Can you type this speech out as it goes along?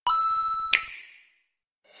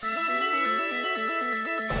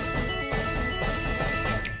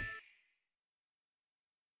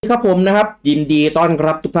ครับผมนะครับยินดีต้อน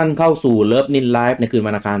รับทุกท่านเข้าสู่เลิฟนินไลฟ์ในคืน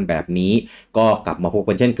วันอังคารแบบนี้ก็กลับมาพบ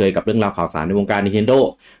กันเช่นเคยกับเรื่องราวข่าวสารในวงการ Nintendo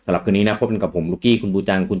สำหรับคืนนี้นะพบกันกับผมลูกี้คุณบู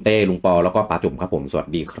จังคุณเต้ลุงปอแล้วก็ป๋าจุ๋มครับผมสวัส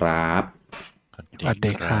ดีครับสวัส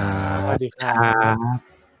ดีครับสวัสดีครัครับ บ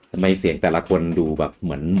ทำไมเสียงแต่ละคนดูแบบเห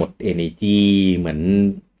มือนหมด energy เหมือน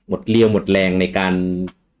หมดเรี่ยวหมดแรงในการ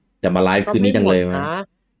จะมาไลฟ์คืนนี้จังเลยมั้ย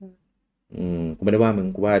กูไม่ได้ว่ามึง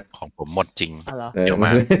กูว่าของผมหมดจริงอ๋อเหรอเดี๋ยวมา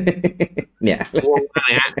เนี่ย ง่วงมากเ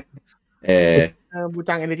ลยฮะ บู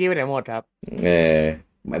จังเอเนจีไปไหนหมดครับ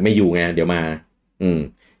ไม่อยู่ไงเดี๋ยวมา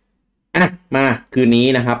อ่ะมาคืนนี้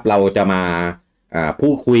นะครับเราจะมาพู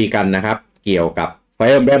ดคุยกันนะครับเกี่ยวกับ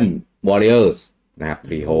Fire Emblem Warriors นะครับ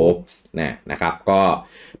Three Hopes นะครับก็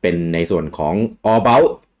เป็นในส่วนของ All About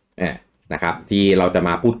นะครับที่เราจะม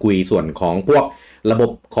าพูดคุยส่วนของพวกระบ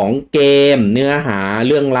บของเกมเนื้อหาเ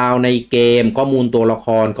รื่องราวในเกมข้อมูลตัวละค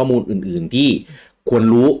รข้อมูลอื่นๆที่ควร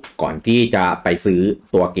รู้ก่อนที่จะไปซื้อ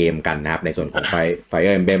ตัวเกมกันนะครับในส่วนของ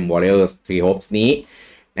Fire Emblem Warriors Three Hopes นี้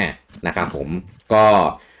นะครับผมก็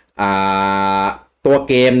ตัว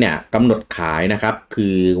เกมเนี่ยกำหนดขายนะครับคื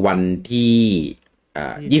อวัน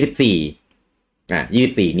ที่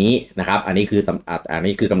24นี้นะครับอันนี้คือ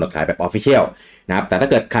กำหนดขายแบบ Official นะครับแต่ถ้า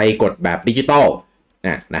เกิดใครกดแบบดิจิตอล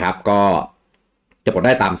นะครับก็จะกดไ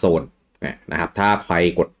ด้ตามโซนนะครับถ้าใคร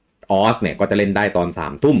กดออสเนี่ยก็จะเล่นได้ตอน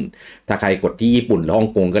3 ทุ่มถ้าใครกดที่ญี่ปุ่นหรือฮ่อง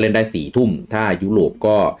กงก็เล่นได้4 ทุ่มถ้ายุโรป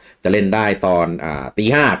ก็จะเล่นได้ตอนตี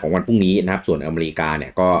 5ของวันพรุ่งนี้นะครับส่วนอเมริกาเนี่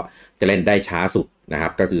ยก็จะเล่นได้ช้าสุดนะครั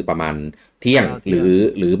บก็คือประมาณเที่ยงห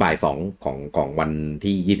รือบ่าย2ของวัน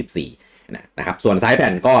ที่24นะครับส่วนไซส์แผ่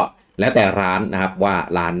นก็แล้วแต่ร้านนะครับว่า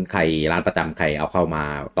ร้านประจำใครเอาเข้ามา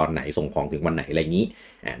ตอนไหนส่งของถึงวันไหนอะไรอย่างนี้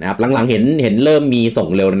นะครับหลังๆเห็นเริ่มมีส่ง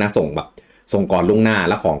เร็วนะส่งก่อนล่วงหน้า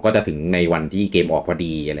แล้วของก็จะถึงในวันที่เกมออกพอ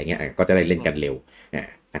ดีอะไรเงี้ยก็จะได้เล่นกันเร็ว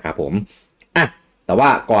นะครับผมแต่ว่า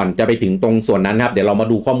ก่อนจะไปถึงตรงส่วนนั้นครับเดี๋ยวเรามา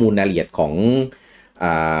ดูข้อมูลรายละเอียดของ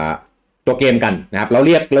ตัวเกมกันนะครับเราเ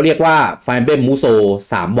รียกว่า Fire Emblem Muso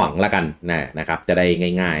 3 หวังละกันนะครับจะได้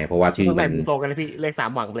ง่ายๆเพราะว่าชื่อมันโซกันเลยพี่เลข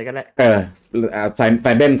3 หวังเลยก็ได้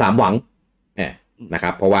Fire Emblem 3 หวังนะค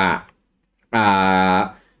รับเพราะว่า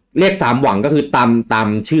เรียก3 หวังก็คือตาม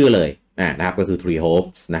ชื่อเลยนะครับก็คือ Three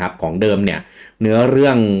Hopes นะครับของเดิมเนี่ยเนื้อเรื่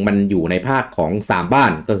องมันอยู่ในภาคของ3 บ้า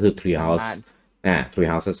นก็คือ Three House Three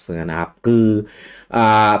Houses นะครับคือ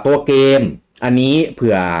ตัวเกมอันนี้เ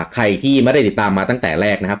ผื่อใครที่ไม่ได้ติดตามมาตั้งแต่แร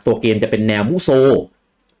กนะครับตัวเกมจะเป็นแนวมุโซ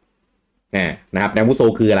นะครับแนวมุโซ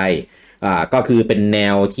คืออะไรก็คือเป็นแน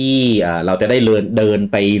วที่เราจะได้เดิน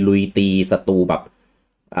ไปลุยตีศัตรูแบบ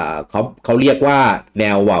เขาเรียกว่าแน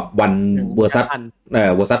วแบบวันเวอร์ซัส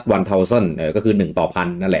1000ก็คือ1 ต่อ 1,000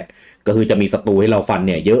นั่นแหละก็คือจะมีศัตรูให้เราฟันเ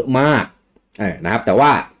นี่ยเยอะมากนะครับแต่ว่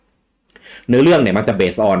าเนื้อเรื่องเนี่ยมันจะเบ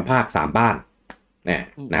สออนภาค3 บ้าน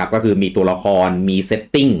นะครับก็คือมีตัวละครมีเซต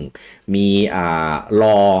ติ้งมีร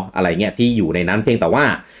ออะไรเงี้ยที่อยู่ในนั้นเพียงแต่ว่า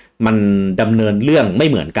มันดำเนินเรื่องไม่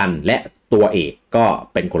เหมือนกันและตัวเอกก็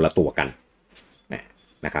เป็นคนละตัวกัน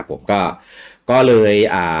นะครับผมก็เลย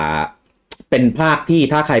เป็นภาคที่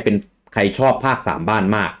ถ้าใครชอบภาค3 บ้าน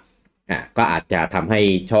มากก็อาจจะทำให้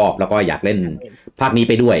ชอบแล้วก็อยากเล่นภาคนี้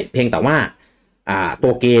ไปด้วยเพียงแต่ว่าตั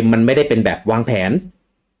วเกมมันไม่ได้เป็นแบบวางแผน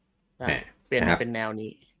เปลี่ยนเป็นแนว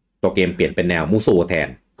นี้ตัวเกมเปลี่ยนเป็นแนวมูโซแทน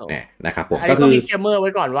นะครับผมก็คือมีเคมเมอร์ไ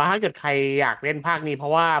ว้ก่อนว่าถ้าเกิดใครอยากเล่นภาคนี้เพรา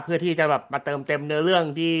ะว่าเพื่อที่จะแบบมาเติมเต็มเนื้อเรื่อง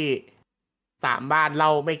ที่3 บ้านเรา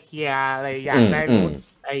ไม่เคลียร์อะไรอยากได้รูท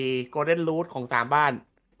โกลเด้นรูทของ3 บ้าน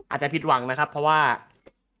อาจจะผิดหวังนะครับเพราะว่า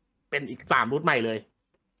เป็นอีก3 รูทใหม่เลย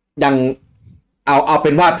ยังเอาเ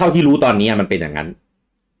ป็นว่าเท่าที่รู้ตอนนี้มันเป็นอย่างนั้น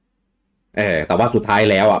แต่ว่าสุดท้าย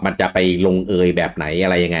แล้วมันจะไปลงเอยแบบไหนอะ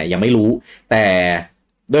ไรยังไงยังไม่รู้แต่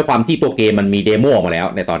ด้วยความที่ตัวเกมมันมีเดโมออกมาแล้ว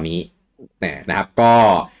ในตอนนี้นะครับก็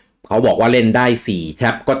เขาบอกว่าเล่นได้4 แช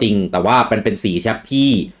ปก็จริงแต่ว่าเป็น4 แชปที่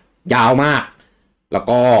ยาวมากแล้ว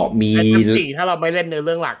ก็มี4ถ้าเราไม่เล่นเนื้อเ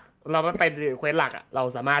รื่องหลักเราไม่ไปเควสหลักเรา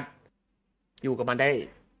สามารถอยู่กับมันได้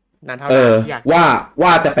นานเท่าไหร่ว่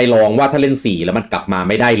าจะไปลองว่าถ้าเล่น4แล้วมันกลับมา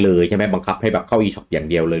ไม่ได้เลยใช่ไหมบังคับให้แบบเข้า eShop อย่าง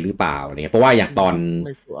เดียวเลยหรือเปล่าเนี่ยเพราะว่าอย่าง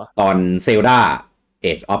ตอน Zelda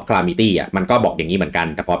Age of Calamity มันก็บอกอย่างนี้เหมือนกัน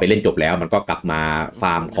แต่พอไปเล่นจบแล้วมันก็กลับมาฟ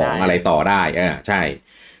าร์มของอะไรต่อได้ใช่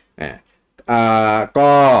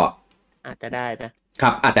ก็อาจจะได้นะครั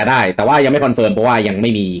บอาจจะได้แต่ว่ายังไม่คอนเฟิร์มเพราะว่ายังไ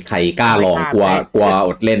ม่มีใครกล้าลองกลัวอ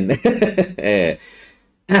ดเล่น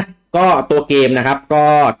ก็ตัวเกมนะครับก็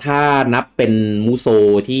ถ้านับเป็นมูโซ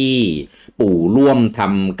ที่ปู่ร่วมท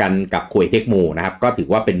ำกันกับโคเทคโมนะครับก็ถือ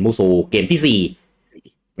ว่าเป็นมูโซเกมที่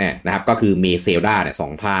4นะครับก็คือมีเซลดาเนี่ย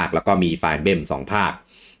2 ภาคแล้วก็มีไฟเบม2 ภาค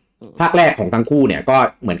ภาคแรกของทั้งคู่เนี่ยก็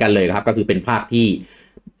เหมือนกันเลยครับก็คือเป็นภาคที่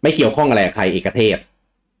ไม่เกี่ยวข้องอะไรกับใครเอกเทศ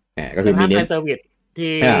ก็คือมีเนื้อเซอร์วิส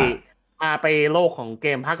ที่พาไปโลกของเก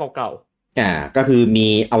มภาคเก่า ก็คือมี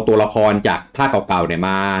เอาตัวละครจากภาคเก่าๆเนี่ยม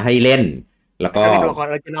าให้เล่นแล้วก็เป็นตัวละครอ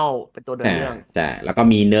อริจินอลเป็นตัวเดินเรื่องใช่แล้วก็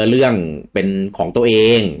มีเนื้อเรื่องเป็นของตัวเอ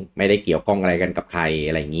งไม่ได้เกี่ยวข้องอะไรกันกับใคร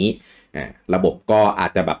อะไรอย่างนี้ระบบก็อา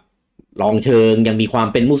จจะแบบลองเชิงยังมีความ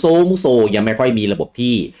เป็นมุโซยังไม่ค่อยมีระบบ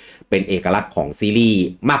ที่เป็นเอกลักษณ์ของซีรีส์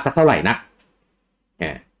มากสักเท่าไหร่นัก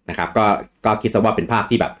นะครับก็คิดซะว่าเป็นภาค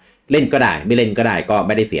ที่แบบเล่นก็ได้ไม่เล่นก็ได้ก็ไ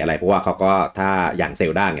ม่ได้เสียอะไรเพราะว่าเขาก็ถ้าอย่างเซ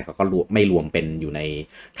ลดาเนี่ยเขาก็ไม่รวมเป็นอยู่ใน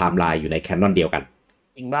ไทม์ไลน์อยู่ในแคนนอนเดียวกัน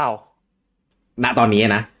จริงเปล่าณตอนนี้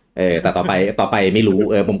นะแต่ต่อไปไม่รู้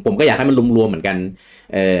ผมก็อยากให้มันรวมเหมือนกัน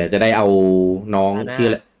จะได้เอาน้องชื่อ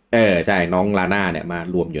ใช่น้องลาน่าเนี่ยมา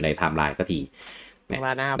รวมอยู่ในไทม์ไลน์สักที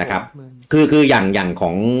นะครับคืออย่างขอ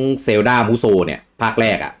งเซลดามูโซเนี่ยภาคแร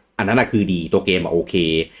กอันนั้นคือดีตัวเกมโอเค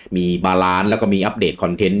มีบาลานซ์แล้วก็มีอัปเดตคอ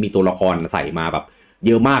นเทนต์มีตัวละครใส่มาแบบเ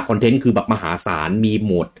ยอะมากคอนเทนต์คือแบบมหาศาลมีโ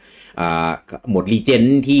หมดรีเจน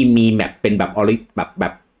ที่มีแมปเป็นแบบแบ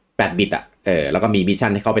บ8 บิตแล้วก็มีมิชชั่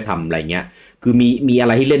นให้เข้าไปทำอะไรเงี้ยคือมีอะไ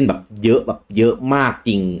รให้เล่นแบบเยอะมากจ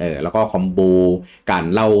ริงแล้วก็คอมโบการ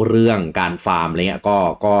เล่าเรื่องการฟาร์มอะไรเงี้ย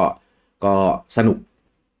ก็สนุก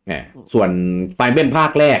ส่วนไฟเบมภา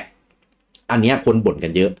คแรกอันเนี้ยคนบ่นกั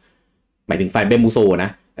นเยอะหมายถึงไฟเบมมูโซนะ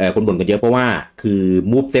คนบ่นกันเยอะเพราะว่าคือ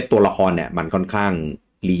มูฟเซตตัวละครเนี่ยมันค่อนข้าง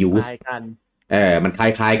รียูสมันค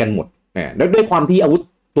ล้ายๆกันหมดด้วยความที่อาวุธ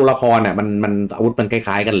ตัวละครมันอาวุธมันค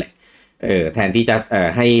ล้ายๆกันแหละแทนที่จะ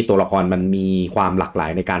ให้ตัวละครมันมีความหลากหลา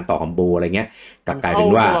ยในการต่อคอมโบอะไรเงี้ยกลับกลายเป็น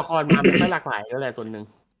ว่าตัวละครมันไม่หลากหลายแล้วแหละส่วนหนึ่ง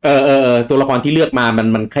ตัวละครที่เลือกมา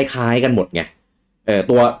มันคล้ายๆกันหมดไง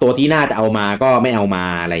ตัวที่น่าจะเอามาก็ไม่เอามา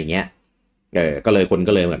อะไรเงี้ยก็เลยคน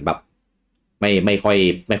ก็เลยเหมือนแบบไม่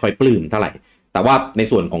ค่อยปลื้มเท่าไหร่แต่ว่าใน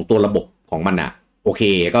ส่วนของตัวระบบของมันโอเค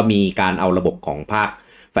ก็มีการเอาระบบของภาค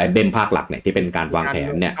ไฟเบมภาคหลักเนี่ยที่เป็นการวางแผ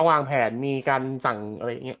นเนี่ยวางแผนมีการสั่งอะไร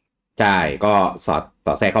เงี้ยใช่ก็ส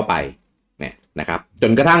อดแทรกเข้าไปเนี่ยนะครับจ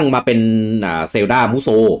นกระทั่งมาเป็นเซลดามูโซ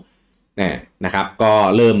นะครับก็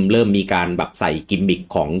เริ่มมีการแบบใส่กิมมิค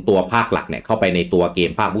ของตัวภาคหลักเนี่ยเข้าไปในตัวเก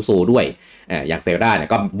มภาคมูโซด้วยอย่างเซลดาเนี่ย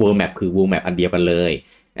ก็เวิร์แมปคือเวิร์แมปอันเดียวกันเลย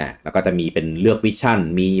แล้วก็จะมีเป็นเลือกวิชั่น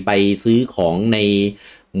มีไปซื้อของใน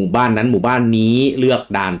หมู่บ้านนั้นหมู่บ้านนี้เลือก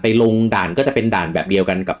ด่านไปลงด่านก็จะเป็นด่านแบบเดียว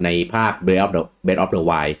กันกับในภาค Breath of the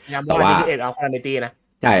Wild แต่ว่าAge of Calamity นะ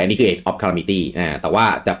ใช่อันนี้คือ Age of Calamity แต่ว่า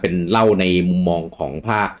จะเป็นเล่าในมุมมองของ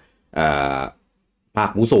ภาค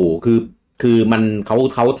มูโซคือมันเข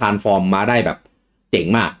าทรานส์ฟอร์มมาได้แบบเจ๋ง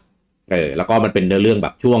มากแล้วก็มันเป็นเรื่องแบ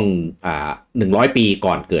บช่วง100 ปี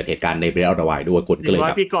ก่อนเกิดเหตุการณ์ใน Breath of the Wild ด้วยคนก็เลยแ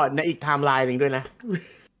บบ100 ปีก่อนในอีกไทม์ไลน์นึงด้วยนะ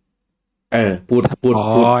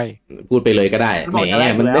พูดไปเลยก็ได้แหม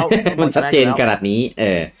มันชัดเจนขนาดนี้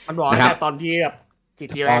มันบอกแต่ตอนที่แบบ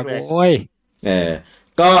ทีแรกเลย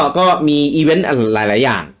ก็มีอีเวนต์หลายๆอ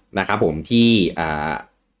ย่างนะครับผมที่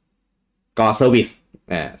ก็เซอร์วิ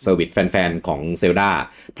สแฟนๆของ Zelda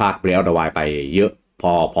ภาค Breath of the Wild ไปเยอะ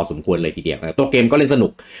พอสมควรเลยทีเดียวตัวเกมก็เล่นสนุ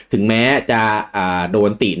กถึงแม้จะโด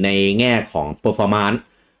นติในแง่ของ performance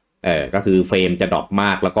ก็คือเฟรมจะดรอปม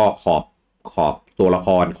ากแล้วก็ขอบตัวละค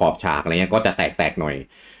รขอบฉากอะไรเงี้ยก็จะแตกหน่อย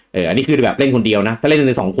อันนี้คือแบบเล่นคนเดียวนะถ้าเล่น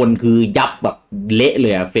ใน2 คนคือยับแบบเละเล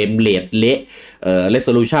ยเฟรมเรทเละ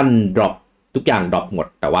resolution drop ทุกอย่างดรอปหมด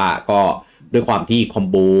แต่ว่าก็ด้วยความที่คอม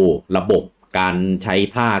โบระบบการใช้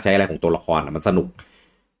ท่าใช้อะไรของตัวละครมันสนุก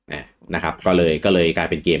นะครับก็เลยกลาย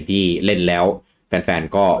เป็นเกมที่เล่นแล้วแฟน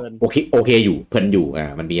ๆก็โอเคอยู่เพลินอยู่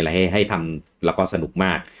มันมีอะไรให้ทำแล้วก็สนุกม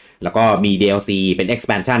ากแล้วก็มี DLC เป็น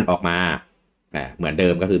expansion ออกมาเหมือนเดิ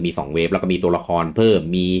มก็คือมี2 เวฟแล้วก็มีตัวละครเพิ่ม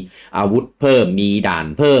มีอาวุธเพิ่มมีด่าน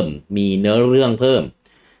เพิ่มมีเนื้อเรื่องเพิ่ม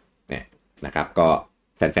นะครับก็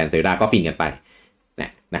แฟนๆเซลดาก็ฟินกันไป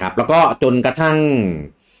นะครับแล้วก็จนกระทั่ง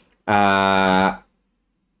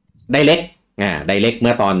ไดเร็กเ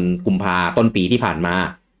มื่อตอนกุมภาต้นปีที่ผ่านมา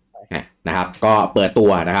นะครับก็เปิดตั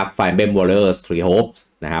วนะครับ Fire Emblem Warriors Three Hopes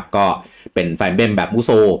นะครับก็เป็น Fire Emblem แบบมูโ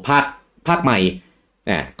ซภาคใหม่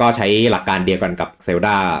ก็ใช้หลักการเดียวกันกับ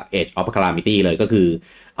Zelda Age of Calamity เลยก็คือ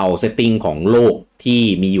เอาเซตติ้งของโลกที่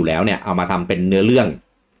มีอยู่แล้วเนี่ยเอามาทำเป็นเนื้อเรื่อง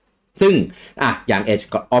ซึ่งอย่าง Age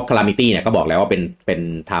of Calamity เนี่ยก็บอกแล้วว่าเป็น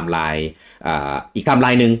ไทม์ไลน์อีกไทม์ไล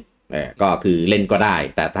น์นึงก็คือเล่นก็ได้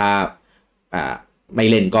แต่ถ้าไม่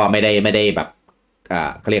เล่นก็ไม่ได้แบบ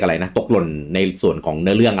เขาเรียกอะไรนะตกหล่นในส่วนของเ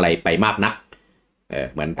นื้อเรื่องอะไรไปมากนัก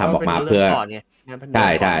เหมือนทำออกมาเพื่อใ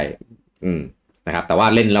ช่นะครับแต่ว่า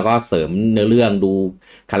เล่นแล้วก็เสริมเนื้อเรื่องดู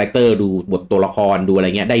คาแรคเตอร์ดูบทตัวละครดูอะไร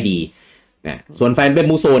เงี้ยได้ดีส่วนแฟนเบม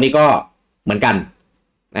มูโซนี่ก็เหมือนกัน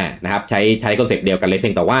นะครับใช้คอนเซ็ปต์เดียวกันเลยเพี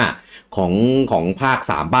ยงแต่ว่าของภาค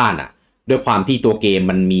3บ้านด้วยความที่ตัวเกม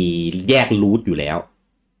มันมีแยกรูทอยู่แล้ว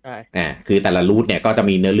คือแต่ละรูทเนี่ยก็จะ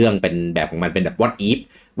มีเนื้อเรื่องเป็นแบบของมันเป็นแบบ what if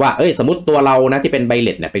ว่าสมมติตัวเรานะที่เป็นไบเล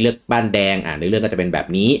ตเนี่ยไปเลือกบ้านแดงในเรื่องก็จะเป็นแบบ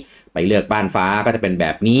นี้ไปเลือกบ้านฟ้าก็จะเป็นแบ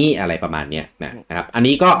บนี้อะไรประมาณเนี้ยนะครับอัน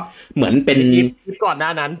นี้ก็เหมือนเป็นก่อนหน้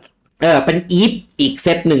านั้นเป็นอีกเซ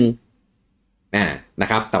ตหนึ่งนะ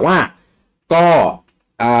ครับแต่ว่าก็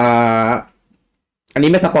อันนี้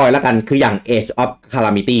ไม่สปอยแล้วกันคืออย่าง Age of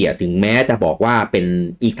Calamity ถึงแม้จะบอกว่าเป็น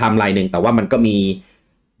อีกไทม์ไลน์นึงแต่ว่ามันก็มี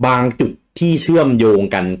บางจุดที่เชื่อมโยง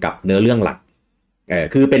กันกับเนื้อเรื่องหลัก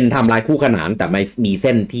คือเป็นไทม์ไลน์คู่ขนานแต่ไม่มีเ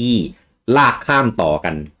ส้นที่ลากข้ามต่อกั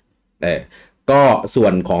นก็ส่ว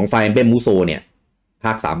นของ Fire Emblem Muso เนี่ยภ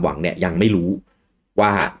าค3หวังเนี่ยยังไม่รู้ว่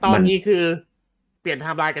าตอนนี้คือเปลี่ยนไท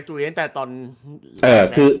ม์ไลน์กับจุยตั้งแต่ตอน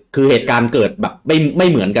คือเหตุการณ์เกิดแบบไม่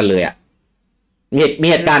เหมือนกันเลยมี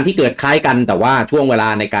เหตุการณ์ที่เกิดคล้ายกันแต่ว่าช่วงเวลา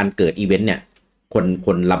ในการเกิดอีเวนต์เนี่ยค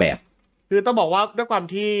นละแบบคือต้องบอกว่าด้วยความ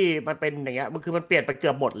ที่มันเป็นอย่างเงี้ยมันคือมันเปลี่ยนไปเกื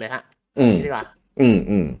อบหมดเลยฮะดีกว่า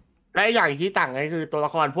และอย่างที่ต่างก็คือตัวละ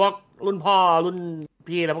ครพวกรุ่นพ่อรุ่น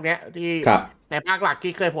พี่แล้วพวกเนี้ยที่ในภาคหลัก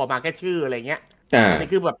ที่เคยโผล่มาแค่ชื่ออะไรเงี้ยนี่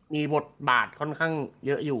คือแบบมีบทบาทค่อนข้างเ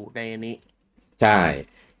ยอะอยู่ในนี้ใช่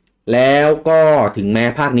แล้วก็ถึงแม้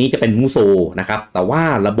ภาคนี้จะเป็นมูโซนะครับแต่ว่า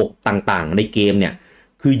ระบบต่างๆในเกมเนี่ย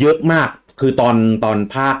คือเยอะมากคือตอน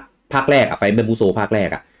ภาคแรกไฟเบมมูโซภาคแรก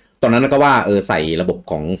ตอนนั้นก็ว่าใส่ระบบ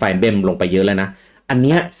ของไฟเบมลงไปเยอะแล้วนะอันเ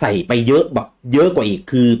นี้ยใส่ไปเยอะแบบเยอะกว่าอีก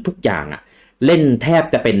คือทุกอย่างเล่นแทบ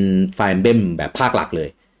จะเป็นไฟเบมแบบภาคหลักเลย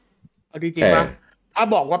เอาจริงๆว่าถ้า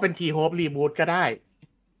บอกว่าเป็นทีโฮปรีบูทก็ได้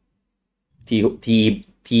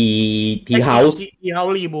ทีเฮา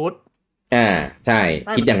ส์รีบูทใช่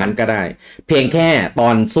คิดอย่างนั้นก็ได้เพียงแค่ตอ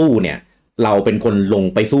นสู้เนี่ยเราเป็นคนลง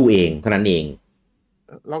ไปสู้เองเท่านั้นเอง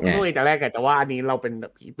เราสู้แต่แรกแต่ว่าอันนี้เราเป็นแบ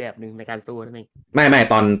บอีกแบบหนึ่งในการสู้นั่นเองไม่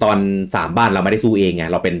ตอน3บ้านเราไม่ได้สู้เองไง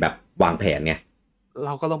เราเป็นแบบวางแผนไงเร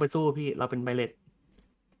าก็ลงไปสู้พี่เราเป็นไบเลต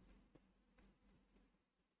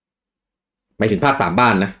หมายถึงภาค3บ้า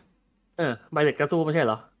นนะไบเลตก็สู้ไม่ใช่เ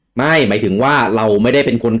หรอไม่หมายถึงว่าเราไม่ได้เ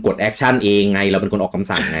ป็นคนกดแอคชั่นเองไงเราเป็นคนออกค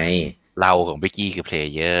ำสั่งไงเราของเบกกี้คือเพล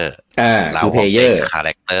เยอร์เราเพลเยอร์คาแร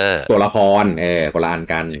คเตอร์ตัวละครคนละอัน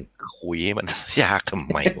กันคุยมันยากทำ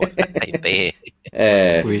ไมวะไอเต้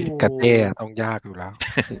คุยกระเต้ต้องยากอยู่แล้ว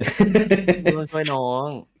ช่วยน้อง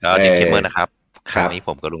ก็เด็กเคมเมอร์นะครับครั้งนี้ผ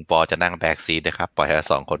มกับลุงปอจะนั่งแบ็กซีทนะครับปล่อยให้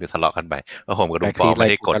2คนทะเลาะกันไปแล้วผมกับลุงปอไม่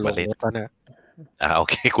ได้กดมาเล่นโอ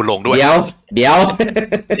เคกูลงด้วยเดี๋ยว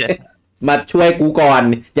มาช่วยกูก่อน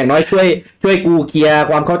อย่างน้อยช่วยกูเคลียร์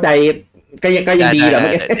ความเข้าใจก็ยังดีแหละ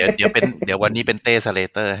เดี๋ยววันนี้เป็นเต้สเล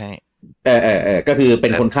เตอร์ให้ก็คือเป็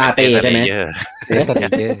นคนฆ่าเต้ใช่ไหม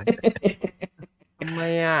ทำไม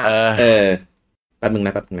แป๊บนึงน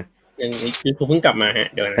ะยังคือเพิ่งกลับมาฮะ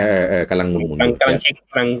เดี๋ยวนะกำลังหมุนกำลังเช็ค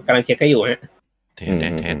กำลังเช็คให้อยู่ฮะ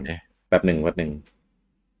แป๊บนึง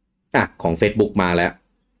ของ Facebook มาแล้ว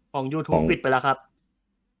ของ YouTube ปิดไปแล้วครับ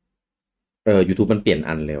YouTube มันเปลี่ยน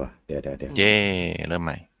อันเลยว่ะเดี๋ยวเย้เริ่มใ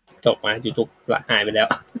หม่จบมา YouTube หายไปแล้ว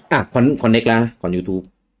คอนเน็กแล้วของ YouTube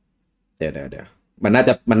เดี๋ยวมันน่า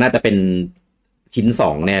จะเป็นชิ้น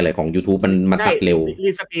2แน่เลยของ YouTube มันมาตัดเร็ว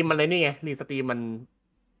รีสตรีมมันเลยนี่ไงรีสตรีมมัน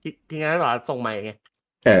ทีงั้นเหรอส่งใหม่ไง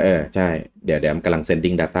ใช่เดี๋ยวมันกำลัง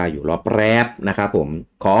sending data อยู่รอแป๊บนะครับผม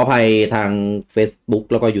ขออภัยทาง Facebook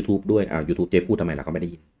แล้วก็ YouTube ด้วยYouTube เจ๊พูดทำไมล่ะเขาไม่ได้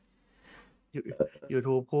ยิน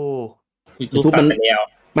YouTube พูด YouTube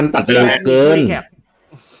มันตัดเร็วเกิน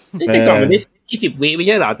แต่ก่อนมันได้20 วิไม่ใ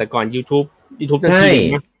ช่เหรอแต่ก่อน YouTube ใ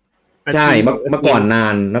ช่เมื่อก่อนนา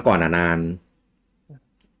น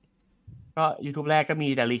ก็ YouTube แรกก็มี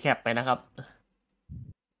แต่รีแคปไปนะครับ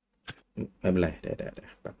ไม่เป็นไรเดี๋ยว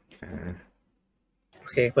แบบโอ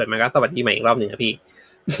เคเปิดมาก็สวัสดีใหม่อีกรอบหนึ่งครับพี่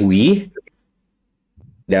หุย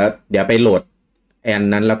เดี๋ยวไปโหลดแอน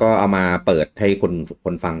นั้นแล้วก็เอามาเปิดให้ค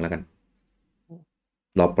นฟังแล้วกัน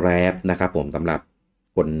รอแป๊บนะครับผมสำหรับ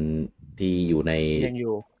คนที่อยู่ในยังอ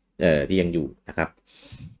ยู่ที่ยังอยู่นะครับ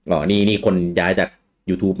นี่คนย้ายจาก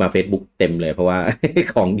YouTube มา Facebook เต็มเลยเพราะว่า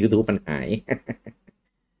ของ YouTube มันหาย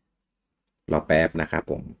รอแป๊บนะครับ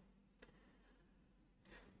ผม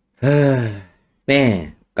แม่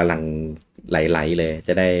กำลังไหลๆเลยจ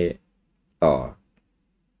ะได้ต่อ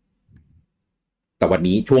แต่วัน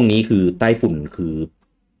นี้ช่วงนี้คือใต้ฝุ่นคือ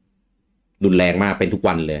รุนแรงมากเป็นทุก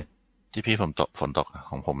วันเลยที่พี่ฝนตก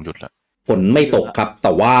ของผมหยุดแล้วฝนไม่ตกครับแ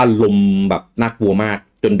ต่ว่าลมแบบน่ากลัวมาก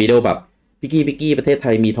จนบีเดลแบบพิกกี้ประเทศไท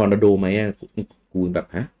ยมีทอร์นาโดไหมกูแบบ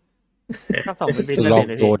ฮะก็ส่งเป็นบีเดล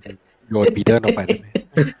โยนบีเดลออกไปได้ไหม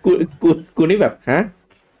กูนี่แบบฮะ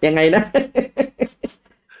ยังไงนะ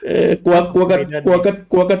กลัว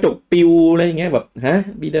กระจกปิวอะไรอย่างเงี้ยแบบฮะ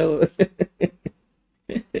บีเดล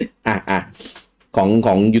ข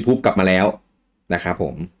อง YouTube กลับมาแล้วนะครับผ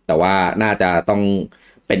มแต่ว่าน่าจะต้อง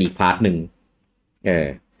เป็นอีกพาร์ทหนึ่ง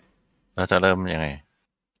แล้วจะเริ่มยังไง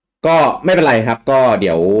ก็ไม่เป็นไรครับก็เ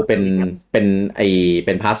ดี๋ยวเ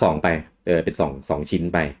ป็นพาร์ทสองไปเป็นสองชิ้น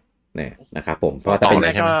ไปเนี่ยนะครับผมเพราะถ้าเป็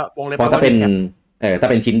นถ้า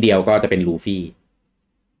เป็นชิ้นเดียวก็จะเป็นลูฟี่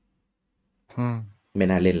ไม่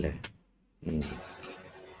น่าเล่นเลย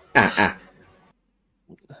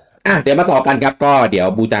เดี๋ยวมาต่อกันครับก็เดี๋ยว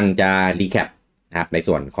บูจังจะรีแคปนะครับใน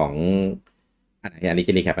ส่วนของอันนี้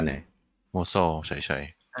จะรีแคปอันไหนโมโซเฉย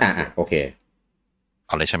ๆโอเคเ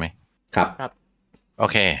อาเลยใช่ไหมครับโอ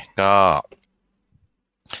เคก็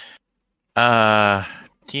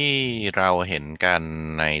ที่เราเห็นกัน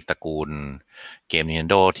ในตระกูลเกม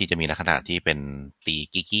Nintendo ที่จะมีลักษณะที่เป็นตี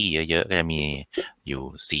กิ๊กๆเยอะๆก็จะมีอ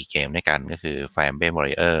ยู่4เกมด้วยกันก็คือ Fire Emblem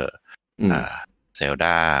Warrior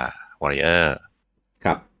Zelda Warrior ค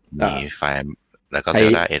รับมี Fire แล้วก็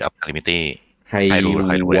Zelda Age of Calamity Hyrule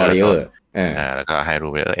Warrior แล้วก็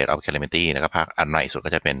Hyrule Warrior Age of Calamity แล้วก็ภาคอันใหม่สุด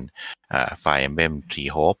ก็จะเป็นFire Emblem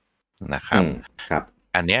Three Hope นะครับ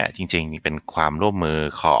อันเนี้ยจริงๆเป็นความร่วมมือ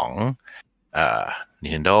ของ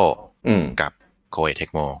Nintendo กับ Koei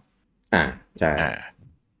Tecmo ใช่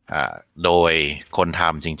โดยคนท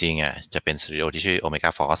ำจริงๆจะเป็นสตูดิโอที่ชื่อ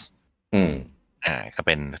Omega Force ก็เ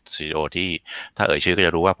ป็นสตูดิโอที่ถ้าชื่อก็จ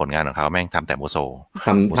ะรู้ว่าผลงานของเขาแม่งทำแต่มูโซท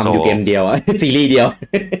ำอยู่เกมเดียวซีรีส์เดียว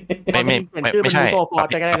ไม่ใช่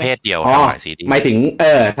ประเภทเดียวทำหลายซีรีส์หมายถึง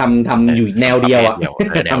ทำอยู่แนวเดียว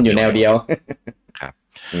ทำอยู่แนวเดียวครับ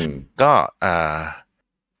ก็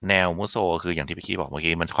แนวมูโซคืออย่างที่พี่กี้บอกเมื่อ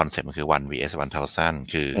กี้มันคอนเซ็ปต์มันคือ 1 vs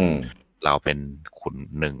 1000 คือเราเป็น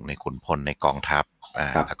หนึ่งในขุนพลในกองทัพ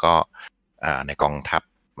แล้วก็ในกองทัพ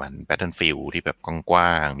มัน Battlefield ที่แบบกว้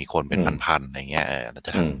างๆมีคนเป็นพันๆอะไรเงี้ยเราจ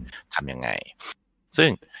ะทำยังไงซึ่ง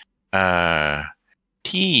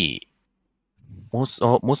ที่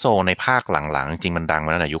มูโซในภาคหลังๆจริงมันดังม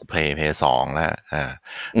าตั้งแต่ยุคเพย์2แล้ว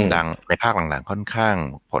ดังในภาคหลังๆค่อนข้าง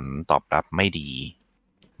ผลตอบรับไม่ดี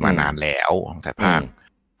มานานแล้วแต่ภาค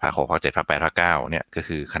6ภาค7ภาค8ภาค9เนี่ยก็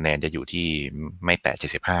คือคะแนนจะอยู่ที่ไม่แตะ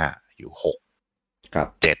75อยู่6ครับ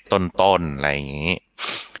7ต้นๆอะไรอย่างงี้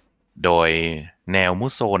โดยแนวมุ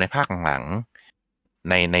โซในภาคหลัง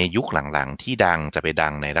ในยุคหลังๆที่ดังจะไปดั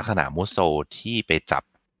งในลักษณะมุโซที่ไปจับ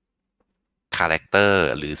คาแรคเตอร์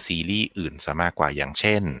หรือซีรีส์อื่นซะมากกว่าอย่างเ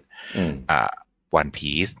ช่นOne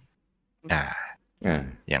Piece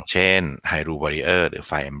อย่างเช่น Hyrule Warrior หรือ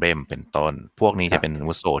Fire Emblem เป็นต้นพวกนี้จะเป็น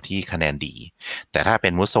มุโซที่คะแนนดีแต่ถ้าเป็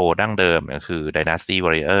นมุโซดั้งเดิมก็คือ Dynasty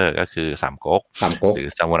Warrior ก็คือสามก๊กหรือ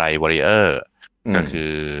Samurai Warrior ก็คื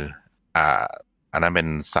ออันนั้นเป็น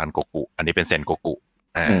ซานโกกุอันนี้เป็นเซนโกกุ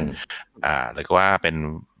หรือว่าเป็น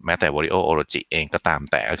แม้แต่ Wario Orochi เองก็ตาม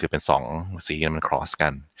แต่ก็คือเป็น2ซีรีส์มันครอสกั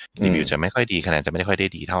นรีวิวจะไม่ค่อยดีคะแนนจะไม่ค่อยได้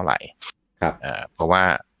ดีเท่าไหร่ครับเพราะว่า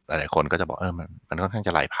หลายๆคนก็จะบอกมันค่อนข้างจ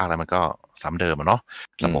ะหลายภาคแล้วมันก็ซ้ำเดิมเนาะ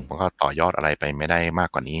ระบบมันก็ต่อยอดอะไรไปไม่ได้มาก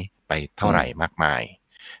กว่านี้ไปเท่าไหร่มากมาย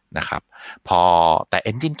นะครับแต่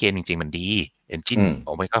Engine เกมจริงๆมันดี Engine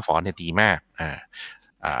Omega Force เนี่ยดีมาก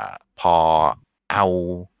พอเอา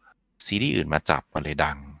ซีรีส์อื่นมาจับมันเลย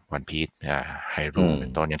ดังOne Piece Hyrule เป็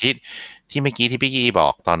นต้นอย่างที่เมื่อกี้ที่พี่กี้บอ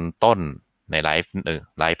กตอนต้นในไล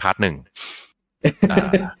ฟ์พาร์ท1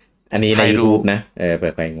อันนี้ใน YouTube นะเปิ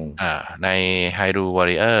ดใครงงใน Hyrule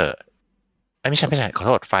Warrior ไม่ใช่ขอโ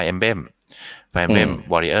ทษ Fire Emblem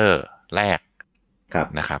Warrior แรก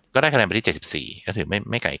นะครับก็ได้คะแนนไปที่74ก็ถือ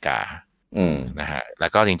ไม่ไกลกานะฮะแล้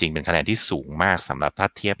วก็จริงๆเป็นคะแนนที่สูงมากสำหรับถ้า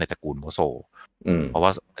เทียบในตระกูลโมโซเพราะว่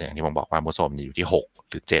าอย่างที่ผมบอกว่าโมโซมอยู่ที่6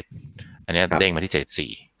หรือ7อันนี้เด้งมาที่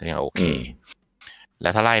74ก็ยังโอเคแล้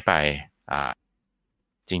วถ้าไล่ไป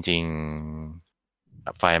จริง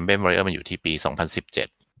ๆ Fire Emblem Warrior มันอยู่ที่ปี2017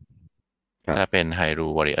ถ้าเป็น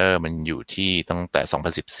Hyrule Warrior มันอยู่ที่ตั้งแต่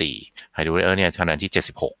2014 Hyrule Warrior เนี่ยคะแนนที่76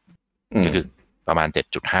ก็คือประมาณ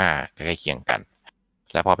 7.5 ใกล้เคียงกัน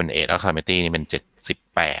แล้วพอเป็น Age of Calamity นี่เป็น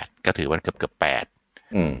78ก็ถือว่าเกือบ8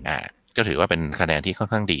ก็ถือว่าเป็นคะแนนที่ค่อน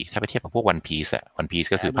ข้างดีถ้าไปเทียบกับพวก One Piece One Piece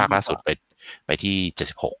ก็คือภาคล่าสุดไปที่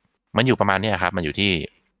76มันอยู่ประมาณนี้ครับมันอยู่ที่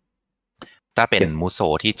ถ้าเป็นมูโซ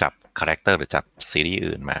ที่จับคาแรคเตอร์หรือจับซีรีส์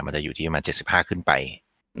อื่นมามันจะอยู่ที่ประมาณ75ขึ้นไป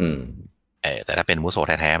แต่ถ้าเป็นมูโซแ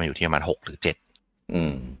ท้ๆมันอยู่ที่ประมาณ6หรือ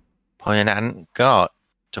7เพราะฉะนั้นก็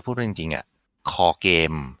จะพูดจริงๆคอเก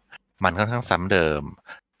มมันค่อนข้างซ้ำเดิม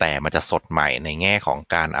แต่มันจะสดใหม่ในแง่ของ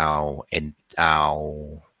การเอ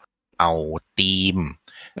าธีม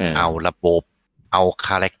เอาระบบเอาค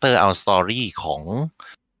าแรคเตอร์เอาสตอรี่ของ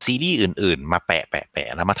ซีรีส์อื่นๆมาแปะ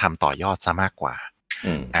แล้วมาทำต่อยอดซะมากกว่า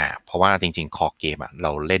เพราะว่าจริงๆคอเกมเร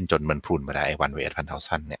าเล่นจนมันพรุนไปได้วันเวท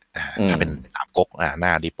1000เนี่ยถ้าเป็นสามก๊กหน้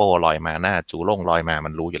าดิโป้ลอยมาหน้าจูล่งลอยมามั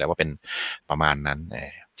นรู้อยู่แล้วว่าเป็นประมาณนั้น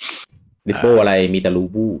ดิโป้อะไรมีแต่ลู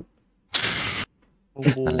บู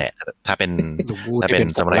นั่นแหละถ้าเป็น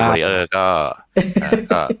ซามูไรวอริเออร์ก็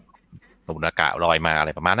หนุนอากาศลอยมาอะไร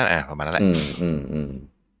ประมาณนั้นประมาณนั้นแหละ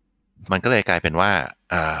มันก็เลยกลายเป็นว่า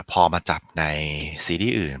พอมาจับในซีรี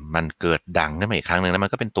ส์อื่นมันเกิดดังขึ้นมาอีกครั้งนึงแล้วมั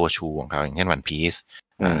นก็เป็นตัวชูของเขาอย่างเช่น One Piece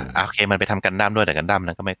โอเคมันไปทำกันดั้มด้วยแต่กันดั้ม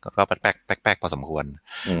นั้นก็ไม่ก็แป๊กพอสมควร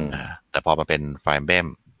แต่พอมาเป็น Fire Emblem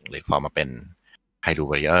หรือพอมาเป็น Hyrule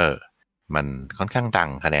Warrior มันค่อนข้างดัง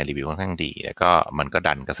คะแนนรีวิวค่อนข้างดีแล้วก็มันก็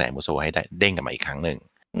ดันกระแสมูโซให้เด้งกลับมาอีกครั้งหนึ่ง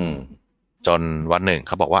จนวันหนึ่งเ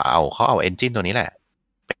ขาบอกว่าเขาเอา engine ตัวนี้แหละ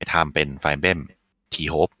ไปทำเป็น Fire Emblem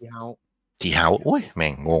T-Hope ทีเฮาโอ้ยแม่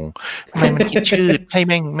งงงทำไมมันคิดชื่อให้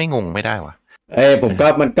แม่งไม่งงไม่ได้วะผมก็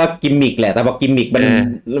มันก็กิมมิกแหละแต่พอกิมมิกมัน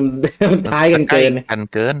คล้ายกันเ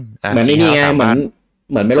กินเหมือนนี่ไงเห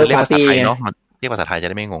มือนไม่รู้ปาร์ตี้เนาะเรียกภาษาไทยจะ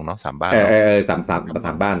ได้ไม่งงเนาะ3บ้านสาม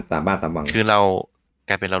บ้าน3วังคือเรา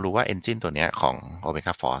กลายเป็นเรารู้ว่า engine ตัวเนี้ยของ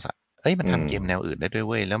Omega Force อ่ะมันทำเกมแนวอื่นได้ด้วยเ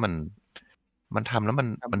ว้ยแล้วมันทำแล้ว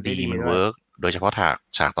มันดีมันเวิร์กโดยเฉพาะ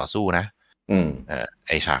ฉากต่อสู้นะไ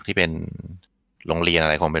อฉากที่เป็นโรงเรียนอะ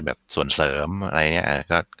ไรคงเป็นแบบส่วนเสริมอะไรเนี้ย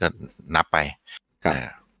ก็นับไป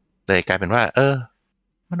เลยกลายเป็นว่า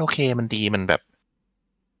มันโอเคมันดีมันแบบ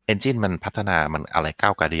เอนจินมันพัฒนามันอะไรก้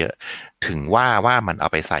าวไกลเยอะถึงว่ามันเอา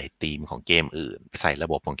ไปใส่ธีมของเกมอื่นไปใส่ระ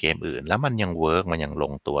บบของเกมอื่นแล้วมันยังเวิร์กมันยังล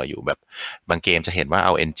งตัวอยู่แบบบางเกมจะเห็นว่าเอ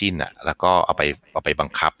าเอนจินอ่ะแล้วก็เอาไปบัง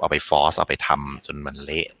คับเอาไปฟอร์สเอาไปทำจนมันเ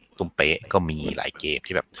ละตุ้มเป๊ะก็มีหลายเกม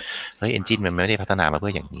ที่แบบเฮ้ยเอนจินมันไม่ได้พัฒนามาเพื่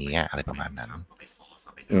ออย่างนี้อะไรประมาณนั้น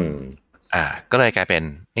ก็เลยกลายเป็น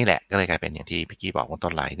นี่แหละก็เลยกลายเป็นอย่างที่พี่กี้บอกว่าต้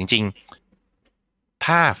นไลน์จริงๆ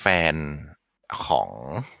ถ้าแฟนของ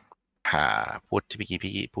พูดที่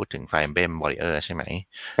พี่กี้พูดถึง Fire Emblem Warrior ใช่ไหม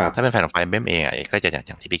ถ้าเป็นแฟนของ Fire Emblem เองก็จะอ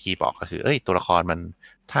ย่างที่พี่กี้บอกก็คือตัวละครมัน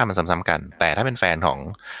ถ้ามันซ้ำๆกันแต่ถ้าเป็นแฟนของ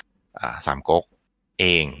สามก๊กเอ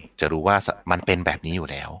งจะรู้ว่ามันเป็นแบบนี้อยู่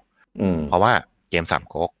แล้วเพราะว่าเกมสาม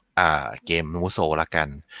ก๊กเกมมูโซละกัน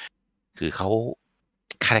คือเขา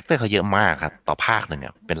คาแรคเตอร์เขาเยอะมากครับต่อภาคหนึ่ง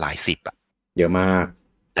เป็นหลาย10เยอะมาก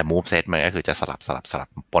แต่มูฟเซตมันก็คือจะสลับ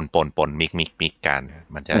ปนมิกกัน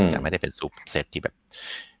มันจะไม่ได้เป็นซูปเซตที่แบบ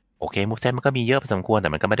โอเคมูฟเซตมันก็มีเยอะพอสมควรแ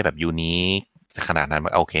ต่มันก็ไม่ได้แบบยูนิคขนาดนั้นมั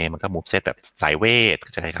นโอเคมันก็มูฟเซตแบบสายเวท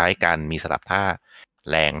จะคล้ายๆกันมีสลับท่า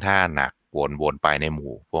แรงท่าหนักวนไปในห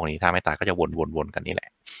มู่พวกนี้ถ้าไม่ตายก็จะวนกันนี่แหล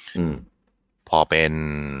ะพอเป็น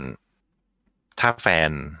ถ้าแฟ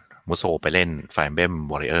นมูโซไปเล่น Fire Emblem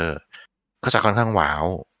Warrior ก็จะค่อนข้างว้าว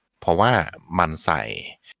เพราะว่ามันใส่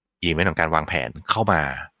อีเวนต์ของการวางแผนเข้ามา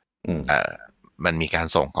มันมีการ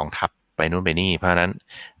ส่งกองทัพไปนู่นไปนี่เพราะฉะนั้น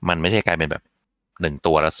มันไม่ใช่กลายเป็นแบบ1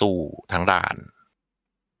ตัวแล้วสู้ทั้งด่าน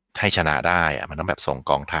ให้ชนะได้มันต้องแบบส่ง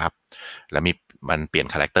กองทัพแล้วมันเปลี่ยน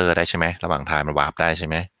คาแรคเตอร์ได้ใช่ไหมระหว่างทางมันวาร์ปได้ใช่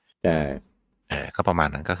ไหมใช่ก็ประมาณ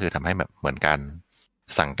นั้นก็คือทำให้แบบเหมือนการ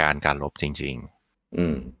สั่งการรบจริง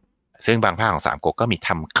ๆซึ่งบางภาคของสามก๊กก็มีท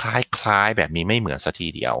ำคล้ายๆแบบนี้ไม่เหมือนสักที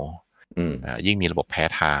เดียวยิ่งมีระบบแพ้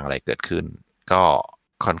ทางอะไรเกิดขึ้นก็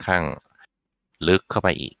ค่อนข้างลึกเข้าไป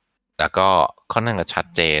อีกแล้วก็ค่อนข้างจะชัด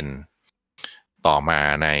เจนต่อมา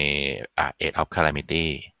ในAge of Calamity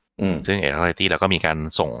ซึ่งAge of Calamity แล้วก็มีการ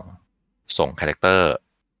ส่งคาแรคเตอร์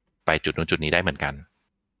ไปจุดนู้นจุดนี้ได้เหมือนกัน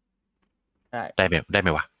ได้ไหม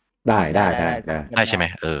วะได้ใช่ไหม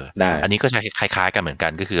ได้อันนี้ก็จะคล้ายๆกันเหมือนกั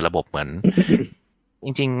นก็คือระบบเหมือน จ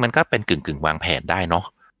ริงๆมันก็เป็นกึ่งวางแผนได้เนาะ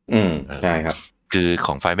ใช่ครับคือข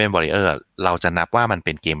อง Fire Emblem Warrior เราจะนับว่ามันเ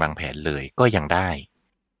ป็นเกมวางแผนเลยก็ยังได้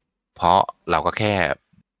เพราะเราก็แค่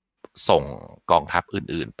ส่งกองทัพ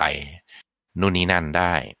อื่นๆไปนู่นนี่นั่นไ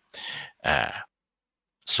ด้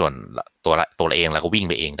ส่วนตัวเองเราก็วิ่ง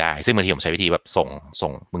ไปเองได้ซึ่งบางทีผมใช้วิธีแบบส่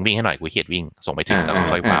งมึงวิ่งให้หน่อยกูเขียนวิ่งส่งไปถึงแล้วก็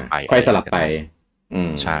ค่อยว่าไปค่อยสลับไป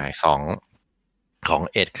ใช่ของ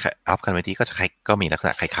Age of Calamity ก็มีลักษณ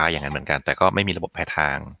ะคล้ายๆอย่างนั้นเหมือนกันแต่ก็ไม่มีระบบแพ้ท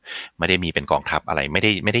างไม่ได้มีเป็นกองทัพอะไรไม่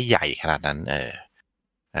ได้ใหญ่ขนาดนั้น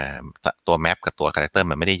ตัวแมปกับตัวคาแรคเตอร์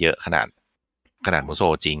มันไม่ได้เยอะขนาดมูโซ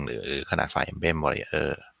จริงหรือขนาด Fire Emblem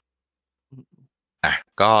Warrior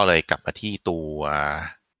ก็เลยกลับมาที่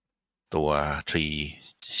ตัวทรี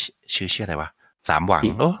ชื่ออะไรวะ3หวัง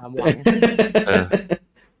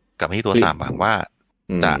กลับมาที่ตัว3หวังว่า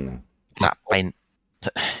จะ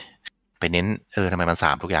ไปเน้นทำไมมัน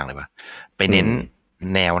3ทุกอย่างเลยวะไปเน้น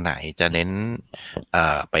แนวไหนจะเน้น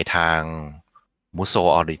ไปทางมูโซ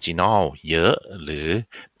ออริจินอลเยอะหรือ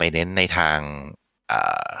ไปเน้นในทาง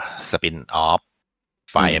สปินออฟ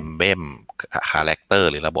Fire Emblemคาแรคเตอร์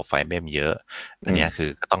หรือระบบ Fire Emblem เยอะอันนี้คือ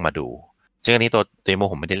ก็ต้องมาดูซึ่งอันนี้ตัวเดโม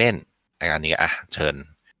ผมไม่ได้เล่นอันนี้เ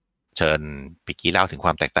ชิญพี่กี้เล่าถึงคว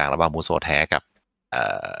ามแตกต่างระหว่างมูโซแท้กับ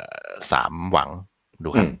3หวังดู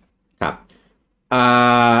ครับ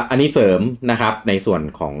อันนี้เสริมนะครับในส่วน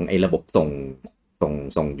ของไอ้ระบบ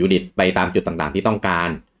ส่งยูนิตไปตามจุดต่างๆที่ต้องการ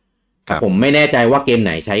ผมไม่แน่ใจว่าเกมไห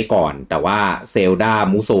นใช้ก่อนแต่ว่าเซลดา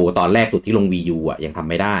มูโซตอนแรกสุดที่ลง Wii U ยังทำ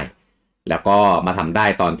ไม่ได้แล้วก็มาทำได้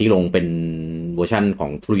ตอนที่ลงเป็นเวอร์ชันขอ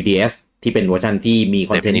ง 3DS ที่เป็นเวอร์ชันที่มี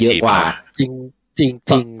คอนเทนต์เยอะกว่าจ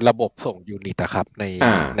ริงระบบส่งยูนิตนะครับ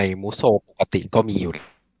ในมูโซปกติก็มีอยู่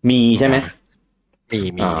มีใช่ไหมมี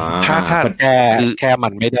ถ้าแค่มั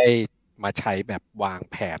นไม่ได้มาใช้แบบวาง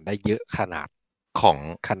แผนได้เยอะขนาดของ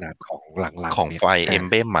หลังๆของไฟเอม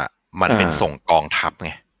เบมอ่ะมันเป็นส่งกองทัพไ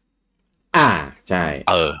งใช่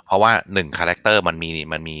เพราะว่า1คาแรคเตอร์มัน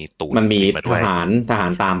มีตูดมันมีทหาร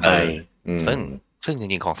ตามไปซึ่งจ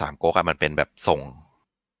ริงๆของ3ก๊กอ่ะมันเป็นแบบส่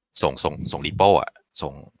งลิโป้อ่ะ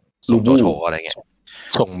ส่งโจโฉอะไรเงี้ย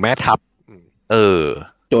ส่งแม่ทัพ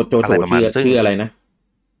โจโฉชื่ออะไรนะ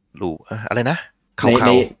รู้อะไรนะเขาเ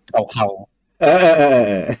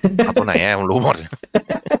อาตัวไหนอ่ะผมรู้หมด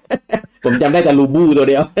ผมจำได้แต่ลูบูตัว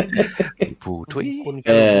เดียวผู้ทุย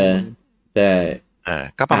ใช่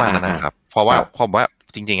ก็ประมาณนั้นนะครับเพราะว่าผมว่า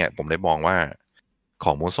จริงๆอ่ะผมได้มองว่าข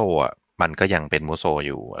องมูโซอ่ะมันก็ยังเป็นมูโซอ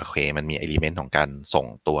ยู่โอเคมันมีเอลิเมนต์ของการส่ง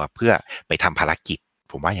ตัวเพื่อไปทำภารกิจ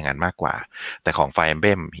ผมว่าอย่างนั้นมากกว่าแต่ของ Fire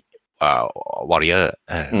Emblem Warrior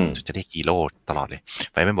จะได้กิโลตลอดเลย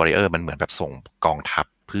Fire Emblem Warrior มันเหมือนแบบส่งกองทัพ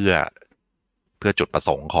เพื่อจุดประส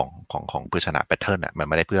งค์ของเพื่อชนะแพทเทิร์นอ่ะมัน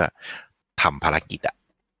ไม่ได้เพื่อทำภารกิจอ่ะ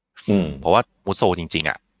เพราะว่ามูโซจริงๆ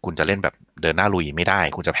อ่ะคุณจะเล่นแบบเดินหน้าลุยไม่ได้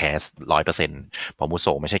คุณจะแพ้ 100% เพราะมูโซ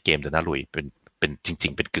ไม่ใช่เกมเดินหน้าลุยเป็นจริ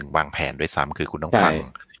งๆเป็นกึ่งวางแผนด้วยซ้ำคือคุณต้องฟัง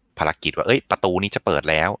ภารกิจว่าประตูนี้จะเปิด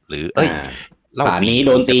แล้วหรือป่านนี้โด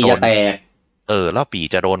นตีจะแตกรอบปี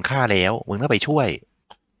จะโดนฆ่าแล้วมึงต้องไปช่วย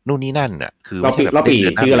นู่นนี่นั่นอ่ะคือรอบปี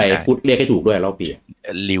คืออะไรพูดเรียกให้ถูกด้วยรอบปี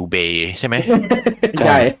ลิวเบย์ใช่ไหมใ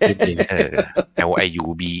ช่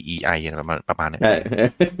LIUBEI ประมาณนี้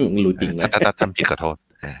รู้จริงนะถ้าทำผิดขอโทษ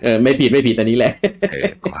ไม่ผิดอันนี้แหละ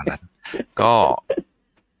ประมาณนั้นก็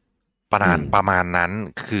ประมาณนั้น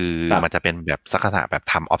คือมันจะเป็นแบบลักษณะแบบ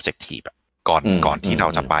ทำ objective ก่อนที่เรา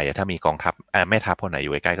จะไปถ้ามีกองทัพแม่ทัพคนไหนอ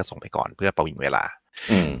ยู่ใกล้ๆก็ส่งไปก่อนเพื่อประวิงเวลา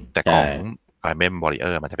แต่ของFire Emblem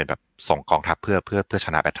Warrior มันจะเป็นแบบส่งกองทัพเพื่อช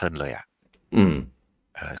นะแบทเทิลเลยอ่ะ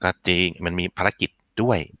ก็จริงมันมีภารกิจด้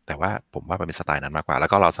วยแต่ว่าผมว่ามันเป็นสไตล์นั้นมากกว่าแล้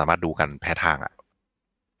วก็เราสามารถดูกันแพ้ทางอ่ะ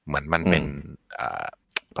เหมือนมันเป็น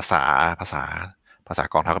ภาษา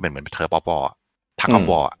กองทัพก็เป็นเหมือนเทอร์ปอทักออฟ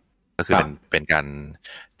วอร์ก็คือเป็นการ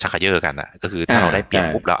ชักเยอะกันอ่ะก็คือถ้าเราได้เปลี่ยน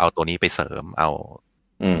ปุ๊บเราเอาตัวนี้ไปเสริมเอา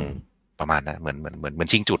ประมาณนั้นเหมือน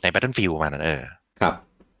ชิงจุดใน Battlefield ประมาณนั้นครับ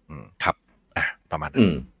ครับประมาณนั้น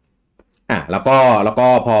แล้วก็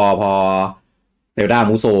พอเซลดา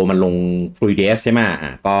มูโซมันลง 3DS ใช่ไหม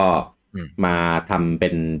ก็มาทำเป็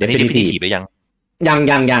น Definitive หรือยัง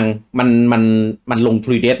มันลง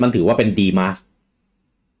 3DS มันถือว่าเป็น DMAS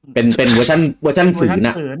เป็นเวอร์ชันฝืนน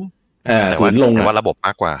ะฝืนลงแต่ว่าระบบม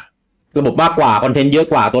ากกว่าคอนเทนต์เยอะ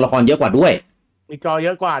กว่าตัวละครเยอะกว่าด้วยมีจอเย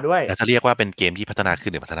อะกว่าด้วยแล้วจะเรียกว่าเป็นเกมที่พัฒนาขึ้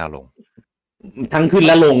นหรือพัฒนาลงทั้งขึ้นแ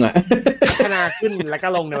ละลงพัฒนาขึ้นแล้วก็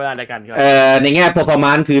ลงในเวลาเดียวกันในแง่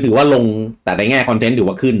performance คือถือว่าลงแต่ในแง่คอนเทนต์ถือ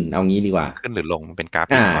ว่าขึ้นเอางี้ดีกว่าขึ้นหรือลงเป็นกรา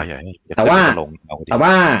ฟิกใหญ่แต่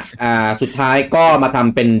ว่าสุดท้ายก็มาท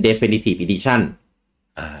ำเป็น definitive edition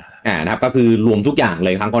นะครับก็คือรวมทุกอย่างเล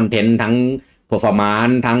ยทั้งคอนเทนต์ทั้ง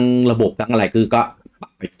performance ทั้งระบบทั้งอะไรคือก็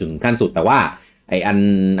ไปถึงขั้นสุดแต่ว่าไออั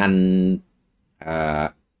น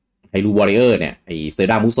ไฮรูวอริเออร์เนี่ยไอเซอร์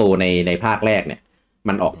ดามูโซในภาคแรกเนี่ย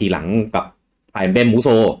มันออกทีหลังกับไฟเบมมูโซ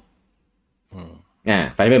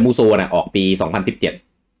ไฟเบมมูโซน่ะออกปี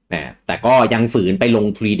2017แต่ก็ยังฝืนไปลง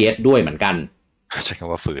 3DS ด้วยเหมือนกันใช่ค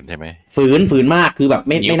ำว่าฝืนใช่ไหมฝืนมากคือแบบไ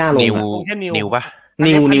ม่น่าลงแค่นิวป่ะ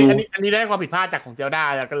นิวอันนี้ได้ความผิดพลาดจากของเซลดา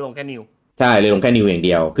แล้วก็ลงแค่นิวใช่เลยลงแค่นิวอย่างเ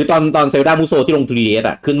ดียวคือตอนเซลดามูโซที่ลง 3DS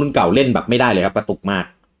เครื่องรุ่นเก่าเล่นแบบไม่ได้เลยครับกระตุกมาก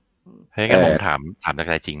เฮ้ยงั้นผมถามจาก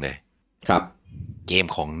ใจจริงเลยครับเกม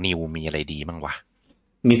ของนิวมีอะไรดีบ้างวะ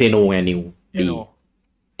มีเซโนไงนิว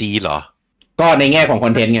ดีเหรอก็ในแง่ของค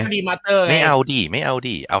อนเทนต์ไงไม่เอา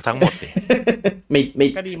เอาทั้งหมดเลย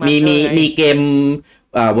มีเกม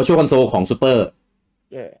Virtual Console ของ Super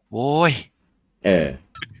โว้ย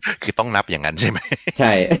คือต้องนับอย่างนั้นใช่ไหมใ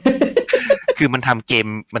ช่ คือมันท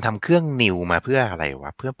ำเครื่องนิวมาเพื่ออะไรว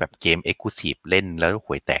ะเพื่อแบบเกม Exclusive เล่นแล้วห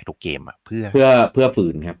วยแตกทุกเกมอ่ะเพื่อฝื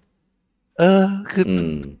นครับคือ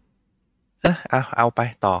เอาไป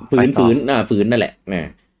ต่อฝืนนั่นแหละ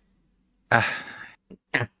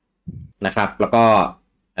นะครับแล้วก็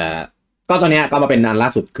ตอนนี้ก็มาเป็นอันล่า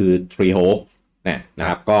สุดคือ Three Hopes นะ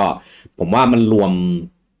ครับก็ผมว่ามันร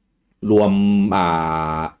วม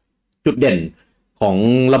จุดเด่นของ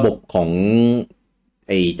ระบบของ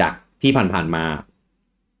จากที่ผ่านมา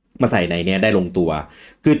ใส่ในเนี้ยได้ลงตัว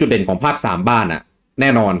คือจุดเด่นของภาค3บ้านอ่ะแน่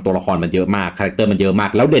นอนตัวละครมันเยอะมากคาแรคเตอร์มันเยอะมาก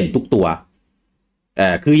แล้วเด่นทุกตัว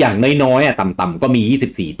คืออย่างน้อยๆต่ำๆก็มี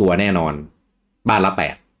24ตัวแน่นอนบ้านละ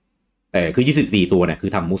8คือ24ตัวเนี่ยคื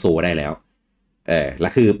อทำมูโซได้แล้วและ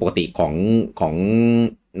คือปกติของ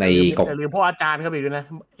ในหรือพวกอาจารย์เข้าไปด้วยนะ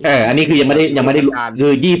อันนี้คือยังไม่ได้คื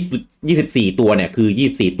อ24ตัวเนี่ยคือ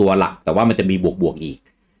24ตัวหลักแต่ว่ามันจะมีบวกอีก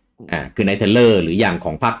คือในเทเลอร์หรืออย่างข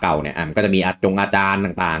องภาคเก่าเนี่ยมันก็จะมีอาจารย์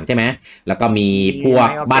ต่างๆใช่ไหมแล้วก็มีพวก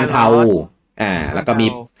บ้านเทาแล้วก็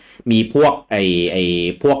มีพวก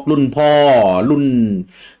พวกรุ่นพ่อรุ่น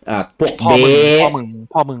พวกเบส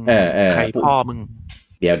พ่อมึงใครพ่อมึง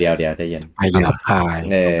เดี๋ยวใจเย็นไปเลยครับ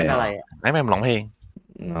เป็นอะไรไม่ร้องเพลง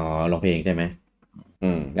ร้องเพลงใช่ไหม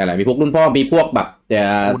นั่นแหละมีพวกรุ่นพ่อมีพวกแบบ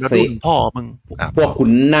รุ่นพ่อมึงพวกขุ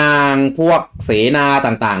นนางพวกเสนา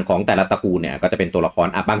ต่างๆของแต่ละตระกูลเนี่ยก็จะเป็นตัวละคร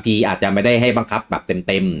บางทีอาจจะไม่ได้ให้บังคับแบบ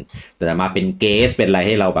เต็มๆแต่มาเป็นเกสเป็นอะไรใ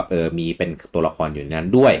ห้เราแบบมีเป็นตัวละครอยู่ในนั้น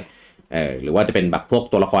ด้วยหรือว่าจะเป็นแบบพวก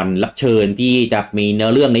ตัวละครรับเชิญที่จะมีเนื้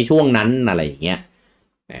อเรื่องในช่วงนั้นอะไรอย่างเงี้ย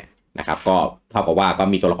นะครับก็เท่ากับว่าก็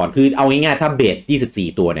มีตัวละครคือเอาง่ายๆถ้าเบส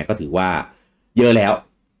24ตัวเนี่ยก็ถือว่าเยอะแล้ว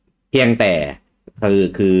เพียงแต่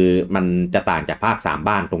คือมันจะต่างจากภาค3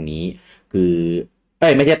บ้านตรงนี้คือ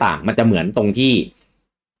ไม่ใช่ต่างมันจะเหมือนตรงที่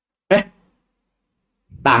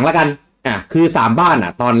ต่างละกันคือ3บ้าน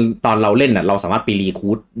ตอนเราเล่นเราสามารถไปรีครู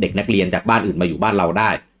ทเด็กนักเรียนจากบ้านอื่นมาอยู่บ้านเราได้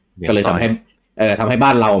ก็เลยทำให้บ้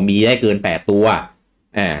านเรามีได้เกิน8ตัว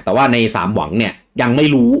แต่ว่าใน3หวังเนี่ยยังไม่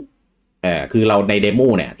รู้คือเราในเดโม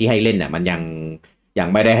เนี่ยที่ให้เล่นเนี่ยมันยัง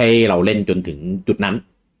ไม่ได้ให้เราเล่นจนถึงจุดนั้น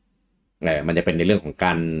มันจะเป็นในเรื่องของก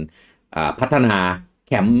ารพัฒนาแ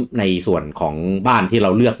คมป์ในส่วนของบ้านที่เร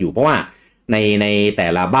าเลือกอยู่เพราะว่าในแต่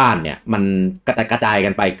ละบ้านเนี่ยมันกระจายกั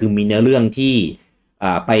นไปคือมีเนื้อเรื่องที่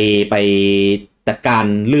ไปจัดการ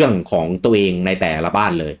เรื่องของตัวเองในแต่ละบ้า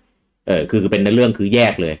นเลยคือเป็นเนื้อเรื่องคือแย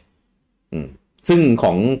กเลยซึ่งข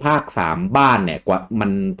องภาค3บ้านเนี่ยกว่ามั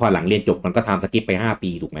นพอหลังเรียนจบมันก็ทำสกิปไป5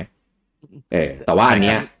ปีถูกไหมแต่ว่าอัน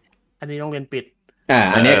นี้ต้องเรียนปิด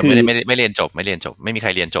อันนี้คือไม่เรียนจบไม่มีใคร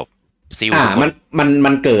เรียนจบซิล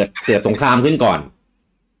มันเกิดสงครามขึ้นก่อน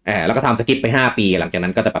แล้วก็ทำสกิปไป5ปีหลังจากนั้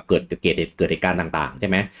นก็จะแบบเกิดเหตุการณ์ต่างๆใช่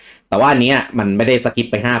ไหมแต่ว่าอันนี้มันไม่ได้สกิป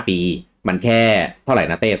ไป5ปีมันแค่เท่าไหร่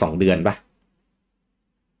นะเต้2เดือนปะ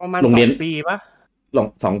ประมาณ2ปีปะ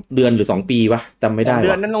2เดือนหรือ2ปีปะจำไม่ได้เ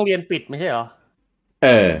ดือนนั้นโรงเรียนปิดไม่ใช่เหรอ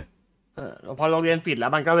พอโรงเรียนปิดแล้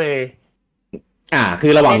วมันก็เลยคื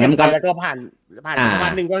อระหว่างนั้นก็แล้วก็ผ่านประมา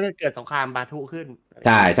ณนึงก็เกิดสงครามปะทุขึ้นใ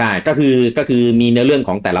ช่ก็คือมีเนื้อเรื่องข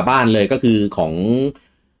องแต่ละบ้านเลยก็คือของ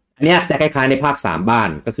อันเนี้ยแต่คล้ายๆในภาค3บ้าน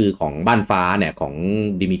ก็คือของบ้านฟ้าเนี่ยของ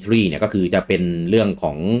ดิมิทรีเนี่ยก็คือจะเป็นเรื่องข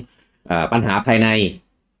องปัญหาภายใน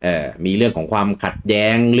มีเรื่องของความขัดแย้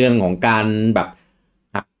งเรื่องของการแบบ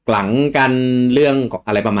หักหลังกันเรื่องอ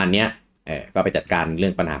ะไรประมาณเนี้ยก็ไปจัดการเรื่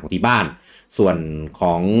องปัญหาของที่บ้านส่วนข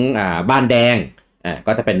องบ้านแดง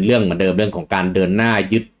ก็จะเป็นเรื่องเหมือนเดิมเรื่องของการเดินหน้า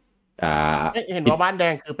ยึดเห็นว่าบ้านแด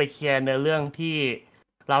งคือไปเคลียร์เนื้อเรื่องที่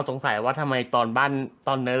เราสงสัยว่าทำไมตอ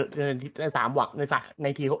นเนื้อใน3หวังใน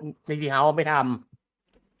ทีเฮาไม่ท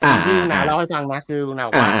ำที่ลุงหนาเล่าให้ฟังนะคือลุงหนา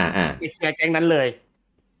ว่าไปเคลียร์แก๊งนั้นเลย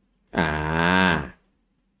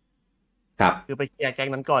ครับคือไปเคลียร์แก๊ง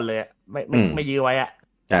นั้นก่อนเลยไม่ยื้อไว้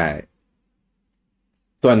ใช่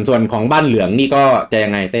ส่วนของบ้านเหลืองนี่ก็จะ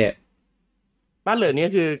ยังไงเต้บ้านเหลืองนี่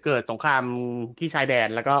คือเกิดสงครามที่ชายแดน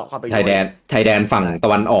แล้วก็เข้าไปชายแดนฝั่งตะ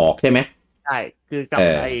วันออกใช่ไหมใช่คือกับ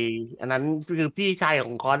อันนั้นคือพี่ชายข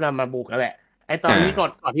องคอสมาบุกแล้วแหละไอตอนนี้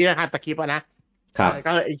ก่อนที่จะทำสคริปต์นะครับ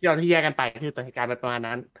ก็ไอที่ตอนที่แยกกันไปคือเหตุการณ์ประมาณ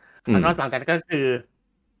นั้นแล้วก็หลังจากนั้นก็คือ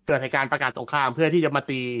เกิดเหตุการณ์ประกาศสงครามเพื่อที่จะมา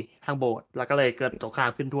ตีทางโบสถ์แล้วก็เลยเกิดสงคราม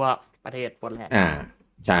ขึ้นทั่วประเทศหมดแล้ว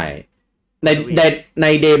ใช่ใน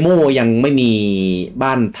เดโมยังไม่มี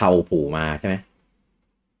บ้านเทาผูมาใช่ไหม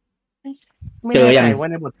ไม่แน่ใจว่า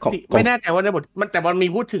ในบทไม่แน่ใจว่าในบทมันแต่มันมี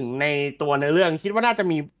พูดถึงในตัวในเรื่องคิดว่าน่าจะ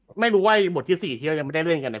มีไม่รู้ว่าบทที่4ที่เรายังไม่ได้เ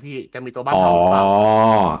ล่นกันนะพี่จะมีตัวบ้านเทาหรือเปล่า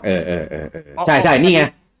ใช่นี่ไง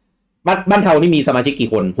บ้านเทานี่มีสมาชิกกี่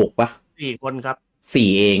คน6ปะ4คนครับ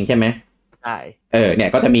4เองใช่ไหมใช่เนี่ย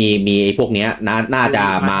ก็จะมีไอ้พวกเนี้ยน่าจะ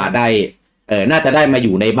มาได้น่าจะได้มาอ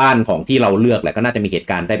ยู่ในบ้านของที่เราเลือกแหละก็น่าจะมีเหตุ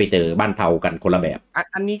การณ์ได้ไปเจอบ้านเทากันคนละแบบ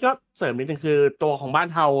อันนี้ก็เสริมนิดนึงคือตัวของบ้าน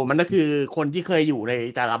เทามันก็คือคนที่เคยอยู่ใน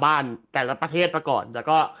แต่ละบ้านแต่ละประเทศมาก่อนแล้ว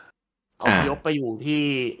ก็เอายกไปอยู่ที่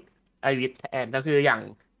ไอวิทแอนก็คืออย่าง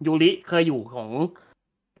ยูริเคยอยู่ของ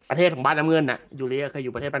ประเทศของบ้านน้ำเงินน่ะยูริเคยอ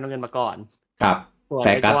ยู่ประเทศบ้านน้ำเงินมาก่อนครับแ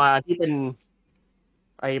ต่ตัวที่เป็น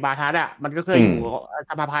ไอบาทัสมันก็เคยอยู่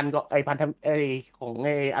สภาพันธ์ก็ไอพันธของไอ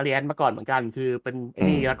อารียนมาก่อนเหมือนกันคือเป็นไอ้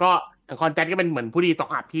นี่แล้วก็คอนแทคก็เป็นเหมือนผู้ดีตก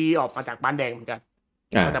อับที่ออกมาจากบ้านแดงเหมือนกัน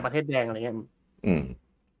มาจากประเทศแดงอะไรเงี้ย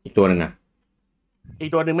อีกตัวนึงอีก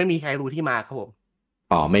ตัวนึงไม่มีใครรู้ที่มาครับผม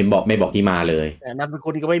ไม่บอกที่มาเลยแต่นามสกุ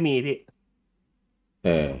ลก็ไม่มีพี่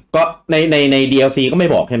ก็ใน DLC ก็ไม่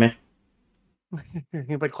บอกใช่ไหม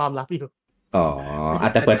เป็นความลับอยู่อา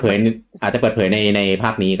จจะเปิดเผยในภา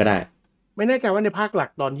คนี้ก็ได้ ไม่แน่ใจว่าในภาคหลัก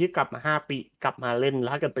ตอนที่กลับมา5 ปีกลับมาเล่นแล้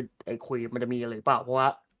วถ้าเกิดไปคุยมันจะมีอะไรเปล่าเพราะว่า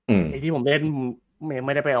ไอ้ที่ผมเล่นไ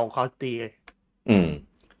ม่ได้ไปเอาเขาตีเลย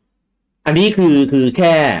อันนี้คือแ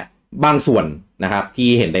ค่บางส่วนนะครับที่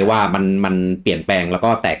เห็นได้ว่ามันเปลี่ยนแปลงแล้วก็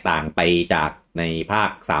แตกต่างไปจากในภาค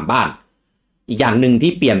3บ้านอีกอย่างหนึ่ง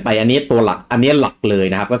ที่เปลี่ยนไปอันนี้ตัวหลักอันนี้หลักเลย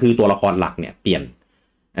นะครับก็คือตัวละครหลักเนี่ยเปลี่ยน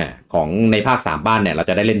ของในภาค3บ้านเนี่ยเรา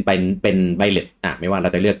จะได้เล่นเป็นไบเลตไม่ว่าเรา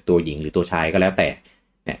จะเลือกตัวหญิงหรือตัวชายก็แล้วแต่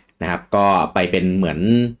นะครับก็ไปเป็นเหมือน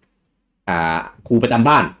ครูประจำ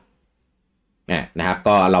บ้านนะครับ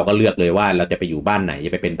ก็เราก็เลือกเลยว่าเราจะไปอยู่บ้านไหนจ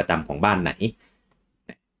ะไปเป็นประจำของบ้านไหน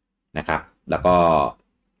นะครับแล้วก็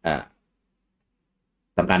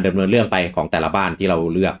ทำการดำเนินเรื่องไปของแต่ละบ้านที่เรา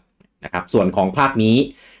เลือกนะครับส่วนของภาคนี้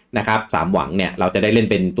นะครับ3หวังเนี่ยเราจะได้เล่น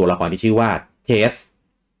เป็นตัวละครที่ชื่อว่าเทส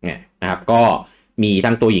นะครับก็มี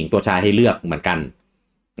ทั้งตัวหญิงตัวชายให้เลือกเหมือนกัน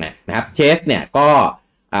นะครับเทสเนี่ยก็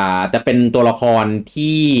จะเป็นตัวละคร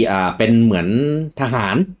ที่เป็นเหมือนทหา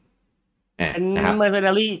รเป็นเมอร์เซน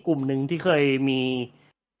ารี่กลุ่มหนึ่งที่เคยมี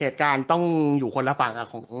เหตุการณ์ต้องอยู่คนละฝั่ง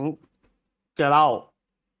ของเจอเล่า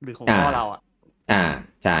หรือของพ่อเรา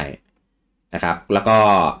ใช่นะครับแล้วก็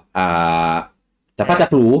จะพ่อจะ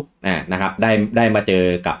พลูนะครับได้มาเจอ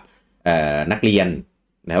กับนักเรียน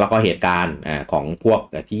แล้วก็เหตุการณ์ของพวก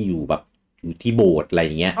ที่อยู่แบบอยู่ที่โบสถ์อะไรอ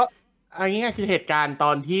ย่างเงี้ยอันนี้คือเหตุการณ์ต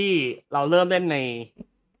อนที่เราเริ่มเล่นใน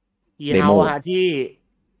เฮาที่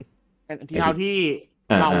เฮาที่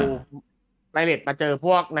เราไบเลตมาเจอพ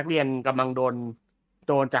วกนักเรียนกำลัง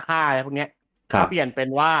โดนจะฆ่าอะไรพวกเนี้ยเปลี่ยนเป็น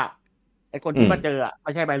ว่าไอคนที่มาเจอไ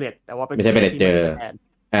ม่ใช่ไบเลตแต่ว่าไม่ใช่ไบเลตเจอ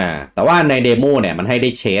แต่ว่าในเดโมเนี่ยมันให้ได้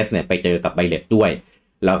เชสเนี่ยไปเจอกับไบเลตด้วย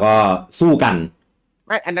แล้วก็สู้กันไ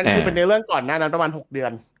ม่อันนั้นคือเป็นในเรื่องก่อนหน้านั้นประมาณ6 เดือ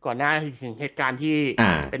นก่อนหน้าถึงเหตุการณ์ที่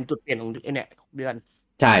เป็นจุดเปลี่ยนของเนี่ย6 เดือน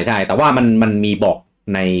ใช่แต่ว่ามันมีบอก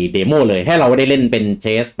ในเดโมเลยให้เราได้เล่นเป็นเช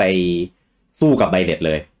สไปสู้กับไบเลตเ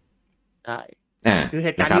ลยใช่คือเห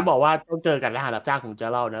ตุการณ์ที่บอกว่าต้องเจอกันและหารับจ้างของเจ้า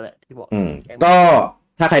เล่านั่นแหละที่บอกก็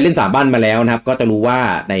ถ้าใครเล่น3บ้านมาแล้วนะครับก็จะรู้ว่า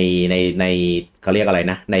ในเขาเรียกอะไร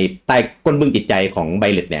นะในใต้ก้นบึ้งจิตใจของไบ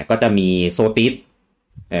เลตเนี่ยก็จะมีโซติส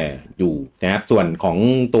อยู่นะครับส่วนของ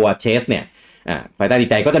ตัวเชสเนี่ยภายใต้จิต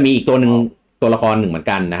ใจก็จะมีอีกตัวละครหนึ่งเหมือน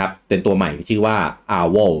กันนะครับเป็นตัวใหม่ที่ชื่อว่าอา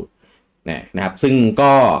ร์วอลนะครับซึ่ง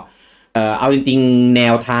ก็เอาจริงๆแน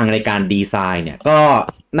วทางในการดีไซน์เนี่ยก็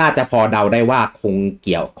น่าจะพอเดาได้ว่าคงเ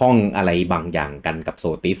กี่ยวข้องอะไรบางอย่างกันกับโซ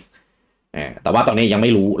ติสแต่ว่าตอนนี้ยังไ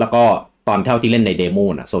ม่รู้แล้วก็ตอนเท่าที่เล่นในเดโม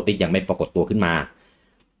นะโซติสยังไม่ปรากฏตัวขึ้นมา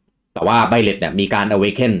แต่ว่าไบเลตเนี่ยมีการ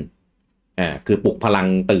awaken คือปลุกพลัง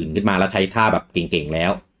ตื่นขึ้นมาแล้วใช้ท่าแบบเก่งๆแล้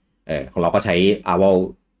วของเราก็ใช้อาวอล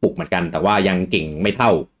ปลุกเหมือนกันแต่ว่ายังเก่งไม่เท่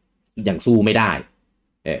ายังสู้ไม่ได้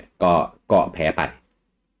ก็แพ้ไป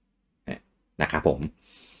นะครับผม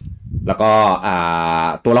แล้วก็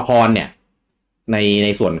ตัวละครเนี่ยใน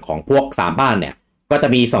ส่วนของพวก3บ้านเนี่ยก็จะ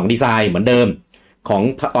มี2ดีไซน์เหมือนเดิมของ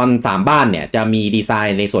ตอน3บ้านเนี่ยจะมีดีไซ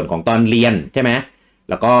น์ในส่วนของตอนเรียนใช่ไหม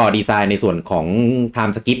แล้วก็ดีไซน์ในส่วนของ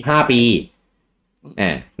time skip 5 ปี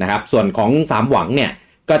นะครับส่วนของ3หวังเนี่ย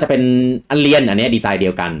ก็จะเป็นอันเรียนอันนี้ดีไซน์เดี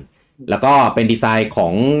ยวกันแล้วก็เป็นดีไซน์ขอ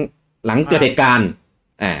งหลังเกิดเหตุการณ์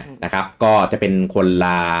นะครับก็จะเป็นคน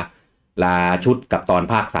ลาชุดกับตอน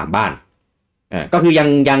ภาค3บ้านก็คือ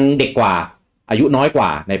ยังเด็กกว่าอายุน้อยกว่า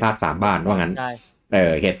ในภาค3บ้านว่างั้น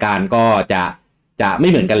เหตุการณ์ก็จะไม่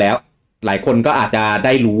เหมือนกันแล้วหลายคนก็อาจจะไ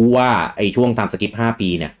ด้รู้ว่าไอ้ช่วง time skip 5 ปี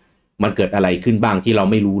เนี่ยมันเกิดอะไรขึ้นบ้างที่เรา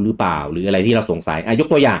ไม่รู้หรือเปล่าหรืออะไรที่เราสงสัยยก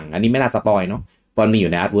ตัวอย่างอันนี้ไม่น่าสปอยเนาะตอนมีอ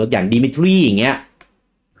ยู่ในอาร์ตเวิร์กอย่างดิมิทรีอย่างเงี้ย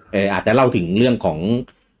อาจจะเล่าถึงเรื่องของ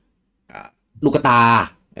ลูกตา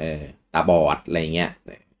ตาบอดอะไรเงี้ย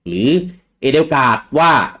หรือเอเดลการ์ดว่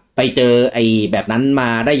าไปเจอไอ้แบบนั้นมา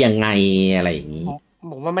ได้ยังไงอะไรอย่างนี้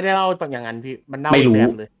ผมว่าไม่ได้เล่าตรงอย่างนั้นพี่มันเล่าไม่รู้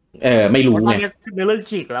เลยไม่รู้ไงในเรื่อง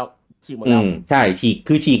ฉีกแล้วฉีกหมดแล้วใช่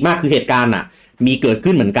ฉีกมากคือเหตุการณ์มีเกิด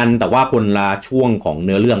ขึ้นเหมือนกันแต่ว่าคนละช่วงของเ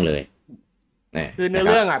นื้อเรื่องเลยคือเนื้อเ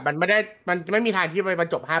รื่องมันไม่มีทางที่ไปบร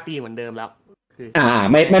รจบ5 ปีเหมือนเดิมแล้วคือ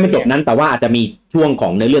ไม่บรรจบนั้นแต่ว่าอาจจะมีช่วงขอ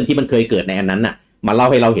งเนื้อเรื่องที่มันเคยเกิดในอันนั้นมาเล่า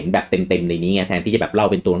ให้เราเห็นแบบเต็มในนี้ไงแทนที่จะแบบเล่า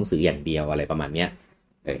เป็นตัวหนังสืออย่างเดียวอะไรประมาณเนี้ย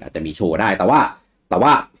อาจจะมีโชว์ได้แต่ว่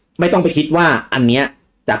าไม่ต้องไปคิดว่าอันเนี้ย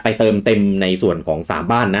จะไปเติมเต็มในส่วนของ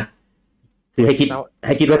3บ้านนะคือให้คิ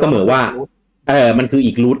ดไว้เสมอว่ามันคือ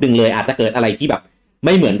อีกรูทนึงเลยอาจจะเกิดอะไรที่แบบไ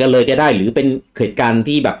ม่เหมือนกันเลยก็ได้หรือเป็นเหตุการณ์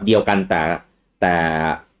ที่แบบเดียวกันแต่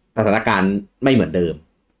สถานการณ์ไม่เหมือนเดิม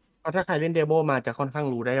เพราะถ้าใครเล่นเดโมมาจะค่อนข้าง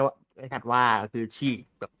รู้ได้ว่าไอ้ถัดว่าคือ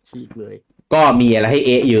ฉีกเลยก็มีอะไรให้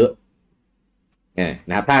เยอะ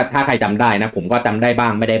นะครับถ้าใครจำได้นะผมก็จำได้บ้า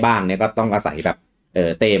งไม่ได้บ้างเนี่ยก็ต้องอาศัยแบบ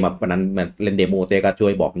เต้มาวันนั้นมันเล่นเดโมเต้ก็ช่ว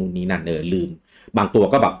ยบอกนู่นนี่นั่นลืมบางตัว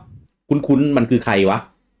ก็แบบคุ้นมันคือใครวะ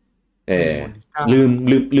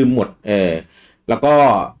ลืมหมดแล้วก็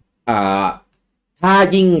ถ้า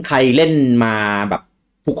ยิ่งใครเล่นมาแบบ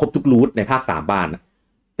ครบทุกรูทในภาค3บ้าน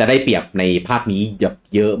จะได้เปรียบในภาคนี้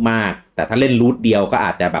เยอะมากแต่ถ้าเล่นรูทเดียวก็อ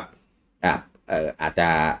าจจะแบบอาจจะ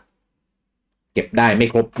เก็บได้ไม่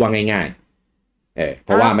ครบว่าง่ายๆเพ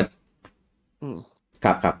ราะว่ามันค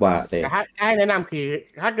รับว่าแต่ถ้าให้แนะนำคือ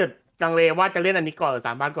ถ้าเกิดจังเลว่าจะเล่นอันนี้ก่อนหรือ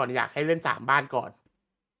3บ้านก่อนอยากให้เล่น3บ้านก่อน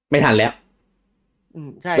ไม่ทันแล้ว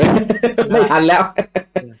ใช่ ไม่ทันแล้ว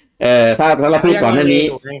ถ้าเราพูดก่อนหน้านี้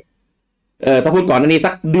ถ้าพูดก่อนหน้านี้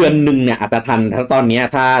สักเดือนนึงเนี่ยอาจจะทันถ้าตอนนี้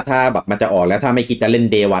ถ้าแบบมันจะออกแล้วถ้าไม่คิดจะเล่น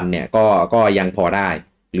Day 1เนี่ยก็ยังพอได้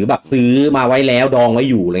หรือแบบซื้อมาไว้แล้วดองไว้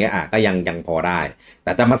อยู่อะไรเงี้ยก็ยังพอได้แ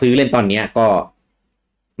ต่จะมาซื้อเล่นตอนนี้ก็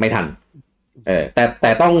ไม่ทันแต่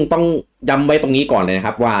ต้องย้ำไว้ตรงนี้ก่อนเลยนะค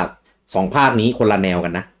รับว่า2ภาคนี้คนละแนวกั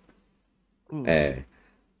นนะ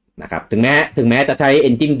นะครับถึงแม้จะใช้เอ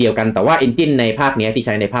นจินเดียวกันแต่ว่าเอนจินในภาคนี้ที่ใ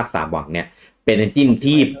ช้ในภาค3หวังเนี่ยเป็นเอนจิน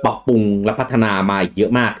ที่ปรับปรุงและพัฒนามาเยอ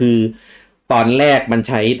ะมากคือตอนแรกมัน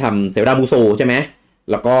ใช้ทำเซลดามูโซใช่ไหม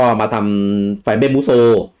แล้วก็มาทำไฟเบมูโซ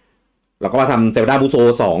แล้วก็มาทำเซลดามูโซ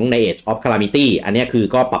2ใน Age of Calamity อันนี้คือ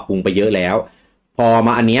ก็ปรับปรุงไปเยอะแล้วพอม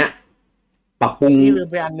าอันเนี้ยปรับปรุงลืม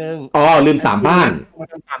ไปอันนึงลืม3บ้านมา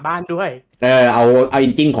ทำ3บ้านด้วยเอาเอ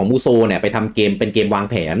นจินของมูโซเนี่ยไปทำเกมเป็นเกมวาง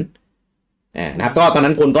แผนนะครับก็ตอน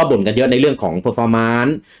นั้นคนก็บ่นกันเยอะในเรื่องของ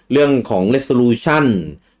performance เรื่องของ resolution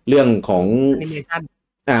เรื่องของ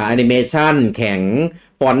animation แข็ง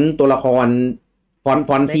ฟอนต์ตัวละครฟ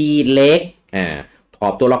อนต์ที่เล็กขอ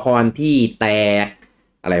บตัวละครที่แตก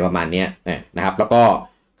อะไรประมาณนี้นะครับแล้วก็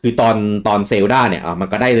คือตอนเซลดาเนี่ยมัน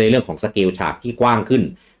ก็ได้ในเรื่องของสเกลฉากที่กว้างขึ้น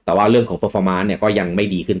แต่ว่าเรื่องของ performance เนี่ยก็ยังไม่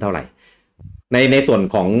ดีขึ้นเท่าไหร่ในส่วน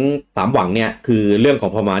ของ3หวังเนี่ยคือเรื่องของ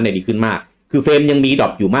performance เนี่ยดีขึ้นมากคือเฟรมยังมีดรอ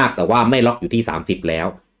ปอยู่มากแต่ว่าไม่ล็อกอยู่ที่30แล้ว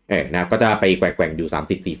นะครับก็จะไปแกว่งๆอ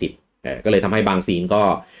ยู่30-40ก็เลยทำให้บางซีนก็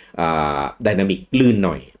ไดนามิกลื่นห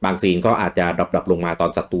น่อยบางซีนก็อาจจะดรอปลงมาตอ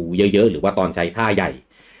นศัตรูเยอะๆหรือว่าตอนใช้ท่าใหญ่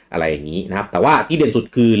อะไรอย่างนี้นะครับแต่ว่าที่เด่นสุด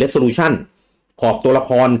คือ resolution ขอบตัวละ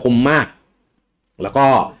ครคมมากแล้วก็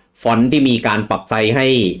ฟอนต์ที่มีการปรับไซส์ให้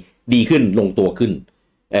ดีขึ้นลงตัวขึ้น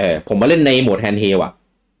ผมมาเล่นในโหมดแฮนด์เฮล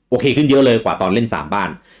โอเคขึ้นเยอะเลยกว่าตอนเล่น3บ้าน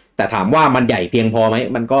แต่ถามว่ามันใหญ่เพียงพอไหม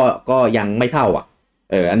มันก็ยังไม่เท่า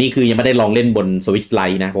อันนี้คือยังไม่ได้ลองเล่นบน Switch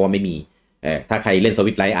Lite นะเพราะว่าไม่มีถ้าใครเล่น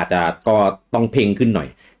Switch Lite อาจจะก็ต้องเพ่งขึ้นหน่อย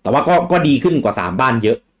แต่ว่าก็ดีขึ้นกว่า3บ้านเย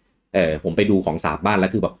อะผมไปดูของ3บ้านแล้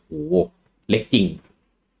วคือแบบโหเล็กจริง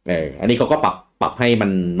อันนี้เขาก็ปรับให้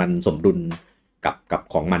มันสมดุลกับ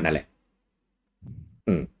ของมันนั่นแหละ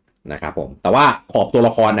นะครับผมแต่ว่าขอบตัวล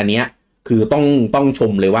ะครอันเนี้ยคือต้องช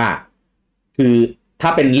มเลยว่าคือถ้า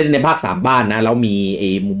เป็นเล่นในภาค3บ้านนะแล้วมี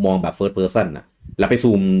มุมมองแบบ first person นะแล้วไป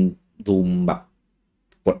ซูมแบบ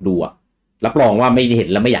กดดูรับรองว่าไม่เห็น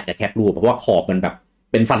แล้วไม่อยากจะแคปรูปเพราะว่าขอบมันแบบ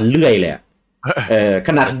เป็นฟันเลื่อยเลยข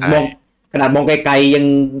นาดมองไกลๆ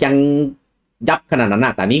ยังยับขนาดนั้นน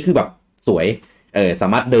ะแต่นี่คือแบบสวยสา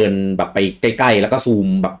มารถเดินแบบไปใกล้ๆแล้วก็ซูม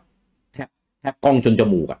แบบแทบกล้องจนจ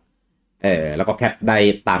มูกแล้วก็แคปได้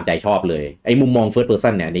ตามใจชอบเลยไอ้มุมมอง first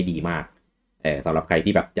person เนี่ยได้ดีมากสำหรับใคร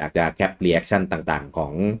ที่แบบอยากจะแคป reaction ต่างๆขอ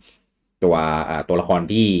งตัวละคร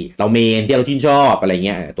ที่เราเมนที่เราชื่นชอบอะไรเ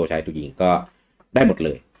งี้ยตัวชายตัวหญิงก็ได้หมดเล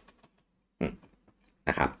ย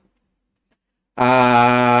นะครับ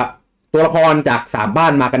ตัวละครจาก3บ้า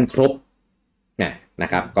นมากันครบนะ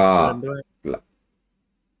ครับก็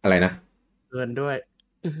อะไรนะเกินด้วย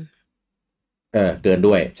เกิน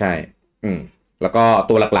ด้วยใช่แล้วก็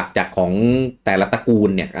ตัวหลักๆจากของแต่ละตระกูล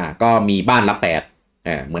เนี่ยก็มีบ้านละ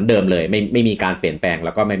8เหมือนเดิมเลยไม่มีการเปลี่ยนแปลงแ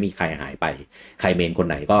ล้วก็ไม่มีใครหายไปใครเมนคน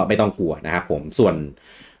ไหนก็ไม่ต้องกลัวนะครับผม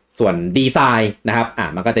ส่วนดีไซน์นะครับ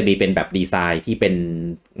มันก็จะมีเป็นแบบดีไซน์ที่เป็น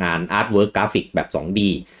งานอาร์ตเวิร์กกราฟิกแบบ 2D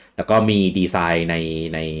แล้วก็มีดีไซน์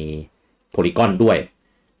ในโพลีกอนด้วย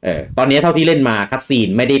ตอนนี้เท่าที่เล่นมาคัตซีน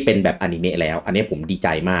ไม่ได้เป็นแบบอนิเมะแล้วอันนี้ผมดีใจ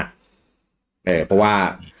มากเพราะ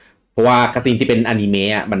ว่าคัตซีนที่เป็นอนิเม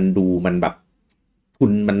ะมันแบบ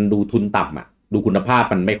มันดูทุนต่ำดูคุณภาพ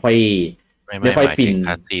มันไม่ค่อยฟินค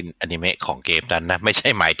าซีนอนิเมะของเกมนั้นนะไม่ใช่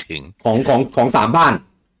หมายถึงของ3บ้าน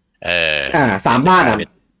3บ้าน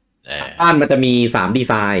บ้านมันจะมี3ดี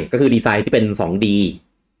ไซน์ก็คือดีไซน์ที่เป็น 2D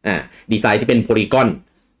ดีไซน์ที่เป็นโพลีกอน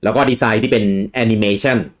แล้วก็ดีไซน์ที่เป็นแอนิเม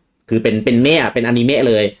ชันคือเป็นเมะเป็นอนิเมะ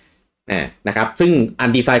เลยนะครับซึ่งอัน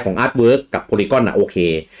ดีไซน์ของอาร์ตเวิร์กกับโพลีกอนโอเค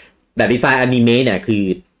แต่ดีไซน์อนิเมะเนี่ยคือ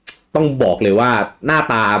ต้องบอกเลยว่าหน้า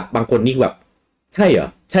ตาบางคนนี่แบบใช่เหรอ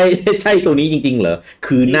ใช่ตัวนี้จริงๆเหรอ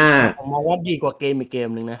คือหน้าผมมองว่าดีกว่าเกมอีกเกม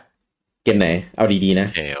นึงนะเกมไหนเอาดีๆนะ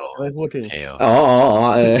ไม่พูดถึง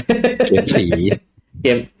เกมสีเก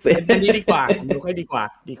มนี้ดีกว่าดูค่อยดีกว่า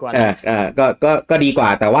ก็ดีกว่า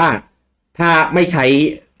แต่ว่าถ้าไม่ใช้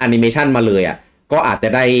แอนิเมชันมาเลยก็อาจจะ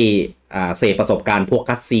ได้เสพประสบการณ์พวก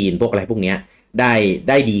คัตซีนพวกอะไรพวกเนี้ย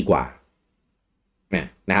ได้ดีกว่า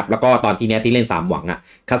นะครับแล้วก็ตอนที่เนี้ยที่เล่น3หวังอ่ะ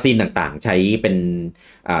คัสซีนต่างๆใช้เ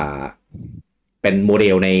ป็นโมเด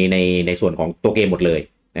ลในส่วนของตัวเกมหมดเลย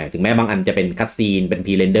ถึงแม้บางอันจะเป็นคัสซีนเป็นพ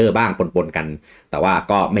รีเรนเดอร์บ้างปนๆกันแต่ว่า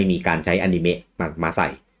ก็ไม่มีการใช้อนิเมะมาใส่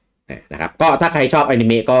นะครับก็ถ้าใครชอบอนิ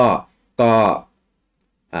เมะก็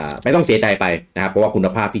ไม่ต้องเสียใจไปนะครับเพราะว่าคุณ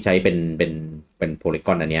ภาพที่ใช้เป็นโพลีก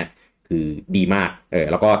อนอันเนี้ยคือดีมาก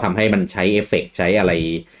แล้วก็ทำให้มันใช้เอฟเฟกต์ใช้อะไร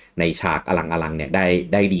ในฉากอลังเนี่ย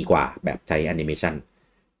ได้ดีกว่าแบบใช้แอนิเมชัน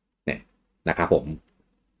เนี่ยนะครับผม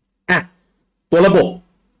ตัวระบ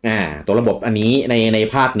บอันนี้ใน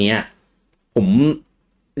ภาคเนี้ยผม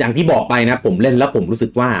อย่างที่บอกไปนะผมเล่นแล้วผมรู้สึ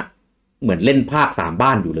กว่าเหมือนเล่นภาค3บ้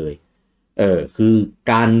านอยู่เลยคือ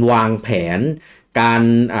การวางแผนการ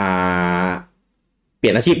เปลี่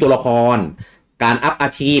ยนอาชีพตัวละครการอัพอา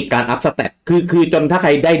ชีพการอัพสเตตคือจนถ้าใคร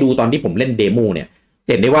ได้ดูตอนที่ผมเล่นเดโมเนี่ยเ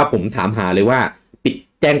ห็นได้ว่าผมถามหาเลยว่าปิด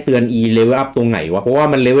แจ้งเตือนเลเวลอัพตรงไหนวะเพราะว่า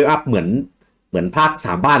มันเลเวลอัพเหมือนภาค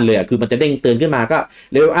3บ้านเลยคือมันจะเด้งเตือนขึ้นมาก็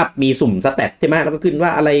เลเวลอัพมีสุ่มสเตตใช่ไหมแล้วก็ขึ้นว่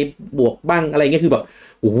าอะไรบวกบ้างอะไรเงี้ยคือแบบ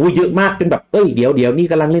โอ้โหเยอะมากจนแบบเดี๋ยวนี่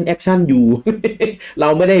กำลังเล่นแอคชั่นอยู่ เรา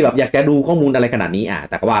ไม่ได้แบบอยากจะดูข้อมูลอะไรขนาดนี้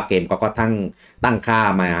แต่ก็ว่าเกมก็ตั้งค่า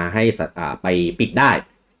มาให้ไปปิดได้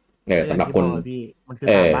สำหรับคนมันคือ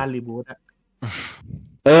3บ้านรีบูท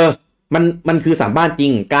มันคือ3บ้านจริ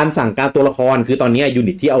งการสั่งการตัวละครคือตอนนี้ยู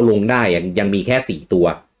นิตที่เอาลงได้ยังมีแค่4ตัว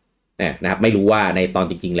นะครับไม่รู้ว่าในตอน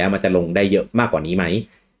จริงๆแล้วมันจะลงได้เยอะมากกว่านี้ไหม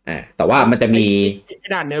แต่ว่ามันจะมี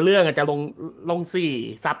ด่านเนื้อเรื่องจะลง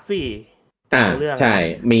4ซับ4ใช่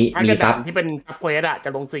มีซับที่เป็นซับเควสจะ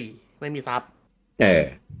ลง4ไม่มีซับ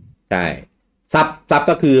ใช่ซับ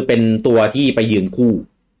ก็คือเป็นตัวที่ไปยืนคู่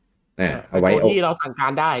เอาไว้ที่เราสั่งกา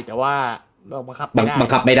รได้แต่ว่าเราบัง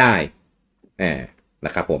คับไม่ได้น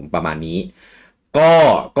ะครับผมประมาณนี้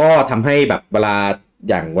ก็ทำให้แบบเวล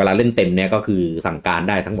าเล่นเต็มเนี่ยก็คือสั่งการ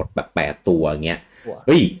ได้ทั้งหมดแบบ8ตัวเงี้ยเ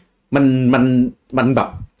ฮ้ยมันแบบ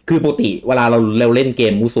คือปกติเวลาเราเล่นเก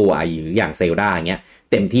มมูโซหรืออย่างเซลดาเงี้ย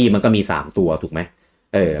เต็มที่มันก็มี3ตัวถูกไหม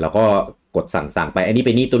แล้วก็กดสั่งไปอันนี้ไป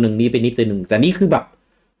นี่ตัวนึงนี่ไปนี่ตัวนึงแต่นี่คือแบบ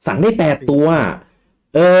สั่งได้8ตัว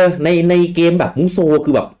ในเกมแบบมูโซคื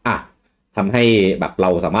อแบบทำให้แบบเรา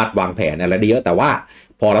สามารถวางแผนอะไรได้เยอะแต่ว่า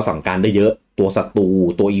พอเราสั่งการได้เยอะตัวศัตรู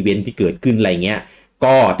ตัวอีเวนท์ที่เกิดขึ้นอะไรเงี้ย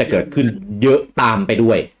ก็จะเกิดขึ้นเยอะตามไปด้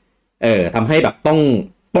วยทำให้แบบต้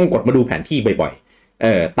องกดมาดูแผนที่บ่อย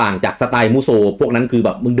ๆต่างจากสไตล์มูโซพวกนั้นคือแบ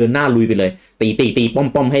บมึงเดินหน้าลุยไปเลยตี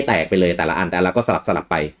ป้อมให้แตกไปเลยแต่ละอันแต่ละก็สลับ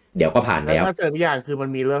ไปเดี๋ยวก็ผ่านแล้วถ้าเจอทุกอย่างคือมัน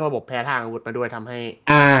มีเรื่องระบบแพ้ทางอาวุธมาด้วยทำให้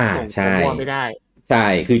ใช่ไม่ได้ใช่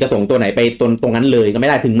คือจะส่งตัวไหนไปตรงนั้นเลยก็ไม่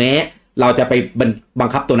ได้ถึงแม้เราจะไปบัง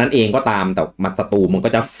คับตัวนั้นเองก็ตามแต่มันศัตรูมันก็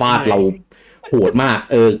จะฟาดเราโหดมาก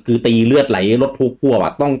คือตีเลือดไหลลดทุกข์พวก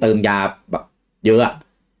ต้องเติมยาแบบเยอะ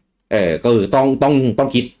ก็คือต้อง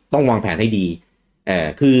คิดต้องวางแผนให้ดี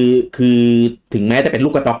คือถึงแม้จะเป็นลู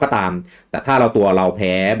กกระจอกก็ตามแต่ถ้าเราแ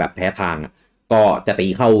พ้แบบแพ้ทางก็จะตี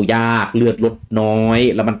เข้ายากเลือดลดน้อย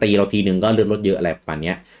แล้วมันตีเราทีนึงก็เลือดลดเยอะอะไรประมาณ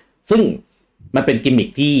นี้ซึ่งมันเป็นกิมมิค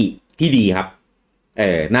ที่ดีครับ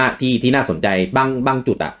ที่น่าสนใจบาง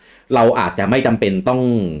จุดเราอาจจะไม่จำเป็นต้อง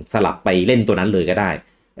สลับไปเล่นตัวนั้นเลยก็ได้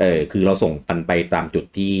คือเราส่งมันไปตามจุด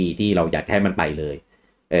ที่เราอยากให้มันไปเลย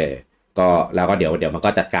ก็แล้วก็เดี๋ยวมันก็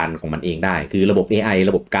จัดการของมันเองได้คือระบบ AI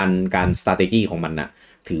ระบบการ strategy ของมัน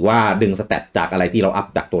ถือว่าดึงสแตทจากอะไรที่เราอัพ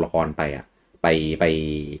จากตัวละครไป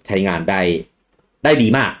ใช้งานได้ดี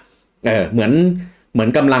มากเหมือน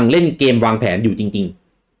กำลังเล่นเกมวางแผนอยู่จริง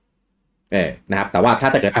ๆนะครับแต่ว่าถ้า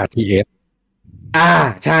จะเกิด RTS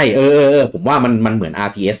ใช่ผมว่ามันเหมือน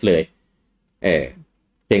RTS เลย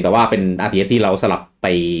เพียงแต่ว่าเป็น RTS ที่เราสลับ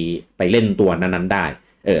ไปเล่นตัวนั้นๆได้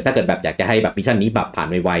ถ้าเกิดแบบอยากจะให้แบบมิชชั่นนี้แบบผ่าน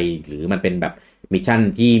ไวๆหรือมันเป็นแบบมิชชั่น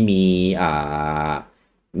ที่มี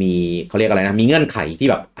เขาเรียกอะไรนะมีเงื่อนไขที่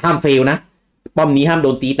แบบห้ามเฟลนะป้อมนี้ห้ามโด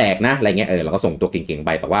นตีแตกนะอะไรเงี้ยเราก็ส่งตัวเก่งๆไป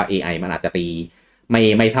แต่ว่า AI มันอาจจะตี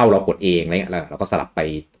ไม่เท่าเรากดเองอะไรเงี้ยแล้วเราก็สลับ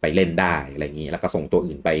ไปเล่นได้อะไรอย่างนี้แล้วก็ส่งตัว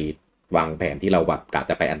อื่นไปวางแผนที่เราแบบกะ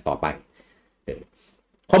จะไปอันต่อไป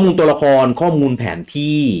ข้อมูลตัวละครข้อมูลแผน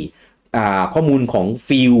ที่ข้อมูลของ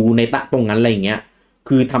ฟิลในตรงนั้นอะไรเงี้ย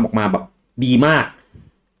คือทำออกมาแบบดีมาก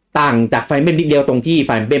ต่างจากไฟเบมนิดเดียวตรงที่ไฟ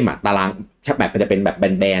เบมตารางแบบมันจะเป็นแบบแ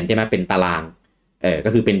บนๆใช่ไหมเป็นตารางก็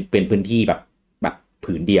คือเป็นพื้นที่แบบ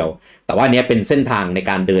ผืนเดียวแต่ว่าเนี้ยเป็นเส้นทางใน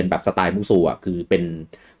การเดินแบบสไตล์มูซูคือเป็น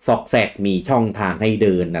ซอกแซกมีช่องทางให้เ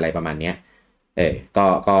ดินอะไรประมาณเนี้ย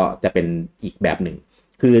ก็จะเป็นอีกแบบหนึ่ง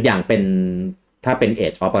คืออย่างเป็นถ้าเป็น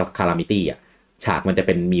Age of Calamity ฉากมันจะเ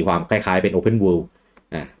ป็นมีความคล้ายๆเป็น Open World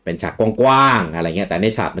เป็นฉากกว้างๆอะไรเงี้ยแต่ใน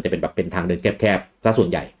ฉากมันจะเป็นแบบเป็นทางเดินแคบๆซะส่วน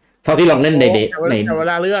ใหญ่เท่าที่ลองเล่นในเว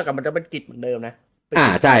ลาเลือกมันจะเป็นกิจเหมือนเดิมนะ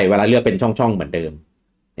ใช่เวลาเลือกเป็นช่องๆเหมือนเดิม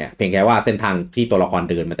เนี่ยเพียงแค่ว่าเส้นทางที่ตัวละคร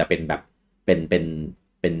เดินมันจะเป็นแบบเ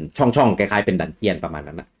ป็นช่องๆคล้ายๆเป็นดันเจียนประมาณ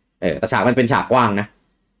นั้นนะแต่ฉากมันเป็นฉากกว้างนะ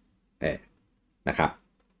นะครับ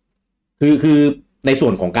คือในส่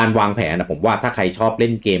วนของการวางแผนนะผมว่าถ้าใครชอบเล่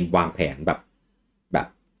นเกมวางแผนแบบ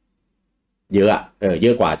เยอะเย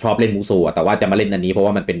อะกว่าชอบเล่นมูโซแต่ว่าจะมาเล่นอันนี้เพราะว่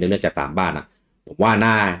ามันเป็นเรื่องจาก3บ้านอ่ะผมว่า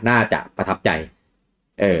น่าจะประทับใจ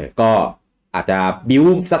ก็อาจจะบิว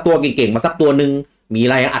สักตัวเก่งๆมาสักตัวนึงมีอ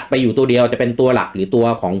ะไรอัดไปอยู่ตัวเดียวจะเป็นตัวหลักหรือตัว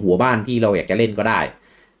ของหัวบ้านที่เราอยากจะเล่นก็ได้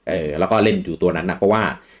แล้วก็เล่นอยู่ตัวนั้นนะเพราะว่า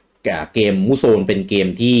เกมมูโซนเป็นเกม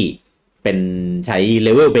ที่เป็นใช้เล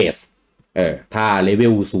เวลเบสถ้าเลเว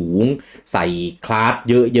ลสูงใส่คลาส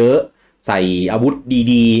เยอะๆใส่อาวุธ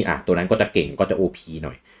ดีๆตัวนั้นก็จะเก่งก็จะ OP ห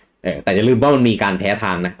น่อยแต่อย่าลืมว่ามันมีการแพ้ท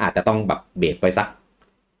างนะอาจจะต้องแบบเบสไปสัก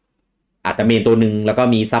อาจจะเมนตัวนึงแล้วก็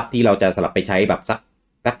มีซับที่เราจะสลับไปใช้แบบสัก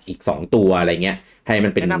อีก2ตัวอะไรเงี้ยให้มั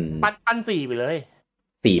นเป็นปั้น4ไปเลย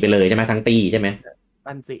4ไปเลยใช่ไหมทั้งตีใช่ไหม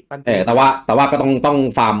ปั้น4แต่ว่าก็ต้อง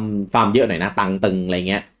ฟาร์มเยอะหน่อยนะตังตึงอะไร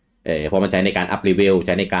เงี้ยเพราะมันใช้ในการอัพเลเวลใ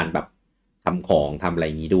ช้ในการแบบทำของทำอะไร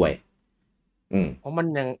อย่างนี้ด้วยเพราะมัน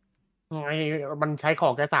ยังมันใช้ขอ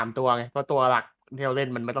งแค่3ตัวไงเพราะตัวหลักที่เราเล่น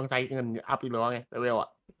มันไม่ต้องใช้เงินอัพอีกแล้วไงเลเวล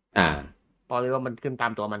พอเลเวลมันขึ้นตา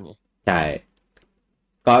มตัวมันไงใช่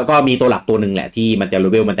ก็มีตัวหลักตัวหนึ่งแหละที่มันจะเล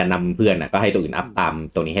เวลมันจะนำเพื่อนก็ให้ตัวอื่นอัพตาม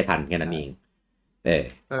ตัวนี้ให้ทันแค่นั้นเอง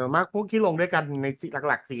มากพวกที่ลงด้วยกันใน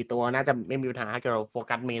หลักๆ4ตัวน่าจะไม่มีปัญหาถ้าเราโฟ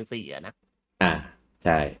กัสเมน4นะใ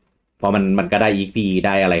ช่เพราะมันก็ได้ EXP ไ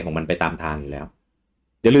ด้อะไรของมันไปตามทางอยู่แล้ว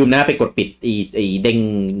อย่าลืมนะไปกดปิดอีเด้ง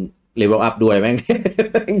เลเวลอัพด้วยแม่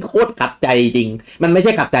งโคตรขัดใจจริงมันไม่ใ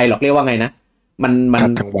ช่ขัดใจหรอกเรียกว่าไงนะมันขั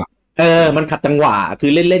ดจังหวะมันขัดจังหวะคื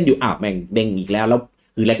อเล่นอยู่แม่งเด้งอีกแล้ว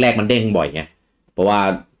คือแรกๆมันเด้งบ่อยไงเพราะว่า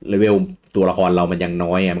เลเวลตัวละครเรามันยัง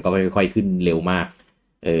น้อยมันก็ค่อยๆขึ้นเร็วมาก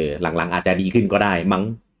หลังๆอาจจะดีขึ้นก็ได้มั้ง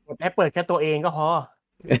แค่เปิดแค่ตัวเองก็พอ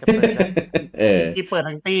ที่เปิด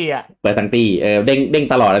ทั้งตี้เปิดทั้งตี้เด้ง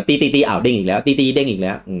ตลอดตีเด้งอีกแล้วตีเด้งอีกแ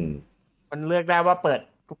ล้วมันเลือกได้ว่าเปิด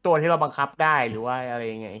ทุกตัวที่เราบังคับได้หรือว่าอะไร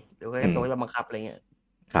ยังไงหรือว่าแค่ตัวที่เราบังคับอะไรเงี้ย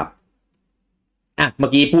ครับเมื่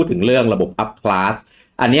อกี้พูดถึงเรื่องระบบอัพคลาส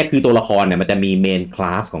อันนี้คือตัวละครเนี่ยมันจะมีเมนคล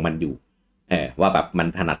าสของมันอยู่ว่าแบบมัน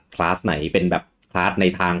ถนัดคลาสไหนเป็นแบบคลาสใน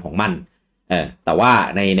ทางของมันแต่ว่า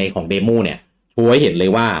ในของเดโมเนี่ยช่วยเห็นเล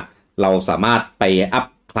ยว่าเราสามารถไปอัพ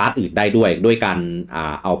คลาสอื่นได้ด้วยการ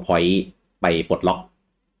เอาพอยต์ไปปลดล็อก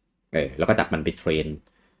แล้วก็จับมันไปเทรน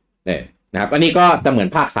นะครับอันนี้ก็จะเหมือน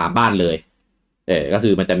ภาค3บ้านเลยก็คื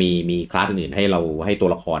อมันจะมีคลาสอื่นๆให้ตัว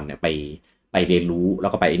ละครเนี่ยไปเรียนรู้แล้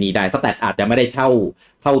วก็ไปนี่ได้สแตทอาจจะไม่ได้เ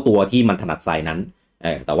ท่าตัวที่มันถนัดใส่นั้น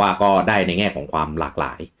แต่ว่าก็ได้ในแง่ของความหลากหล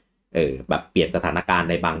ายแบบเปลี่ยนสถานการณ์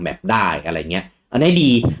ในบางแมปได้อะไรเงี้ยอันนี้ดี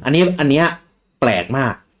อันนี้แปลกมา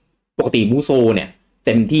กปกติมูโซเนี่ยเ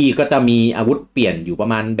ต็มที่ก็จะมีอาวุธเปลี่ยนอยู่ประ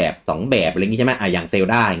มาณแบบ2แบบอะไรอย่างงี้ใช่ไหมอย่างเซล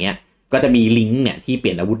ดาอย่างเงี้ยก็จะมีลิงก์เนี่ยที่เป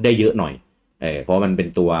ลี่ยนอาวุธได้เยอะหน่อยเพราะมันเป็น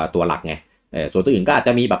ตัวหลักไงส่วนตัวอื่นก็อาจจ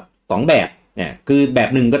ะมีแบบ2แบบเนี่ยคือแบบ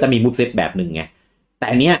หนึ่งก็จะมีมูฟเซตแบบหนึ่งไงแต่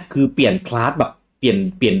อันเนี้ยคือเปลี่ยนคลาสแบบเป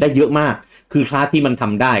ลี่ยนได้เยอะมากคือคลาสที่มันท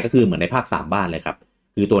ำได้ก็คือเหมือนในภาค3บ้านเลยครับ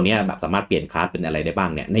คือตัวเนี้ยแบบสามารถเปลี่ยนคลาสเป็นอะไรได้บ้า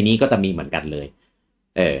งเนี่ยในนี้ก็จะมีเหมือนกันเลย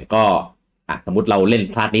ก็สมมติเราเล่น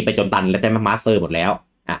คลาสนี้ไปจนตันแล้วได้มาสเตอร์หมดแล้ว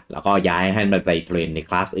แล้วก็ย้ายให้มันไปเทรนใน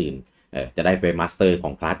คลาสอื่นจะได้ไปมาสเตอร์ขอ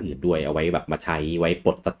งคลาสอื่นด้วยเอาไว้แบบมาใช้ไว้ปล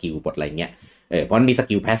ดสกิลปลดอะไรเงี้ยเพราะมันมีส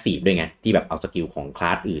กิลแพสซีฟด้วยไงที่แบบเอาสกิลของคล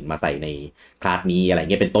าสอื่นมาใส่ในคลาสนี้อะไรเ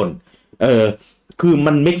งี้ยเป็นต้นคือ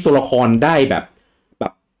มันมิกซ์ตัวละครได้แบบ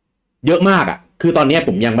เยอะมากคือตอนนี้ผ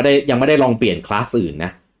มยังไม่ได้ลองเปลี่ยนคลาสอื่นน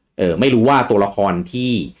ะไม่รู้ว่าตัวละคร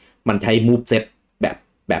ที่มันใช้มูฟเซต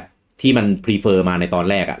แบบที่มันพรีเฟอร์มาในตอน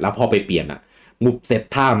แรกแล้วพอไปเปลี่ยนมูฟเซต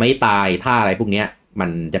ท่าไม่ตายท่าอะไรพวกเนี้ยมัน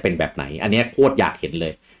จะเป็นแบบไหนอันนี้โคตรอยากเห็นเล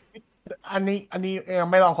ยอันนี้ยัง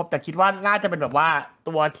ไม่ลองครบแต่คิดว่าน่าจะเป็นแบบว่า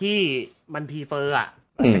ตัวที่มันพรีเฟอร์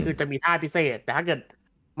คือจะมีท่าพิเศษแต่ถ้าเกิด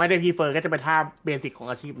ไม่ได้พรีเฟอร์ก็จะเป็นท่าเบสิกของ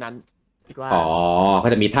อาชีพนั้นคิดว่าเขา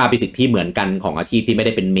จะมีท่าเบสิกที่เหมือนกันของอาชีพที่ไม่ไ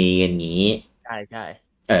ด้เป็นเมนอย่างนี้ใช่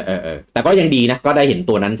แต่ก็ยังดีนะก็ได้เห็น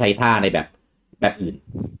ตัวนั้นใช้ท่าในแบบอื่น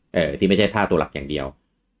ที่ไม่ใช่ท่าตัวหลักอย่างเดียว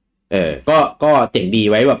ก็เจ๋งดี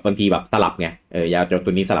ไว้แบบบางทีแบบสลับไงอย่าตั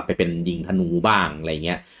วนี้สลับไปเป็นยิงธนูบ้างอะไรเ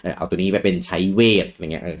งี้ยเอาตัวนี้ไปเป็นใช้เวทอะไร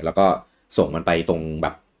เงี้ยแล้วก็ส่งมันไปตรงแบ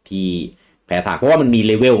บที่แพ้ทางเพราะว่ามันมีเ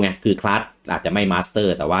ลเวลไงคือคลาสอาจจะไม่มาสเตอ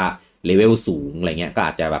ร์แต่ว่าเลเวลสูงอะไรเงี้ยก็อ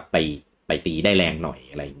าจจะแบบไปตีได้แรงหน่อย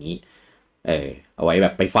อะไรอย่างนี้เอาไว้แบ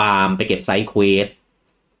บไปฟาร์มไปเก็บไซด์เควส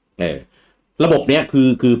ระบบเนี้ย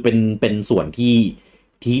คือเป็นส่วน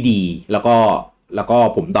ที่ดีแล้วก็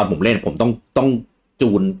ผมตอนผมเล่นผมต้อง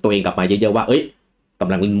จูนตัวเองกลับมาเยอะๆว่าก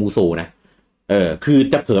ำลังเล่นมูโซนะคือ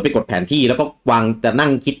จะเผลอไปกดแผนที่แล้วก็จะนั่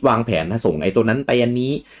งคิดวางแผนส่งไอ้ตัวนั้นไปอัน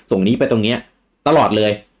นี้ส่งนี้ไปตรงเนี้ยตลอดเล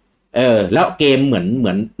ยแล้วเกมเหมื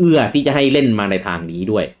อนเอื้อที่จะให้เล่นมาในทางนี้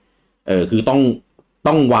ด้วยคือ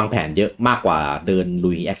ต้องวางแผนเยอะมากกว่าเดิน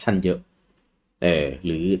ลุยแอคชั่นเยอะ ห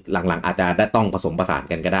รือหลังๆอาจจะได้ต้องผสมผสาน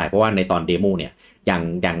กันก็ได้เพราะว่าในตอนเดโมเนี่ยยัง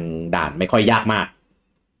ด่านไม่ค่อยยากมาก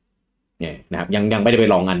เนี่ยนะครับยังไม่ได้ไป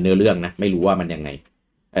ลองอันเนื้อเรื่องนะไม่รู้ว่ามันยังไง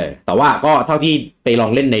แต่ว่าก็เท่าที่ไปลอ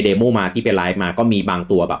งเล่นในเดโมมาที่ไปไลฟ์มาก็มีบาง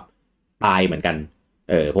ตัวแบบตายเหมือนกัน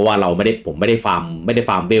เพราะว่าผมไม่ได้ฟาร์ม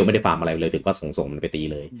เวลไม่ได้ฟาร์มอะไรเลยถึงก็ส่งมันไปตี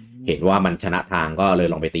เลยเห็นว่ามันชนะทางก็เลย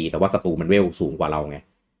ลองไปตีแต่ว่าศัตรูมันเวลสูงกว่าเราไง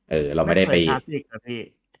เราไม่ได้ไป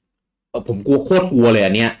ผมกลัวโคตรกลัวเลย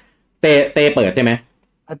อันเนี้ยเตเปิดใช่ไหม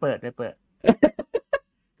ไม่เปิด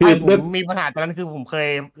คือผมมีปัญหาตอนนั้นคือผมเคย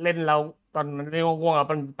เล่นแล้วตอนนั้นเล่นง่วงๆแล้ว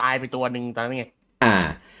มันตายไปตัวนึงตอนนั้นไง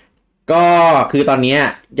ก็คือตอนนี้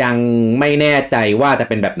ยังไม่แน่ใจว่าจะ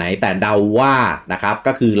เป็นแบบไหนแต่เดาว่านะครับ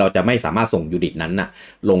ก็คือเราจะไม่สามารถส่งยูนิตนั้นน่ะ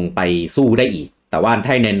ลงไปสู้ได้อีกแต่ว่า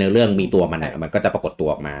ถ้าในเนื้อเรื่องมีตัวมันน่ะมันก็จะปรากฏตัว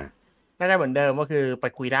ออกมาไม่ได้เหมือนเดิมก็คือไป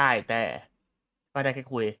คุยได้แต่ไม่ได้แค่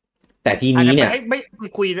คุยแต่ทีนี้เนี่ยไม่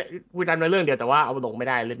คุยตามเนื้อเรื่องเดียวแต่ว่าเอาลงไม่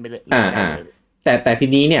ได้เล่นไม่ได้แต่ที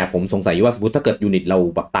นี้เนี่ยผมสงสัยว่าสมมติถ้าเกิดยูนิตเรา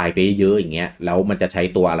แบบตายไปเยอะอย่างเงี้ยแล้วมันจะใช้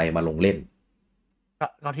ตัวอะไรมาลงเล่น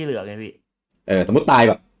ก็ที่เหลือไงพี่สมมติตาย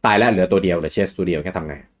แล้วเหลือตัวเดียวเหลือเชสตัวเดียวแค่ทำ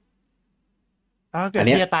ไงอัน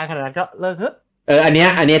นี้ตายขนาดนั้นก็เลิกเถอะอันเนี้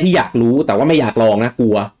ยที่อยากรู้แต่ว่าไม่อยากลองนะก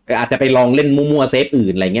ลัวอาจจะไปลองเล่นมั่วๆเซฟอื่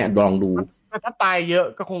นอะไรเงี้ยลองดูถ้าตายเยอะ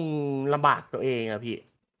ก็คงลำบากตัวเองอะพี่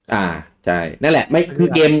ใช่นั่นแหละไม่คือ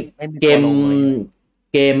เ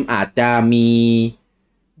กมอาจจะมี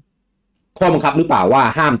ข้อบังคับหรือเปล่าว่า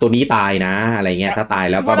ห้ามตัวนี้ตายนะอะไรเงี้ยถ้าตาย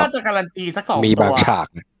แล้วก็น่าจะการันตีสัก2ตัวมีบางฉาก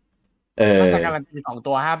น่าจะการันตี2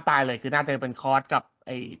ตัวห้ามตายเลยคือน่าจะเป็นคอร์สกับไ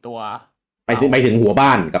อตัวไปถึงหัวบ้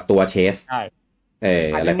านกับตัวเชสใช่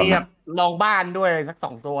อะไรประมาณลองบ้านด้วยสัก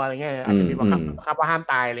2ตัวอะไรเงี้ยอาจจะมีบังคับว่าห้าม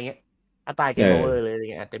ตายอะไรเงี้ยถ้าตายเกมโอเวอร์เลยอะไร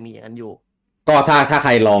เงี้ยอาจจะมีอย่างนั้นอยู่ก็ถ้าใค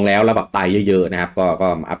รลองแล้วแบบตายเยอะๆนะครับก็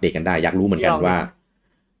อัปเดตกันได้อยากรู้เหมือนกันว่า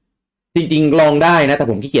จริงๆลองได้นะแต่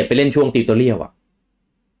ผมขี้เกียจไปเล่นช่วงติวตอเรียล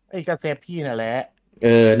ไอ้กระเซฟพี่นั่นแหละ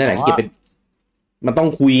นั่นแหละขี้เกียจเป็นมันต้อง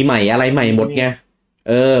คุยใหม่อะไรใหม่หมดไง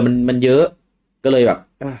มันเยอะก็เลยแบบ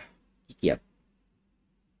ขี้เกียจ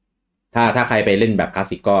ถ้าใครไปเล่นแบบคลาส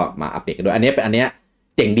สิกก็มาอัปเดตกันด้วยอันนี้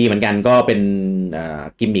เจ๋งดีเหมือนกันก็เป็น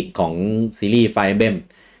กิมมิคของซีรีส์ Fire Emblem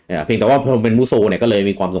เพียงแต่ว่าพอเป็นมูโซเนี่ยก็เลย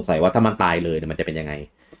มีความสงสัยว่าถ้ามันตายเลยมันจะเป็นยังไง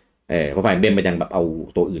เพราะ Fire Emblem มันยังแบบเอา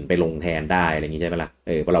ตัวอื่นไปลงแทนได้อะไรอย่างงี้ใช่ไหมล่ะ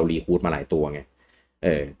เพราะเรารีคูดมาหลายตัวไง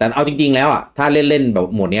แต่เอาจริงๆแล้วถ้าเล่นแบบ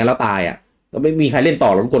หมดเนี้ยแล้วตายก็ไม่มีใครเล่นต่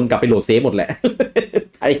อแล้วทุกคนกลับไปโหลดเซฟหมดแหละ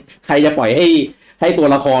ใครจะปล่อยให้ตัว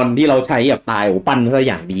ละครที่เราใช้แบบตายปั้นซะ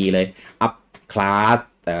อย่างดีเลยอัพคลาส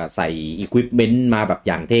ใส่อีควิปเมนต์มาแบบ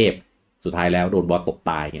อย่างเทพสุดท้ายแล้วโดนบอสตบ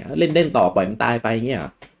ตายเงี้ยเล่นต่อปล่อยมันตายไปเงี้ย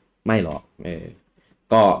ไม่หรอก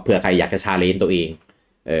ก็เผื่อใครอยากจะชาเลนจ์ตัวเอง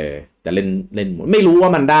จะเล่นไม่รู้ว่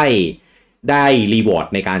ามันได้รีวอร์ด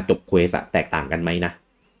ในการจบเควสแตกต่างกันไหมนะ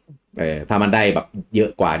ถ้ามันได้แบบเยอะ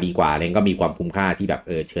กว่าดีกว่าอะไรก็มีความคุ้มค่าที่แบบ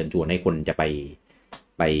เชิญชวนให้คนจะไ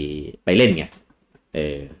ปเล่นไง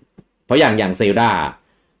เพราะอย่างเซลดา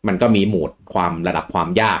มันก็มีโหมดความระดับความ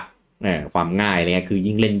ยากความง่ายอะไรเงี้ยคือ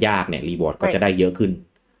ยิ่งเล่นยากเนี่ยรีวอร์ดก็จะได้เยอะขึ้น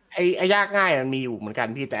ไอ้ยากง่ายมันมีอยู่เหมือนกัน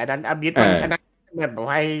พี่แต่อันนั้นอัพดิสอันนั้นแบบ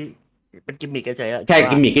ให้เป็นกิมมิคเฉยๆแค่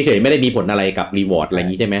กิมมิคเฉยๆไม่ได้มีผลอะไรกับรีวอร์ดอะไรอย่า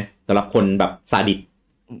งนี้ใช่ไหมสำหรับคนแบบซาดิส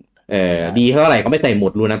ดีเท่าไหร่ก็ไม่ใส่โหม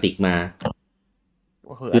ดลูนาติกมา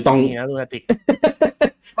คือต้องลูนาติก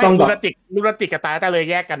ต้องลูนาติกกับตาเลย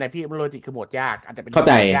แยกกันนะพี่ลูนาติกคือโหมดยากอาจจะเป็นเข้า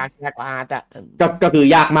ใจยากกว่าฮาร์ดก็คือ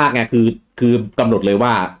ยากมากไงคือกำหนดเลยว่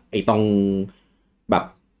าไอ้ต้องแบบ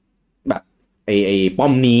ไอ้ป้อ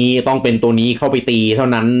มนี้ต้องเป็นตัวนี้เข้าไปตีเท่า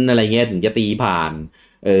นั้นอะไรเงี้ยถึงจะตีผ่าน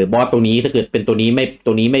บอสตัวนี้ถ้าเกิดเป็นตัวนี้ไ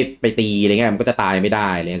ม่ไปตีอะไรเงี้ยมันก็จะตายไม่ได้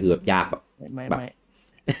อะไรเงี้ยคือแบบยากแบบ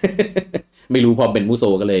ไม่รู้พอเป็นมูโซ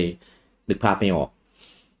ก็เลยนึกภาพไม่ออก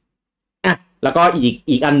แล้วก็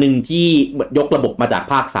อีกอันนึงที่ยกระบบมาจาก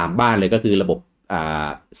ภาค3บ้านเลยก็คือระบบ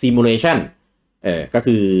simulation ก็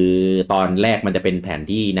คือตอนแรกมันจะเป็นแผน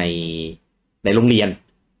ที่ในโรงเรียน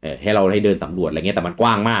ให้เราได้เดินสำรวจอะไรเงี้ยแต่มันก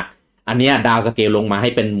ว้างมากอันเนี้ยดาวสเกลลงมาให้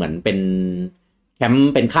เป็นเหมือนเป็นแคม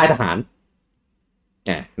ป์เป็นค่ายทหาร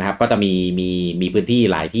นะครับก็จะมีพื้นที่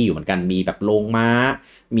หลายที่อยู่เหมือนกันมีแบบโรงม้า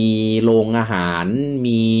มีโรงอาหาร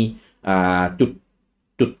มี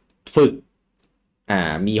จุดฝึก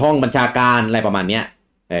มีห้องบัญชาการอะไรประมาณเนี้ย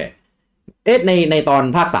ในตอน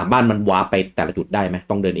ภาค3บ้านมันวาร์ปไปแต่ละจุดได้ไหม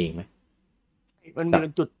ต้องเดินเองไหมมันมี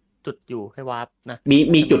จุดอยู่ให้วาร์ปนะ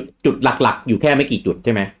มีจุดหลักๆอยู่แค่ไม่กี่จุดใ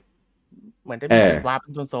ช่ไหมเหมือนจะมีวาร์ปเป็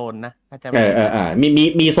นโซนนะถ้าจะ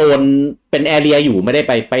มีโซนเป็นแอเรียอยู่ไม่ได้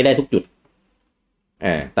ไปได้ทุกจุด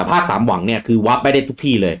แต่ภาค3หวังเนี่ยคือวาร์ปไปได้ทุก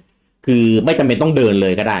ที่เลยคือไม่จำเป็นต้องเดินเล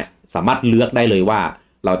ยก็ได้สามารถเลือกได้เลยว่า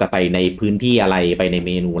เราจะไปในพื้นที่อะไรไปในเ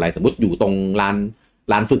มนูอะไรสมมติอยู่ตรง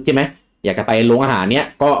ลานฝึกใช่ไหมอยากจะไปโรงอาหารเนี้ย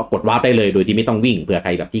ก็กดวาร์ปได้เลยโดยที่ไม่ต้องวิ่งเผื่อใคร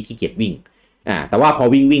แบบที่ขี้เกียจวิ่ง แต่ว่าพอ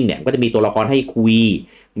วิ่งเนี่ยก็จะมีตัวละครให้คุย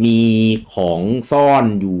มีของซ่อน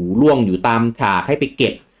อยู่ล่วงอยู่ตามฉากให้ไปเก็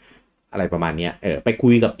บอะไรประมาณนี้ไปคุ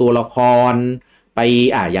ยกับตัวละครไป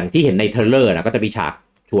อย่างที่เห็นในเทรลเลอร์นะก็จะมีฉาก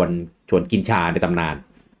ชวนกินชาในตำนาน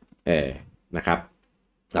นะครับ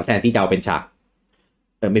แล้วแทนที่จะเอาเป็นฉาก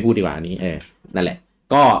ไม่พูดดีกว่านี้นั่นแหละ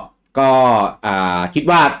ก็คิด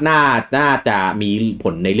ว่าน่าจะมีผ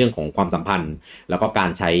ลในเรื่องของความสัมพันธ์แล้วก็การ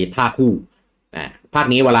ใช้ท่าคู่ภาค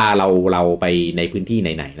นี้เวลาเราไปในพื้นที่ไ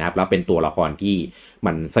หนๆนะครับแล้วเป็นตัวละครที่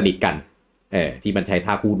มันสนิทกันที่มันใช้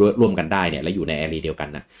ท่าคู่ร่วมกันได้เนี่ยแล้วอยู่ในแอเรียเดียวกัน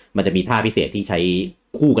นะมันจะมีท่าพิเศษที่ใช้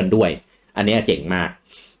คู่กันด้วยอันนี้เจ๋งมาก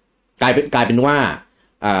กลายเป็นว่า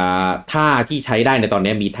ท่าที่ใช้ได้ในตอน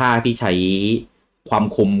นี้มีท่าที่ใช้ความ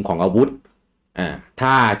คมของอาวุธ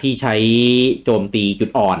ท่าที่ใช้โจมตีจุด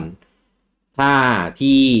อ่อนท่า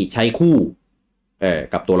ที่ใช้คู่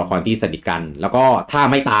กับตัวละครที่สนิทกันแล้วก็ท่า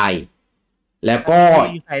ไม่ตายแล้วก็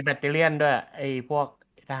ใช้แบตเตอรี่ด้วยไอ้พวก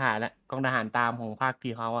ทหารนะกองทหารตามของภาค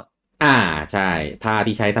ที่เขาใช่ท่า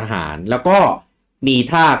ที่ใช้ทหารแล้วก็มี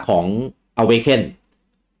ท่าของ Awaken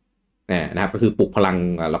นะครับก็คือปลุกพลัง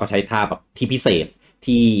แล้วก็ใช้ท่าแบบที่พิเศษ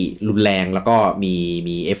ที่รุนแรงแล้วก็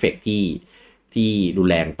มีเอฟเฟกต์ที่รุน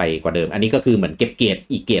แรงไปกว่าเดิมอันนี้ก็คือเหมือนเก็บเกรด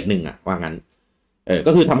อีกเกรดหนึ่งว่างั้น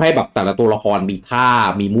ก็คือทำให้แบบแต่ละตัวละครมีท่า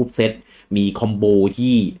มีมูฟเซตมีคอมโบ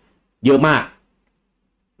ที่เยอะมาก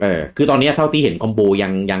คือตอนนี้เท่าที่เห็นคอมโบ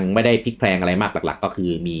ยังไม่ได้พลิกแพลงอะไรมากหลักๆก็คือ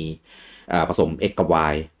มีผสม X กับ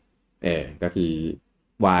Y ก็คือ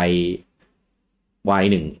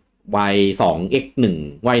Y1 Y2 X1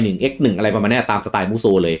 Y1 X1 อะไรประมาณนี้ตามสไตล์มูโซ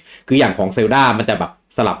เลยคืออย่างของเซลดามันจะแบบ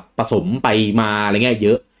สลับผสมไปมาอะไรเงี้ยเย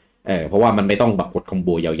อะเพราะว่ามันไม่ต้องแบบกดคอมโบ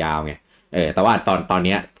ยาวๆไงแต่ว่าตอน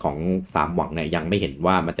นี้ของ3หวังเนี่ยยังไม่เห็น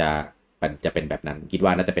ว่ามันจะเป็นแบบนั้นคิดว่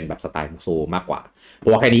าน่าจะเป็นแบบสไตล์มูโซมากกว่าเพรา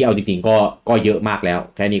ะว่าแค่นี้เอาจริงๆก็เยอะมากแล้ว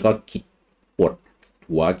แค่นี้ก็คิดปวด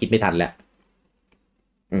หัวคิดไม่ทันแล้ว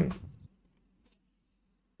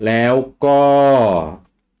แล้วก็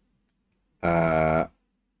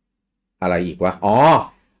อะไรอีกวะ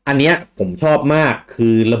อันเนี้ยผมชอบมากคื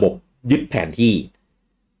อระบบยึดแผนที่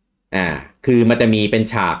คือมันจะมีเป็น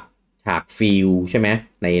ฉากฟิลใช่ไหม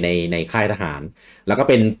ในค่ายทหารแล้วก็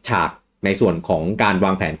เป็นฉากในส่วนของการว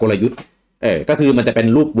างแผนกลยุทธ์ก็คือมันจะเป็น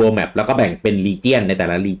รูป world map แล้วก็แบ่งเป็น region ในแต่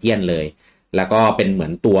ละ region เลยแล้วก็เป็นเหมือ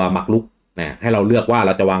นตัวหมากรุกให้เราเลือกว่าเร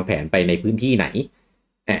าจะวางแผนไปในพื้นที่ไหน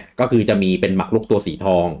ก็คือจะมีเป็นหมากรุกตัวสีท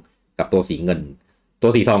องกับตัวสีเงินตัว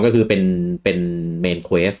สีทองก็คือเป็น main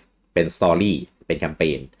quest เป็น story เป็นแคมเป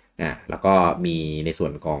ญแล้วก็มีในส่ว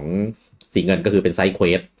นของสีเงินก็คือเป็น side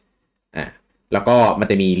quest แล้วก็มัน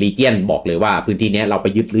จะมี region บอกเลยว่าพื้นที่นี้เราไป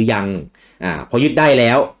ยึดหรือยังพอยึดได้แ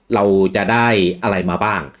ล้วเราจะได้อะไรมา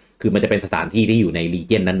บ้างคือมันจะเป็นสถานที่ที่อยู่ใน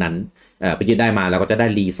region นั้นๆไปยึดได้มาแล้วก็จะได้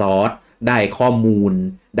resource ได้ข้อมูล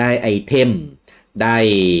ได้ไอเทมได้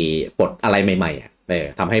ปลดอะไรใหม่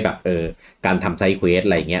ๆทำให้แบบการทำไซด์เควสอ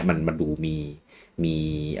ะไรเงี้ยมันดู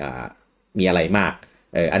มีอะไรมาก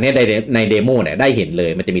อันนี้ในเดโมเนี่ยได้เห็นเล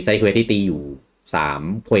ยมันจะมีไซด์เควสที่ตีอยู่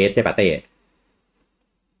3เควสใช่ปะเต้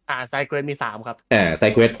ไซด์เควสมี3ครับไซ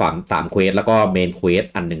ด์เควส3เควสแล้วก็เมนเควส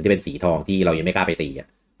อันนึงที่เป็นสีทองที่เรายังไม่กล้าไปตี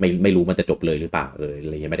ไม่รู้มันจะจบเลยหรือเปล่าเลย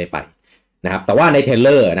ยังไม่ได้ไปนะครับแต่ว่าในเทรลเล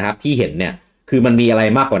อร์นะครับที่เห็นเนี่ยคือมันมีอะไร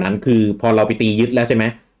มากกว่านั้นคือพอเราไปตียึดแล้วใช่ไหม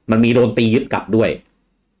มันมีโดนตียึดกลับด้วย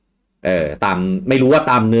ตามไม่รู้ว่า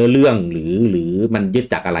ตามเนื้อเรื่องหรือมันยึด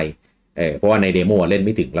จากอะไรเพราะว่าในเดโมเล่นไ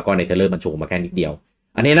ม่ถึงแล้วก็ในเทรลเลอร์มันโชว์มาแค่นิดเดียว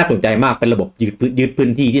อันนี้น่าสนใจมากเป็นระบบยึดพื้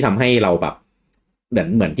นที่ที่ทำให้เราแบบเ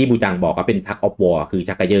หมือนที่บูจังบอกว่าเป็นทักออฟวอร์คือ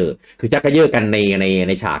ชักกระเยอคือชักกระเยอกัน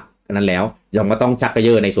ในฉากนั้นแล้วยังก็ต้องชักกระเย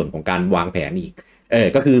อในส่วนของการวางแผนอีก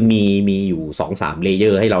ก็คือมีอยู่ 2-3 เลเยอ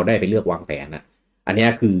ร์ให้เราได้ไปเลือกวางแผนนะอันนี้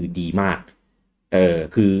คือดีมาก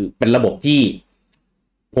คือเป็นระบบที่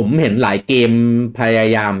ผมเห็นหลายเกมพยา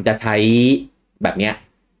ยามจะใช้แบบเนี้ย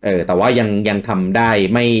แต่ว่ายังทำได้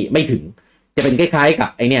ไม่ถึงจะเป็นคล้ายๆกับ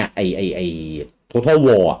ไอเนี้ยไอ Total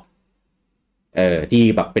War ที่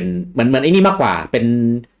แบบเป็นเหมือนไอ้นี่มากกว่าเป็น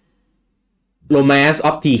Romance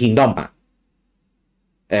of the Kingdom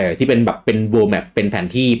ที่เป็นแบบเป็น world map เป็นแผน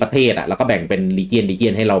ที่ประเทศแล้วก็แบ่งเป็น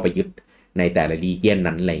region ให้เราไปยึดในแต่ละ region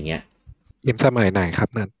นั้นอะไรเงี้ยเกมสมัยไหนครับ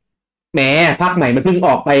นั่นแหมภาคใหม่มันเพิ่งอ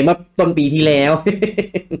อกไปเมื่อต้นปีที่แล้ว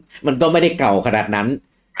มันก็ไม่ได้เก่าขนาดนั้น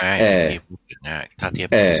ถ้าเทียบ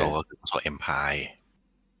กับโซก็คือโซ Empire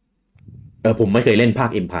ผมไม่เคยเล่นภาค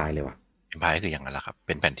Empire เลยว่ะ Empire คืออย่างนั้นแหละครับเ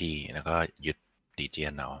ป็นแผนที่แล้วก็ยึด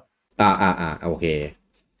region เอาโอเค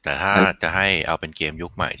แต่ถ้าจะให้เอาเป็นเกมยุ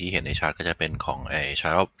คใหม่ที่เห็นในชาร์ตก็จะเป็นของไอ้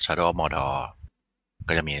Shadow of Mordor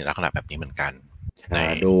ก็จะมีลักษณะแบบนี้เหมือนกันใน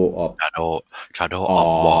Shadow of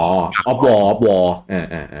War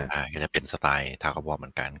ก็จะเป็นสไตล์ Tug of War เหมื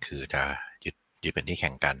อนกันคือจะยึดเป็นที่แ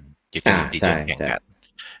ข่งกันยึดเป็น region แข่งกัน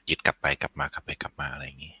ยึดกลับไปกลับมากลับไปกลับมาอะไร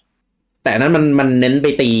อย่างงี้แต่นั้นมันเน้นไป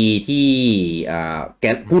ตีที่แก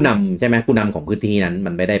นผู้นำใช่ไหมผู้นำของพื้นที่นั้น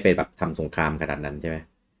มันไม่ได้ไปแบบทำสงครามขนาดนั้นใช่ไหม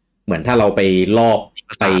เหมือนถ้าเราไปลอบ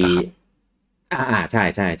ไปใช่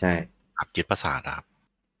ใช่ใช่ครับยึดปราสาทครับ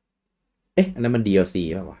อันนั้นมัน DLC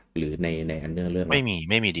ป่ะวะหรือในอันเรื่องไ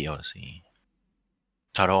ม่มี DLC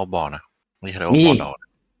Shadow of War นะไม่ Shadow of War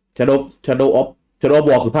Shadow of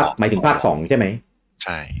War คือภาคหมายถึงภาค2ใช่ไหมใ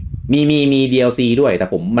ช่มี DLC ด้วยแต่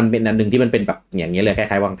ผมมันเป็นอันนึงที่มันเป็นแบบอย่างเงี้ยเลยค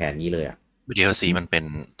ล้ายๆวางแผนนี้เลยอ่ะ DLC มันเป็น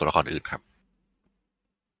ตัวละครอื่นครับ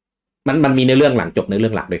มันมีในเรื่องหลังจบในเรื่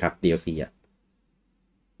องหลักด้วยครับ DLC อ่ะ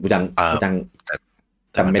บูจัง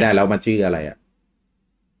จำไม่ได้แล้วมันชื่ออะไรอ่ะ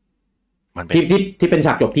ที่เป็นฉ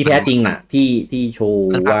ากจบที่แท้จริงอ่ะที่โชว์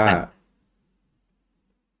ว่า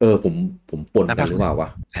ผมปนกันหรือเปล่าวะ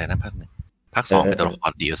นั่นภาค1ภาค2เป็นตัวละค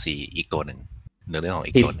ร DLC อีกตัวหนึ่งเรื่องของ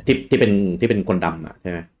อีกตัวนึงที่เป็นคนดำอ่ะใ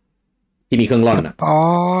ช่ไหมที่มีเครื่องร่อนอ่ะโ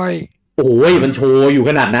อ้ยมันโชว์อยู่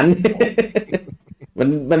ขนาดนั้น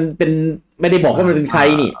มันเป็นไม่ได้บอกว่ามันเป็นใคร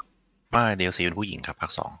นี่ไม่ DLC เป็นผู้หญิงครับภา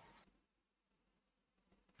ค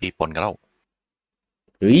2ปีปนกันแล้ว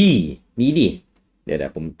เฮ้ยมีดิเดี๋ย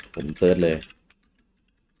วผมเซิร์ชเลย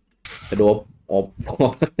จะดู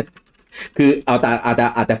คืออา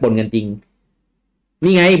จจะปนกันจริง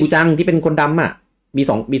นี่ไงบูจังที่เป็นคนดำอ่ะมี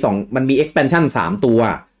2มันมี expansion 3 ตัว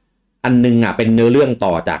อันนึงอ่ะเป็นเนื้อเรื่อง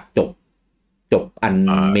ต่อจากจบอัน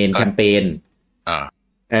เมนแคมเปญ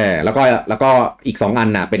แล้วก็อีก2อัน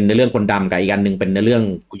น่ะเป็นเนื้อเรื่องคนดำกับอีกอันนึงเป็นเนื้อเรื่อง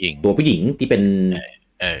ตัวผู้หญิงที่เป็น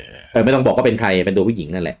ไม่ต้องบอกว่าเป็นใครเป็นตัวผู้หญิง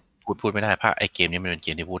นั่นแหละพูดไม่ได้เพราะไอ้เกมนี้มันเป็นเก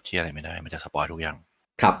มที่พูดที่อะไรไม่ได้มันจะสปอยทุกอย่าง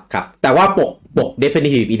ครับแต่ว่าปก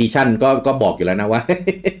definitive edition ก็บอกอยู่แล้วนะว่า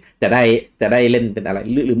จะได้เล่นเป็นอะไร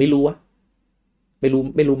หรือไม่รู้วะไม่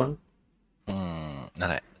รู้มั้งนั่น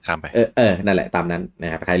แหละข้ามไปนั่นแหละตามนั้นน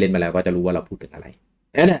ะครับใครเล่นมาแล้วก็จะรู้ว่าเราพูดถึงอะไร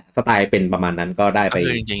เนี่ยสไตล์เป็นประมาณนั้นก็ได้ไป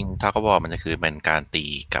จริงๆถ้าเขาบอกมันจะคือเป็นการตี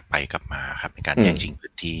กลับไปกลับมาครับเป็นการแย่งชิงพื้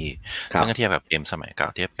นที่ซึ่งเทียบกับเกมสมัยเก่า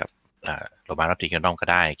เทียบกับโรบาร์นอตติกันดอมก็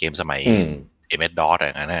ได้เกมสมัยMS-DOS อะไร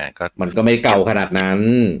นั่นน่ะก็มันก็ไม่เก่าขนาดนั้น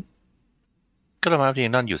ก็โรบาร์นอตติกั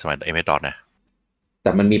นดอมอยู่สมัย MS-DOS นะแ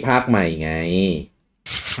ต่มันมีภาคใหม่ไง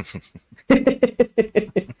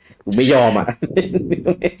กูไม่ยอมอ่ะ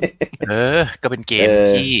ก็เป็นเกม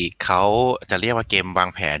ที่เขาจะเรียกว่าเกมวาง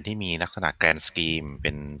แผนที่มีลักษณะแกรนด์สกีมเป็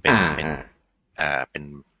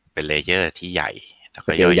นเลเยอร์ที่ใหญ่แล้ว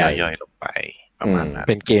ก็ย่อยๆลงไปประมาณนั้น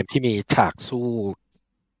เป็นเกมที่มีฉากสู้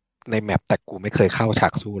ในแมปแต่กูไม่เคยเข้าฉา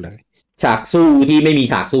กสู้เลยฉากสู้ที่ไม่มี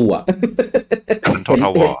ฉากสู้อ่ะมัน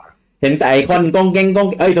Total War เห็นแต่ไอคอนก้องแก้ง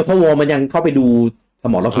Total War มันยังเข้าไปดูส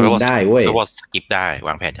มรภูมิได้เว้ยแล้วว่าสกิปได้ว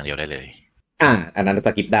างแผนอย่างเดียวได้เลยอันนั้นส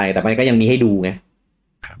กิปได้แต่มันก็ยังมีให้ดูไง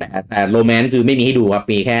แต่โรแมนต์คือไม่มีให้ดูครับ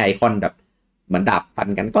มีแค่ไอคอนแบบเหมือนดาบฟัน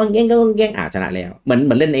กันก้องแก้งชนะแล้วเห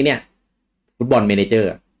มือนเล่นไอเนี่ยฟุตบอลเมเนเจอร์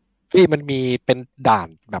ที่มันมีเป็นด่าน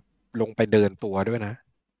แบบลงไปเดินตัวด้วยนะ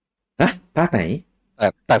ภาคไหน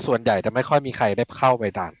แต่ส่วนใหญ่จะไม่ค่อยมีใครได้เข้าไป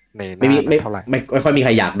ด่านในไม่เท่าไหร่ไม่ค่อยมีใค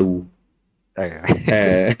รอยากดู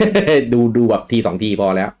ดูแบบที2ทีพอ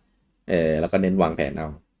แล้วแล้วก็เน้นวางแผนเอา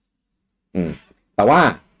แต่ว่า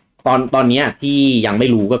ตอนนี้ที่ยังไม่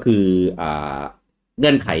รู้ก็คือเ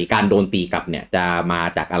งื่อนไขการโดนตีกลับเนี่ยจะมา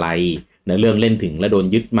จากอะไรเนื้อเรื่องเล่นถึงแล้วโดน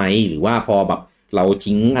ยึดไหมหรือว่าพอแบบเรา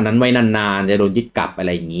ทิ้งอันนั้นไว้นานๆจะโดนยึดกลับอะไ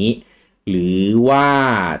รอย่างนี้หรือว่า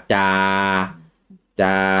จ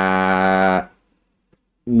ะ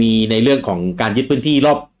มีในเรื่องของการยึดพื้นที่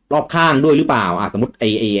รอบข้างด้วยหรือเปล่าสมมติไ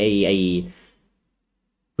อ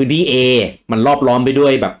พื้นที่ A มันรอบล้อมไปด้ว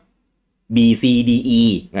ยแบบ B C D E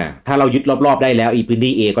ถ้าเรายึดรอบๆได้แล้วอีพื้น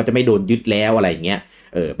ที่ A ก็จะไม่โดนยึดแล้วอะไรอย่างเงี้ย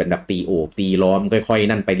เป็นแบบตีโอบตีล้อมค่อยๆ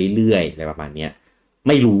นั่นไปเรื่อยๆอะไรประมาณเนี้ยไ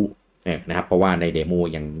ม่รู้นะครับเพราะว่าในเดโม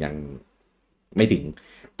ยังไม่ถึง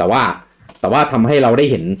แต่ว่าทำให้เราได้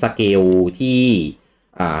เห็นสเกลที่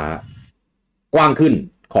กว้างขึ้น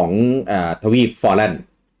ของทวีปฟอร์เรน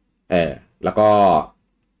แล้วก็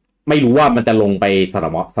ไม่รู้ว่ามันจะลงไป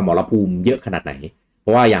สมรภูมิเยอะขนาดไหนเพร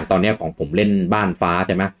าะว่าอย่างตอนนี้ของผมเล่นบ้านฟ้าใ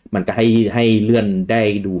ช่ไหมมันก็ให้เลื่อนได้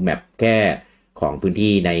ดูแมปแค่ของพื้น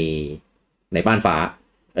ที่ในบ้านฟ้า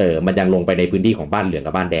มันยังลงไปในพื้นที่ของบ้านเหลือง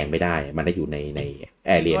กับบ้านแดงไม่ได้มันได้อยู่ในแ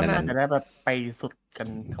อเรียนั้นจะได้แบบไปสุดกัน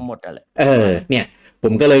ทั้งหมดอะไรเนี่ยผ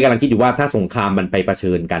มก็เลยกำลังคิดอยู่ว่าถ้าสงครามมันไปเผ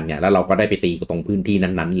ชิญกันเนี่ยแล้วเราก็ได้ไปตีตรงพื้นที่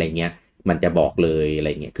นั้นๆอะไรเงี้ยมันจะบอกเลยอะไร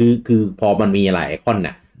เงี้ยคือพอมันมีหลายไอคอนเ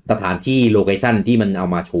นี่ยสถานที่โลเคชั่นที่มันเอา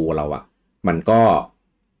มาโชว์เราอะมัน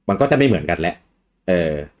ก็จะไม่เหมือนกันแล้ว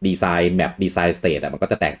ดีไซน์แมปดีไซน์สเตทมันก็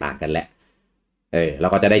จะแตกต่างกันแหละแล้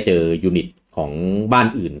วก็จะได้เจอยูนิตของบ้าน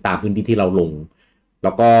อื่นตามพื้นที่ที่เราลงแ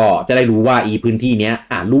ล้วก็จะได้รู้ว่าอีพื้นที่เนี้ย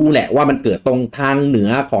รู้แหละว่ามันเกิดตรงทางเหนือ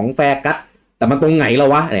ของแฟกัสแต่มันตรงไหนแล้ว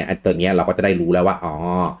วะเนี่ยตัวเนี้ยเราก็จะได้รู้แล้วว่า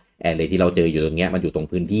แอร์เรย์ที่เราเจออยู่ตรงเนี้ยมันอยู่ตรง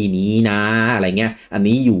พื้นที่นี้นะอะไรเงี้ยอัน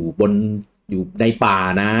นี้อยู่ในป่า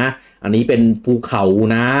นะอันนี้เป็นภูเขา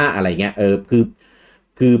นะอะไรเงี้ย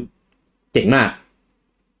คือเจ๋งมาก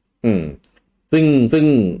ซึ่ง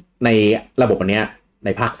ในระบบอันเนี้ยใน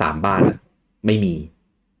ภาค3บ้านไม่มี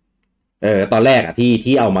ตอนแรก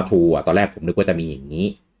ที่เอามาทูตอนแรกผมนึกว่าจะมีอย่างนี้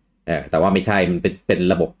แต่ว่าไม่ใช่มันเป็น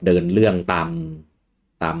ระบบเดินเรื่องตา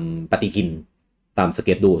มปฏิทินตามสเก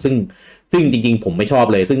จดูซึ่งจริงๆผมไม่ชอบ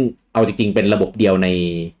เลยซึ่งเอาจริงๆเป็นระบบเดียวใน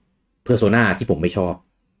Persona ที่ผมไม่ชอบ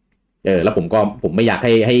แล้วผมไม่อยาก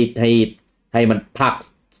ให้มันภาค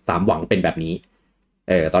3หวังเป็นแบบนี้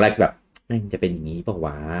ตอนแรกแบบจะเป็นอย่างนี้ป่ะว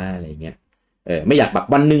ะอะไรเงี้ยไม่อยากแบบ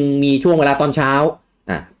วันนึงมีช่วงเวลาตอนเช้า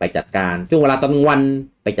ไปจัดการช่วงเวลาตอนกลางวัน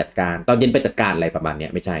ไปจัดการตอนเย็นไปจัดการอะไรประมาณนี้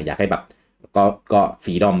ไม่ใช่อยากให้แบบก็ฟ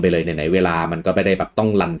รีดอมไปเลยไหนๆเวลามันก็ไม่ได้แบบต้อง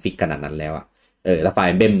รันฟิกขนาดนั้นแล้วแล้วไฟ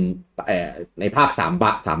ล์เบมในภาค3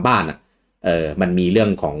บ้านมันมีเรื่อง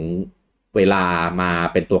ของเวลามา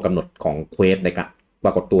เป็นตัวกำหนดของเควสในการป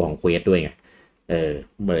รากฏตัวของเควสด้วยไง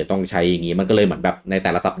มันเลยต้องใช้อย่างงี้มันก็เลยเหมือนแบบในแ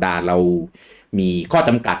ต่ละสัปดาห์เรามีข้อจ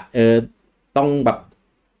ำกัดต้องแบบ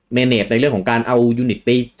เมเนจในเรื่องของการเอายูนิตไป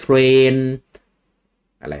เทรน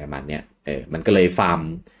อะไรประมาณเนี้ยมันก็เลยฟาร์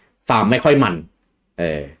มไม่ค่อยมัน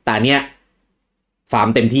แต่เนี้ยฟาร์ม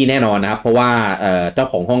เต็มที่แน่นอนนะครับเพราะว่าเจ้า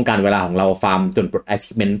ของห้องการเวลาของเราฟาร์มจนปลด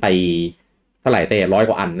achievement ไปเท่าไหร่เต้100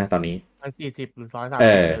 กว่าอันนะตอนนี้140หรือ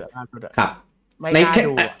130ครับใน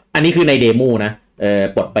อันนี้คือในเดโมนะ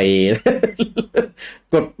ปลดไป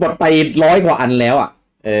ปลดไป100 กว่าอันแล้ว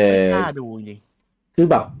น่าดูจริงคือ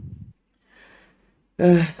แบบ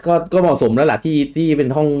ก็เหมาะสมแล้วล่ะที่เป็น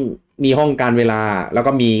ห้องมีห้องการเวลาแล้ว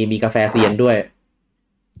ก็มีกาแฟเซียนด้วย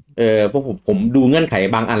พวกผมดูเงื่อนไข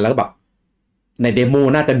บางอันแล้วก็แบบในเดโม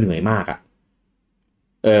น่าจะเหนื่อยมากอ่ะ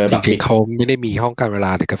จริงๆเขาไม่ได้มีห้องการเวล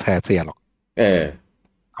าหรือกาแฟเซียนหรอก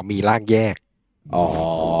เขามีร่างแยก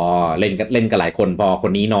เล่นกันหลายคนพอค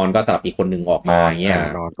นนี้นอนก็สลับอีกคนนึงออกมาอย่างเงี้ย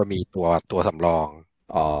นอนก็มีตัวสำรอง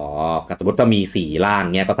สมมติก็มี4ร่าง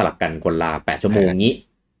เงี้ยก็สลับกันคนละ8 ชั่วโมงงี้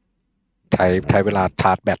ใช้เวลาช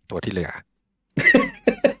าร์จแบตตัวที่เหลือ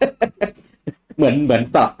เหมือน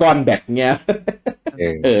จับก้อนแบตเงี้ย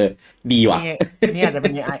ดีว่ะนี่อาจจะเป็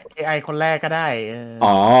น AI คนแรกก็ได้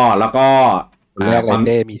แล้วก็คนแรกวันเ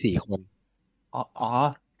ดย์มี4 คน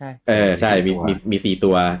ใช่ใช่มี4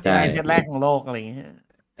 ตัวใช่เป็นแรกของโลกอะไรอย่างเงี้ย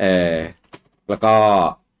แล้วก็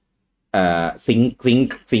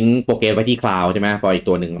ซิงโปรเกรสไว้ที่คลาวด์ใช่ไหมพออีก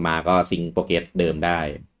ตัวหนึ่งมาก็ซิงโปรเกรสเดิมได้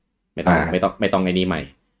ไม่ต้องไอ้นี่ใหม่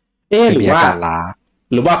หรื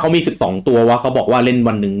อว่าเขามี12 ตัวว่าเขาบอกว่าเล่น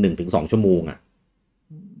วันหนึ่ง 1-2 ชั่วโมง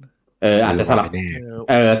อาจจะสลับ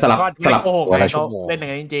ตัวละชั่วโมงเล่นอย่า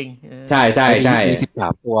งนั้นจริงๆใช่มี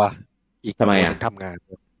13 ตัวอีกทำไมทำงาน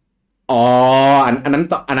อัน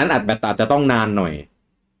นั้นอาจจะต้องนานหน่อย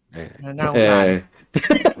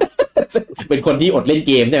เป็นคนที่อดเล่นเ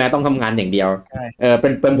กมใช่ไหมต้องทำงานอย่างเดียวเ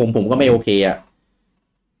ป็นผมก็ไม่โอเคอ่ะ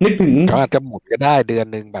นึกถึงก็อาจจะหมุนก็ได้เดือน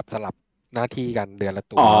นึงแบบสลับหน้าที่กันเดือนละ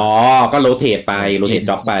ตัวก็โรเตท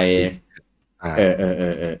จ็อบไป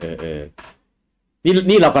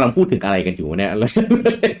นี่เรากำลังพูดถึงอะไรกันอยู่เนี่ย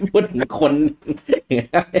พูดถึงคน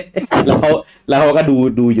แล้วเขาก็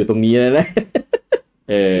ดูอยู่ตรงนี้นะ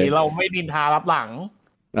เราไม่ดินทารับหลัง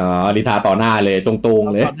ดินทาต่อหน้าเลยตรง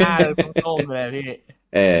ๆเลยต่อหน้าตรงๆเลยพี่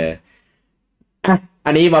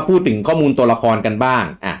อันนี้มาพูดถึงข้อมูลตัวละครกันบ้าง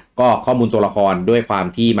ก็ข้อมูลตัวละครด้วยความ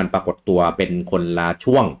ที่มันปรากฏตัวเป็นคนละ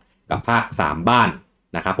ช่วงกับภาค3บ้าน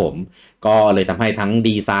นะครับผมก็เลยทำให้ทั้ง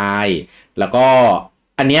ดีไซน์แล้วก็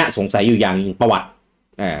อันเนี้ยสงสัยอยู่อย่างประวัติ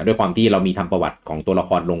ด้วยความที่เรามีทำประวัติของตัวละค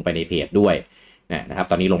รลงไปในเพจด้วยนะครับ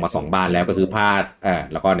ตอนนี้ลงมา2บ้านแล้วก็คือภาค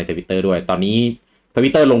แล้วก็ใน Twitter ด้วยตอนนี้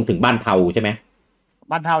Twitter ลงถึงบ้านเทาใช่ไหม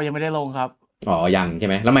บ้านเทายังไม่ได้ลงครับยังใช่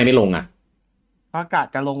ไหมแล้วทำไมไม่ลงประกาศ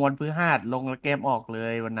จะลงวันพฤหัสลงเกมออกเล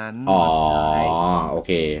ยวันนั้นโอเ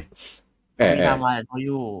คมีทำอะไรเขาอ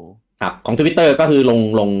ยู่ครับของ Twitter ก็คือ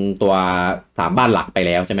ลงตัว3บ้านหลักไปแ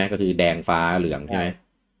ล้วใช่ไหมก็คือแดงฟ้าเหลืองใช่ไหม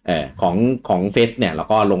ของเฟซเนี่ยเรา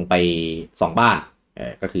ก็ลงไป2บ้าน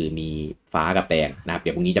ก็คือมีฟ้ากับแดงนะครับเ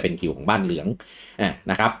ดี๋ยวพรุ่งนี้จะเป็นคิวของบ้านเหลือง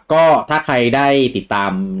นะครับก็ถ้าใครได้ติดตา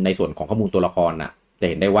มในส่วนของข้อมูลตัวละครจะ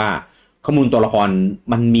เห็นได้ว่าข้อมูลตัวละคร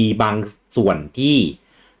มันมีบางส่วนที่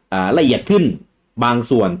ละเอียดขึ้นบาง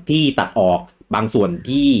ส่วนที่ตัดออกบางส่วน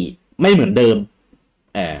ที่ไม่เหมือนเดิม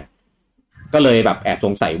ก็เลยแบบแอบส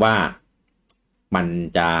งสัยว่ามัน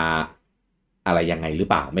จะอะไรยังไงหรือ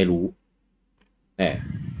เปล่าไม่รู้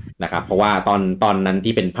นะครับเพราะว่าตอนนั้น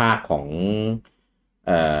ที่เป็นภาคของ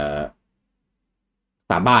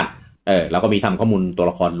3บ้านแล้วก็มีทำข้อมูลตัว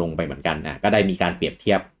ละครลงไปเหมือนกันก็ได้มีการเปรียบเ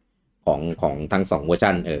ทียบของทั้ง2เวอร์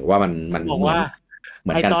ชันว่ามันเหมื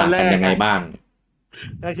อนกันต่างกันยังไงบ้าง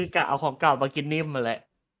ก็คือกะเอาของเก่ามากินนิ่มมาแหละ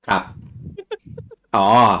ครับอ๋อ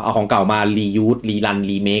เอาของเก่ามารียูสรีรัน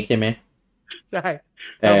รีเมคใช่ไหมใช่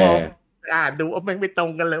แล้วพอดูมันไม่ตรง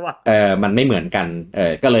กันเลยว่ะมันไม่เหมือนกัน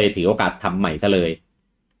ก็เลยถือโอกาสทำใหม่ซะเลย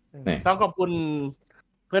ต้องขอบคุณ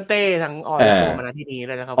เพื่อนเต้ทั้งออยและโปมาณที่นี้เ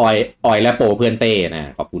ลยนะครับออยและโปเพื่อนเต้นะ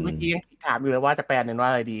ขอบคุณเมื่อกี้ยังถามอยู่เลยว่าจะแปลเป็นว่า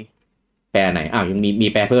อะไรดีแปลไหนยังมี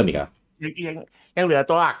แปลเพิ่มอีกเหรอยังเหลือ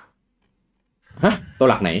ตัวหลักฮะตัว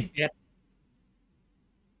หลักไหน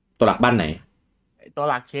ตัวหลักบ้านไหนตัว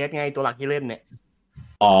หลักเชสไงตัวหลักที่เล่นเนี่ย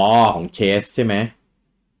อ๋อของเชสใช่ไหม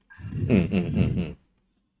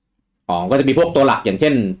อ๋อก็จะมีพวกตัวหลักอย่างเ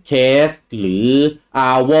ช่นเชสหรืออา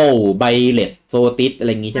ร์โวไบเลตโซติสอะไร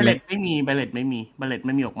อย่างงี้ใช่ไหมไบเลตไม่มีไบเลตไม่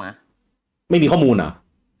มีออกมาไม่มีข้อมูลเหรอ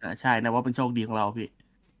ใช่นะว่าเป็นโชคดีของเราพี่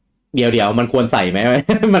เดี๋ยวมันควรใส่ไหม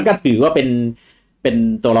มันก็ถือว่าเป็น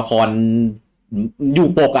ตัวละครอยู่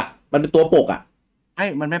ปกอ่ะมันเป็นตัวปกอ่ะ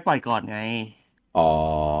มันไม่ปล่อยก่อนไงอ๋อ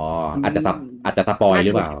อาจจะสปอยห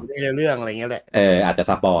รือเปล่าเรื่องอะไรเงี้ยแหละอาจจะ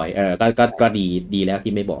สปอยก็ดีแล้ว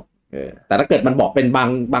ที่ไม่บอกแต่ถ้าเกิดมันบอกเป็น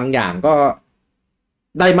บางอย่างก็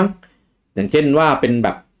ได้มั้งอย่างเช่นว่าเป็นแบ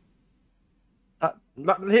บ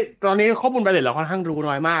ตอนนี้ข้อมูลไบเลตเราค่อนข้างรู้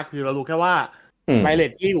น้อยมากคือเรารู้แค่ว่าไบเล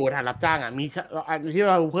ตที่อยู่ฐานรับจ้างมีอันที่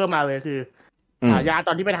เราเพิ่มมาเลยคือฉายาต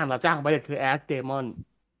อนที่ไปฐานรับจ้างของไบเลตคือแอสเดมอน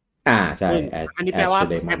ใช่อันนี้แปลว่า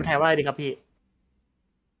แปลเป็นไทยว่าอะไรดีครับพี่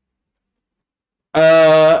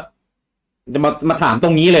จะมาถามตร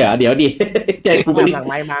งนี้เลยเหรอเดี๋ยวดิแกกูไปหลัง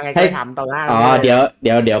ไมค์มาไงให้ถามต่อหน้าเ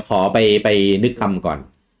ดี๋ยวขอไปนึกคำก่อน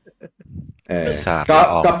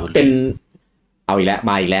ก็เป็นเอาอีกแล้ว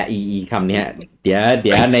มาอีกแล้วอีคำเนี้ยเดี๋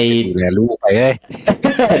ยวในดูแลลูกไป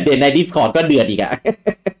เดี๋ยวใน Discord ก็เดือดอีกอะ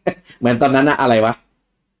เหมือนตอนนั้นนะอะไรวะ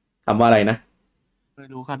คำว่าอะไรนะไม่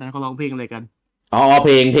รู้ครับนั้นเขาร้องเพลงอะไรกันเพ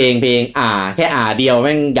ลงแค่เดียวแ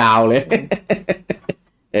ม่งยาวเลย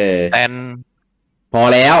แต่พอ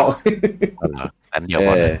แล้วอันเดียวพ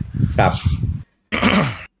อครับ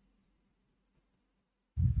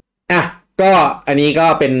ก็อันนี้ก็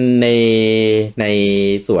เป็นใน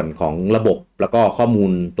ส่วนของระบบแล้วก็ข้อมู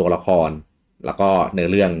ลตัวละครแล้วก็เนื้อ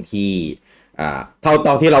เรื่องที่เท่าต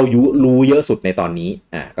อนที่เรารู้เยอะสุดในตอนนี้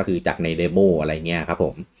ก็คือจากในเดโมอะไรเงี้ยครับผ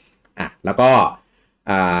มแล้วก็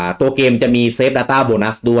ตัวเกมจะมีเซฟ Data โบนั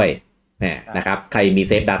สด้วยนะครับใครมีเ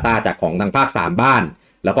ซฟ Data จากของทางภาค3บ้าน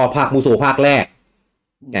แล้วก็ภาคมูโซภาคแรก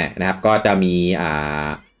นะครับก็จะมี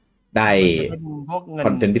ได้ค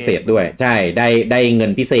อนเทนต์พิเศษด้วยใช่ได้เงิ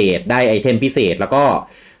นพิเศษได้ไอเทมพิเศษแล้วก็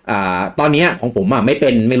ตอนนี้ของผม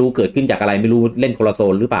ไม่รู้เกิดขึ้นจากอะไรไม่รู้เล่นโคลาโซ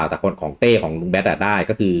นหรือเปล่าแต่คนของเต้ของลุงแบทได้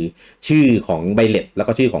ก็คือชื่อของไบเลตแล้ว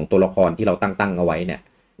ก็ชื่อของตัวละครที่เราตั้งเอาไว้เนี่ย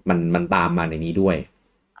มันตามมาในนี้ด้วย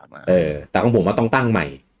แต่ของผมว่าต้องตั้งใหม่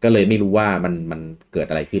ก็เลยไม่รู้ว่ามันเกิด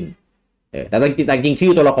อะไรขึ้นแต่จริงชื่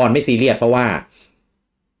อตัวละครไม่ซีเรียสเพราะว่า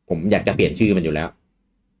ผมอยากจะเปลี่ยนชื่อมันอยู่แล้ว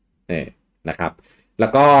นะครับแล้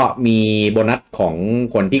วก็มีโบนัสของ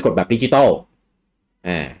คนที่กดแบบดิจิตอล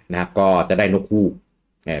นะครับก็จะได้นกฮูก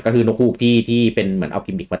ก็คือนกฮูกที่เป็นเหมือนเอา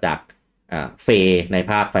กิมมิกมาจากเฟใน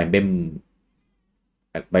ภาคไฟเบ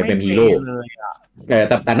มฮีโร่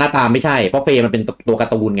แต่หน้าตาไม่ใช่เพราะเฟมันเป็นตัวกา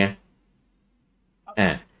ร์ตูนไง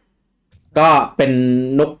ก็เป็น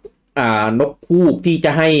นกฮูกที่จ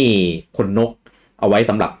ะให้คนนกเอาไว้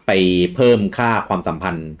สำหรับไปเพิ่มค่าความสัม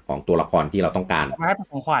พันธ์ของตัวละครที่เราต้องการให้เป็น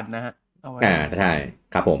ของขวัญนะฮะใช่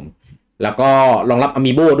ครับผมแล้วก็รองรับอะ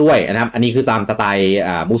มีโบด้วยนะครับอันนี้คือตามสไตล์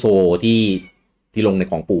มูโซที่ลงใน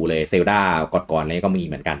ของปู่เลยเซลดาก่อนๆเลยก็มี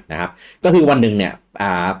เหมือนกันนะครับก็คือวันหนึ่งเนี่ย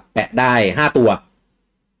แปะได้5ตัว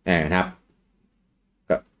นะครับ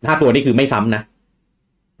ก็5ตัวนี่คือไม่ซ้ำนะ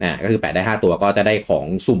ก็คือแปะได้5ตัวก็จะได้ของ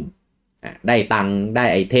สุ่มได้ตังได้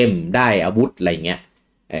ไอเทมได้อาวุธอะไรเงี้ย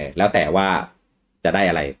แล้วแต่ว่าจะได้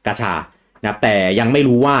อะไรกาชานะครับแต่ยังไม่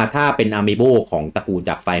รู้ว่าถ้าเป็นอามิโบของตระกูล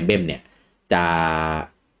จากไฟเบมเนี่ยจ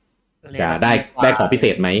ะได้ของพิเศ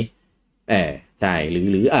ษไหมใช่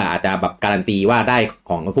หรืออาจจะแบบการันตีว่าได้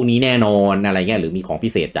ของพวกนี้แน่นอนอะไรเงี้ยหรือมีของพิ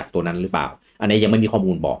เศษจากตัวนั้นหรือเปล่าอันนี้ยังไม่มีข้อ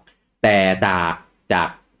มูลบอกแต่จาก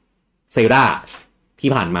เซลดาที่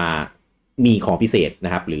ผ่านมามีของพิเศษน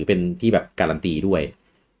ะครับหรือเป็นที่แบบการันตีด้วย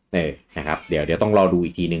นะครับเดี๋ยวต้องรอดู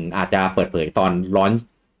อีกทีนึงอาจจะเปิดเผยตอนล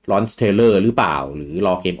อนเทเลอร์หรือเปล่าหรือร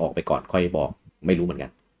อเกมออกไปก่อนค่อยบอกไม่รู้เหมือนกั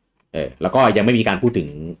นแล้วก็ยังไม่มีการพูดถึง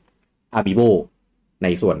อาบิโบใน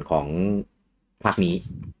ส่วนของภาคนี้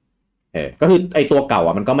ก็คือไอตัวเก่า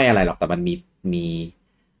มันก็ไม่อะไรหรอกแต่มันมี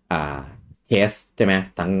เทสใช่ไหม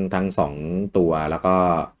ทั้ง2ตัวแล้วก็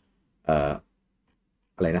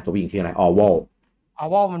อะไรนะตัวผู้หญิงชื่ออะไรออวอ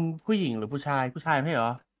ลมันผู้หญิงหรือผู้ชายไม่เหร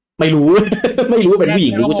อไม่รู้ ไม่รู้เป็นผู้ห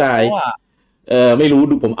ญิงหรือผู้ชายไม่รู้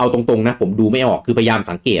ดูผมเอาตรงๆนะผมดูไม่ออกคือพยายาม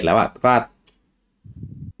สังเกตแล้วก็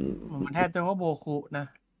มันแทบจะว่าโบคุนะ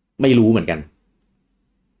ไม่รู้เหมือนกัน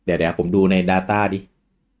เดี๋ยวผมดูใน Data ดิ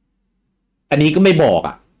อันนี้ก็ไม่บอก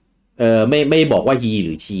อ่ะไม่บอกว่า he ห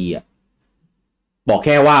รือ she อ่ะบอกแ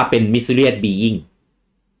ค่ว่าเป็น mysterious being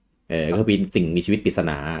ก็เป็นสิ่งมีชีวิตปริศ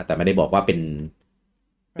นาแต่ไม่ได้บอกว่าเป็น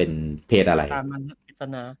เพศอะไรมันปริศ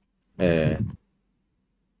นา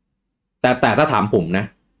แต่ถ้าถามผมนะ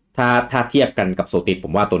ถ้าเทียบกันกับโซติสผ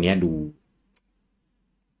มว่าตัวเนี้ย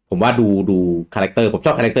ผมว่าดูคาแรคเตอร์ผมช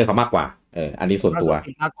อบคาแรคเตอร์เขามากกว่าอันนี้ส่วนตัว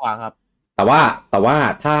มากกว่าครับแต่ว่า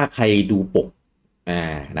ถ้าใครดูปก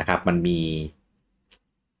นะครับมันมี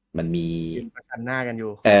ประชันหน้ากันอ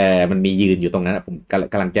ยู่มันมียืนอยู่ตรงนั้นผม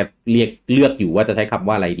กำลังจะเลือกอยู่ว่าจะใช้คำ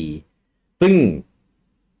ว่าอะไรดีซึ่ง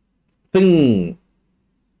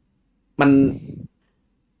มัน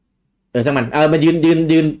ช่างมันมัน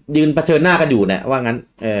ยืนเผชิญหน้ากันอยู่เนี่ยว่างั้น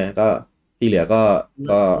ก็ที่เหลือก็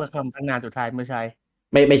คำตั้งนานสุดท้ายไม่ใช่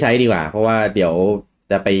ไม่ใช้ดีกว่าเพราะว่าเดี๋ยว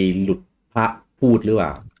จะไปหลุดพระพูดหรือเปล่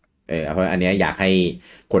าเพราะอันนี้อยากให้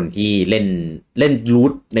คนที่เล่นรู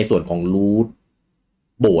ทในส่วนของรูท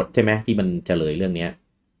โบสถ์ใช่ไหมที่มันเฉลยเรื่องนี้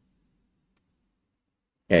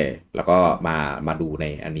แล้วก็มาดูใน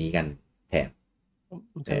อันนี้กันแทน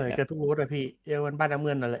เฉลยกันทุกรูทเลยพี่วันบ้านน้ำเ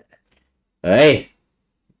งินนั่นแหละ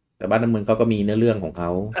แต่บ้านน้ำเงินเขาก็มีเนื้อเรื่องของเข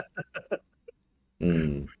า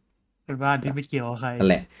เป็นบ้านที่ไม่เกี่ยวกับใครนั่น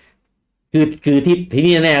แหละคือที่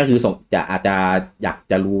นี่แน่ก็คืออาจจะอยาก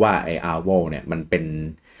จะรู้ว่าไอ้อาร์โวเนี่ยมันเป็น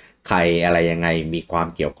ใครอะไรยังไงมีความ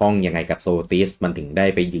เกี่ยวข้องยังไงกับโซติสมันถึงได้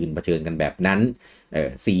ไปยืนเผชิญกันแบบนั้น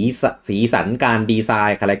สีสันการดีไซ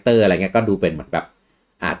น์คาแรคเตอร์อะไรเงี้ยก็ดูเป็นเหมือนแบบ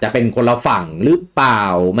อาจจะเป็นคนละฝั่งหรือเปล่า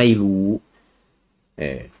ไม่รู้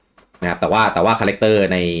นะครับแต่ว่าคาแรคเตอร์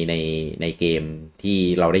ในเกมที่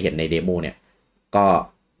เราได้เห็นในเดโมเนี่ยก็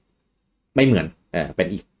ไม่เหมือนเป็น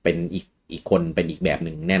อีกคนเป็นอีกแบบห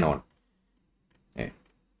นึ่งแน่นอน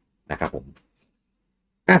นะครับผม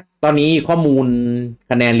ตอนนี้ข้อมูล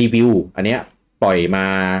คะแนนรีวิวอันเนี้ยปล่อยมา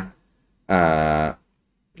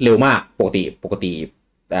เร็วมากปกติ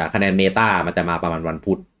คะแนนเมตามันจะมาประมาณวัน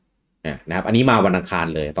พุธนะครับอันนี้มาวันอังคาร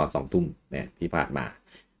เลยตอน 20:00 นเนี่ยที่ผ่านมา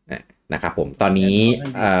นะครับผมตอนนี้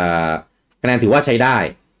คะแนนถือว่าใช้ได้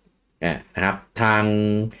นะครับทาง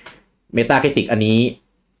Metacritic อัน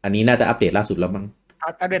นี้น่าจะอัปเดตล่าสุดแล้วมั้ง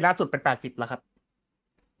อัปเดตล่าสุดเป็น80แล้วครับ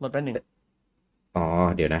ลดไป1อ๋อ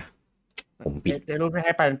เดี๋ยวนะผมปิดเดี๋ยวรูปใ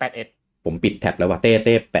ห้ไปเป็น81ผมปิดแท็บแล้วว่ะเ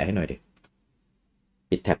ต้แปะให้หน่อยดิ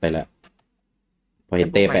ปิดแท็บไปแล้วพอเห็น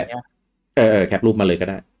เต้แปะแคปรูปมาเลยก็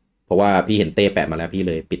ได้เพราะว่าพี่เห็นเต้แปะมาแล้วพี่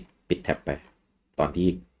เลยปิดแท็บไปตอนที่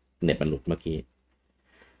เน็ตมันหลุดเมื่อกี้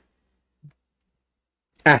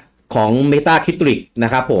ของ Metacritic น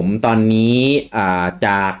ะครับผมตอนนี้จ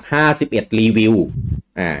าก51รีวิว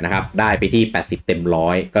นะครับได้ไปที่80เต็ม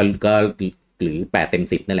100ก็หรือ8เต็ม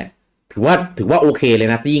10นั่นแหละถือว่าโอเคเลย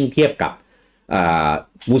นะยิ่งเทียบกับ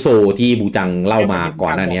มูโซที่บูจังเล่ามาก่อ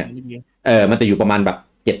นหน้านี้มันจะอยู่ประมาณแบบ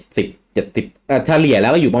70เฉลี่ยแล้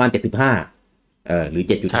วก็อยู่ประมาณ75หรือ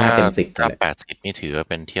 7.5 เต็ม10ถ้า80นี่ถือว่า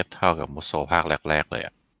เป็นเทียบเท่ากับมูโซภาคแรกๆเลย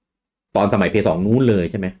ตอนสมัย PS2 นู้นเลย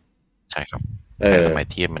ใช่ไหมใช่ครับสมัย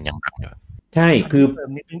เทียบมันยังดังอยู่ใช่คือ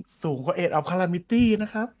สูงกว่า Age of Calamity นะ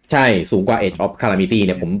ครับใช่สูงกว่า Age of Calamity เ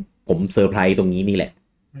นี่ยผมเซอร์ไพรส์ตรงนี้นี่แหละ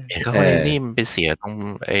Age of Calamity มันไปเสียตรง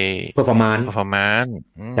performance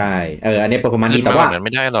ใช่อันนี้ performance ดีแต่ว่าไ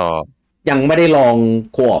ม่ได้หรอกยังไม่ได้ลอง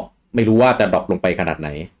โคออปไม่รู้ว่าจะดรอปลงไปขนาดไหน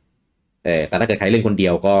แต่ถ้าเกิดใครเล่นคนเดี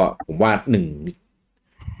ยวก็ผมว่าหนึ่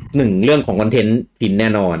งเรื่องของคอนเทนต์ฟินแน่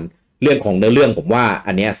นอนเรื่องของเนื้อเรื่องผมว่า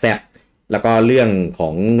อันเนี้ยแซ่บแล้วก็เรื่องขอ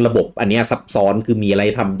งระบบอันเนี้ยซับซ้อนคือมีอะไร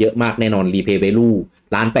ทำเยอะมากแน่นอนรีเพย์เวลู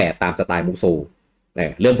1,800,000ตามสไตล์มูโซ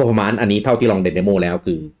เรื่อง performance อันนี้เท่าที่ลองเดโมแล้ว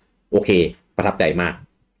คือโอเคประทับใจมาก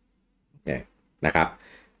นะครับ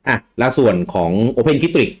แล้วส่วนของ Open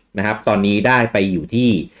Critic นะครับตอนนี้ได้ไปอยู่ที่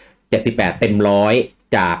78เต็ม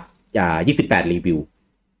100จาก28รีวิว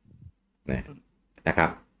นะครับ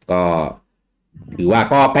ก็ถือว่า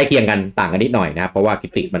ก็ใกล้เคียงกันต่างกันนิดหน่อยนะครับเพราะว่า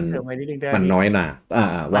Critic มันน้อยมา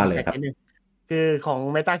ว่าเลยครับคือของ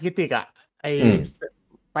Metacritic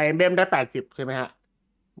ไปเบมได้80ใช่ไหมฮะ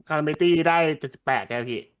Calamity ได้78ใช่ไหม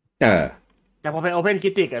พี่แต่พอเป็น Open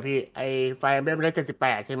Critic พี่ไฟเบมได้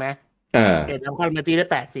78ใช่ไหมเอ็ดแล้วCalamityได้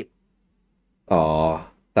80อ๋อ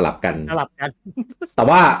สลับกันแต่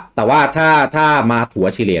ว่าถ้ามาถัว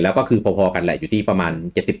เฉลี่ยแล้วก็คือพอๆกันแหละอยู่ที่ประมาณ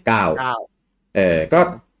79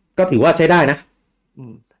ก็ถือว่าใช้ได้นะ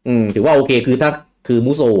ถือว่าโอเคคือถ้าคือ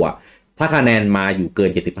มูโซถ้าคะแนนมาอยู่เกิ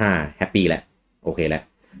น75แฮปปี้แหละโอเคแล้ว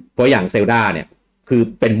เพราะอย่างเซลดาเนี่ยคือ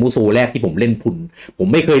เป็นมูโซแรกที่ผมเล่นพุนผม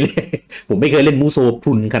ไม่เคยเล่นมูโซ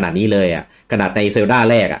พุนขนาดนี้เลยขนาดในเซลดา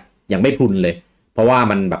แรกยังไม่พุนเลยเพราะว่า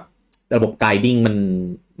มันแบบระบบไกด์ดิ้ง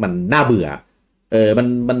มันน่าเบื่อ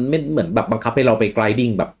มันไม่เหมือนแบบบังคับให้เราไปไกด์ดิ้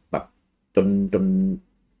งแบบ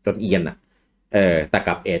จนเอียน แต่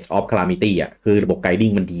กับ Age of Calamity อ่ะคือระบบไกดิ้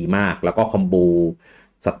งมันดีมากแล้วก็คอมโบ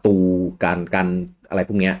ศัตรูการอะไร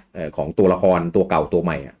พวกเนี้ยของตัวละครตัวเก่าตัวให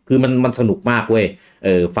ม่อ่ะคือมันสนุกมากเว้ย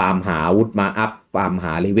ฟาร์มหาอาวุธมาอัพฟาร์มห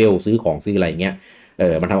าเลเวลซื้อของซื้ออะไรเงี้ย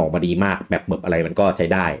มันทำออกมาดีมากแบบเมิบอะไรมันก็ใช้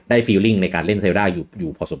ได้ฟีลลิ่งในการเล่นเซลดาอ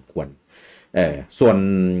ยู่พอสมควรส่วน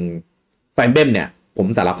ไฟเบมเนี่ยผม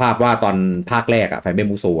สารภาพว่าตอนภาคแรกอะไฟเบม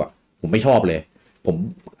มูโซอะผมไม่ชอบเลยผม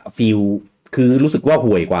ฟีลคือรู้สึกว่า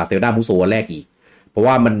ห่วยกว่าเซลดามูโซแรกอีกเพราะ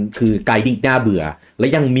ว่ามันคือไกดิ้งน่าเบื่อและ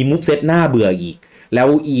ยังมีมูฟเซตน่าเบื่ออีกแล้ว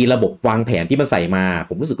ระบบวางแผนที่มันใส่มา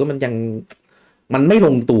ผมรู้สึกว่ามันไม่ล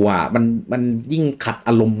งตัวมันยิ่งขัดอ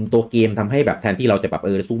ารมณ์ตัวเกมทำให้แบบแทนที่เราจะแบบ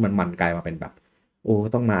สู้มันกลายมาเป็นแบบโอ้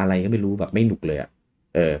ต้องมาอะไรก็ไม่รู้แบบไม่หนุกเลยอะ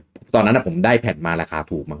ตอนนั้นนะผมได้แผ่นมาราคา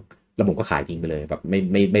ถูกมั้งแล้วผมก็ขายทิ้งไปเลยแบบ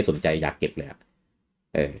ไม่สนใจอยากเก็บเลยอะ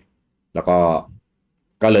แล้ว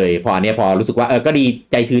ก็เลยพออันนี้พอรู้สึกว่าก็ดี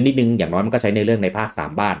ใจชื้นนิดนึงอย่างน้อยมันก็ใช้ในเรื่องในภาค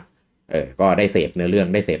3บ้านก็ได้เสพเนื้อเรื่อง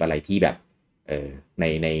ได้เสพอะไรที่แบบใ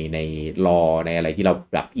นรอในอะไรที่เรา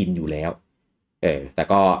แบบอินอยู่แล้วแต่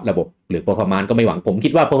ก็ระบบหรือ performance ก็ไม่หวังผมคิ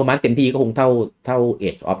ดว่า performance เต็มที่ก็คงเท่า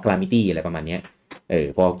Age of Calamity อะไรประมาณนี้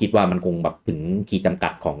พอคิดว่ามันคงแบบถึงขีดจำกั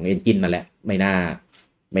ดของ engine นั่นแหละไม่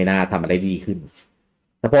น่าทำอะไรดีขึ้น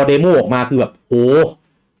แต่พอเดโมออกมาคือแบบโห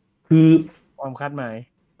คือความคาดหมาย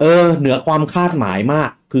เหนือความคาดหมายมาก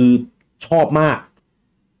คือชอบมาก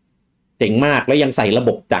เจ๋งมากแล้วยังใส่ระบ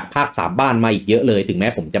บจากภาค3บ้านมาอีกเยอะเลยถึงแม้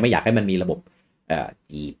ผมจะไม่อยากให้มันมีระบบ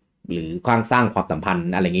จีบหรือความสร้างความสัมพัน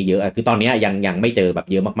ธ์อะไรเงี้ยเยอะคือตอนนี้ยังไม่เจอแบบ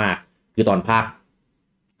เยอะมากๆคือตอนภา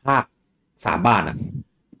ค3บ้านอ่ะ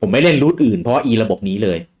ผมไม่เล่นรูทอื่นเพราะระบบนี้เล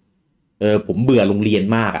ยผมเบื่อโรงเรียน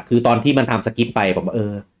มากอ่ะคือตอนที่มันทำสกิปไปผม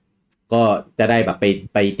ก็จะได้แบบ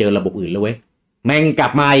ไปเจอระบบอื่นแล้วเว้ยแม่งกลั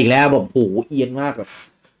บมาอีกแล้วแบบโหเอียนมากแบบ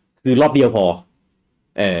คือรอบเดียวพอ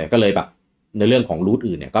ก็เลยแบบในเรื่องของรูท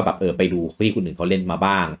อื่นเนี่ยก็แบบไปดูที่คนอื่นเขาเล่นมา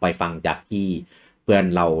บ้างไปฟังจากที่เพื่อน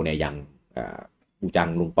เราเนี่ยอย่างอูจัง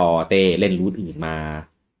ลุงปอเต้เล่นรูทอื่นมา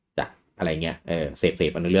จากอะไรเงี้ยเส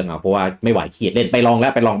พอันเรื่องเอาเพราะว่าไม่ไหวเขียดเล่นไปลอ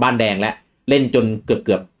งบ้านแดงแล้วเล่นจนเ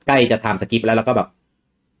กือบใกล้จะทำสกิปแล้วก็แบบ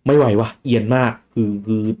ไม่ไหววะเอียนมาก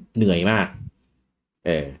คือเหนื่อยมาก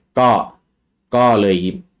ก็เลย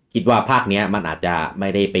คิดว่าภาคเนี้ยมันอาจจะไม่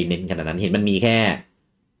ได้ไปเน้นขนาดนั้นเห็นมันมีแค่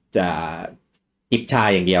จะจิบชา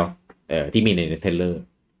อย่างเดียวที่มีในเทรลเลอร์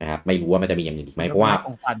นะครับไม่รู้ว่ามันจะมีอย่างอื่นอีกไหมเพราะว่าข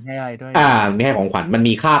องขวัญให้อะไรด้วยไม่ให้ของขวัญมัน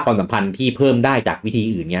มีค่าความสัมพันธ์ที่เพิ่มได้จากวิธี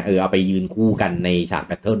อื่นเงี้ยเอาไปยืนคู่กันในฉากแ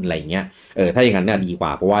พทเทิร์นอะไรเงี้ยถ้าอย่างนั้นเนี่ยดีกว่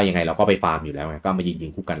าเพราะว่ายังไงเราก็ไปฟาร์มอยู่แล้วก็มายื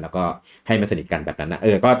นคู่กันแล้วก็ให้มันสนิทกันแบบนั้นนะ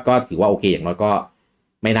ก็ถือว่าโอเคอย่างน้อยก็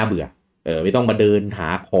ไม่น่าเบื่อไม่ต้องมาเดินหา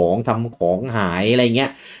ของทำของหายอะไรเงี้ย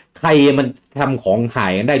ใครมันทำของหา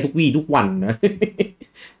ยกันได้ทุกวี่ทุกวันนะ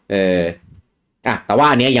แต่ว่า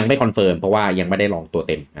อันนี้ยังไม่คอนเฟิร์มเพราะว่ายังไม่ได้ลองตัว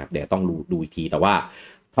เต็มนะครับเดี๋ยวต้องดูอีกทีแต่ว่า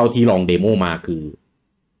เท่าที่ลองเดโมมาคือ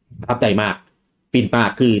ประทับใจมากฟินมาก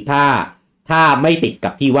คือถ้าไม่ติดกั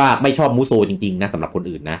บที่ว่าไม่ชอบมูโซจริงๆนะสำหรับคน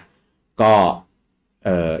อื่นนะก็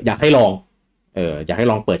อยากให้ลองอยากให้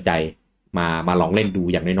ลองเปิดใจมาลองเล่นดู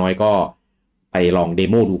อย่างน้อยๆก็ไปลองเด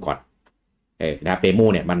โมดูก่อนนะครับเดโม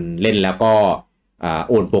เนี่ยมันเล่นแล้วก็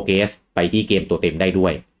โอนโปรเกรสไปที่เกมตัวเต็มได้ด้ว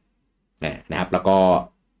ยนะครับแล้วก็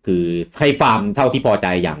คือให้ฟาร์มเท่าที่พอใจ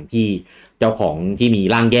อย่างที่เจ้าของที่มี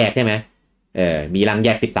ร่างแยกใช่ไหมมีร่างแย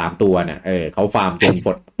ก13ตัวเนี่ยเขาฟาร์มจน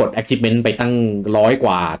ปลด achievement ไปตั้ง100ก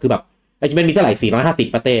ว่าคือแบบ achievement มีเท่าไหร่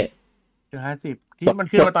450ประเต้450ที่มัน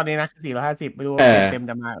ขึ้นมาตอนนี้นะ450ไม่รู้เต็ม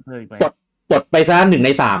จะมาเพิ่มอีกไหมปลดไปซะ1 ใน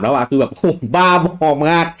 3แล้วอ่ะคือแบบบ้าบอ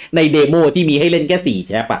มากในเดโมที่มีให้เล่นแค่4แ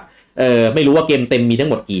ชปอ่ะไม่รู้ว่าเกมเต็มมีทั้ง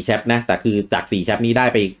หมดกี่แชปนะแต่คือจาก4แชปนี้ได้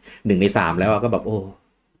ไป1 ใน 3แล้วก็แบบโอ้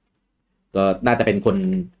ก็น่าจะเป็นค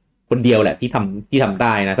นเดียวแหละที่ทำไ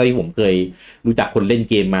ด้นะเท่าที่ผมเคยรู้จักคนเล่น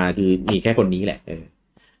เกมมาคือมีแค่คนนี้แหละ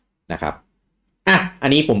นะครับอัน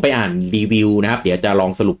นี้ผมไปอ่านรีวิวนะครับเดี๋ยวจะลอ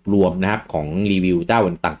งสรุปรวมนะครับของรีวิวเจ้า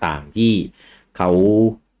ต่างๆที่เขา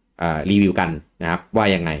รีวิวกันนะครับว่า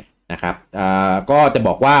ยังไงนะครับก็จะบ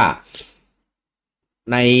อกว่า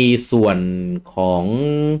ในส่วนของ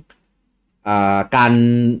การ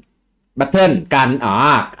บัตเทิล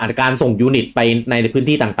การส่งยูนิตไปในพื้น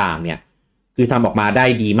ที่ต่างๆเนี่ยคือทำออกมาได้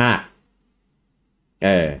ดีมาก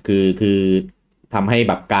คือทำให้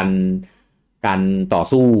แบบการต่อ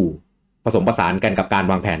สู้ผสมผสานกันกับการ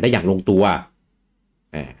วางแผนได้อย่างลงตัว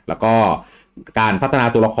แล้วก็การพัฒนา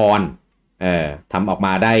ตัวละครทำออกม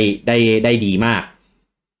าได้ดีมาก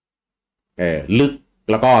ลึก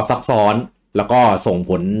แล้วก็ซับซ้อนแล้วก็ส่ง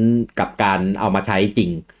ผลกับการเอามาใช้จริ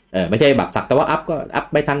งไม่ใช่แบบสักแต่ว่าอัพก็อัพ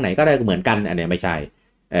ไปทางไหนก็ได้เหมือนกันอันนี้ไม่ใช่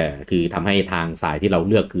คือทำให้ทางสายที่เรา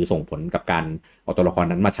เลือกคือส่งผลกับการเอาตัวละคร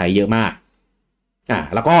นั้นมาใช้เยอะมาก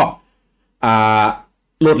แล้วก็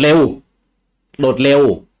โหลดเร็ว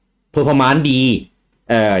เพอร์ฟอร์มานซ์ดี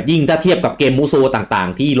ยิ่งถ้าเทียบกับเกมมูโซต่าง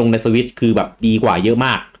ๆที่ลงในสวิตช์คือแบบดีกว่าเยอะม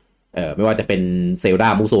ากไม่ว่าจะเป็นเซลดา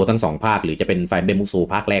มูโซทั้ง2ภาคหรือจะเป็นไฟเบมมูโซ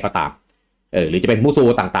ภาคแรกก็ตามหรือจะเป็นมูโซ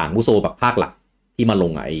ต่างๆมูโซแบบภาคหลักที่มาล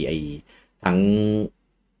งไอทั้ง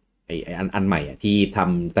ไออันใหม่ที่ท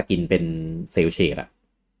ำสกินเป็นเซลเชดอะ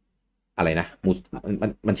อะไรนะ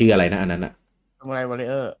มันชื่ออะไรนะอันนั้นอะทำอะไรวอลเล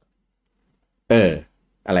อร์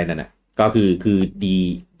อะไรนั่นน่ะก็คือ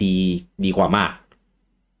ดีกว่ามาก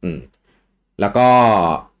แล้วก็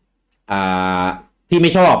ที่ไ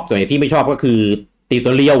ม่ชอบส่วนใหญ่ที่ไม่ชอบก็คือติวต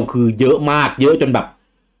อเรียลคือเยอะมากเยอะจนแบบ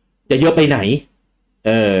จะเยอะไปไหน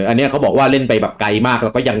อันเนี้ยเขาบอกว่าเล่นไปแบบไกลมากแล้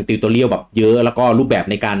วก็ยังติวตอเรียลแบบเยอะแล้วก็รูปแบบ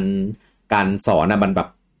ในการสอนนะมันแบบ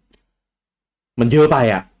มันเยอะไป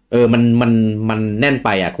อ่ะมันแน่นไป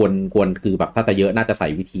อ่ะควรคือแบบถ้าจะเยอะน่าจะใส่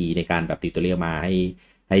วิธีในการแบบติวตอเรียลมา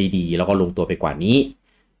ให้ดีแล้วก็ลงตัวไปกว่านี้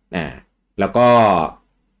แล้วก็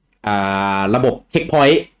ระบบเช็คพอย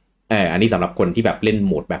ต์อันนี้สำหรับคนที่แบบเล่นโ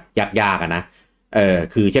หมดแบบยากๆนะ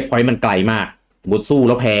คือเช็คพอยต์มันไกลมากสมมติสู้แ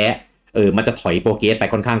ล้วแพ้มันจะถอยโปรเกรสไป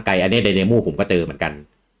ค่อนข้างไกลอันนี้ในเดโมผมก็เจอเหมือนกัน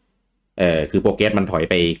คือโปรเกรสมันถอย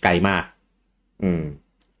ไปไกลมาก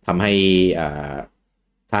ทำให้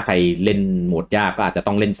ถ้าใครเล่นโหมดยากก็อาจจะ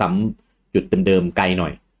ต้องเล่นซ้ำจุดเดิมๆไกลหน่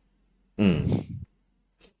อย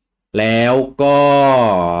แล้วก็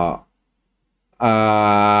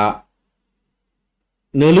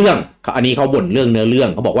เนื้อเรื่องอันนี้เขาบ่นเรื่องเนื้อเรื่อง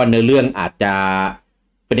เขาบอกว่าเนื้อเรื่องอาจจะ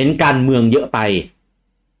เน้นการเมืองเยอะไป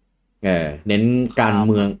เน้นการเ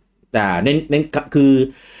มืองแต่เน้น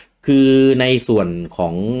คือในส่วนขอ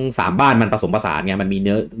ง3บ้านมันผสมผสานไงมัน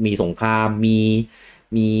มีสงคราม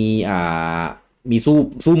มี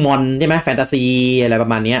สู้มอนใช่ไหมแฟนตาซีอะไรปร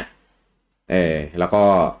ะมาณเนี้ยแล้วก็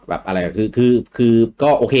แบบอะไรคือก็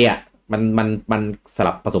โอเคอ่ะมันส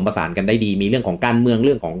ลับผสมผสานกันได้ดีมีเรื่องของการเมืองเ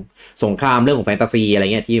รื่องของสงครามเรื่องของแฟนตาซีอะไร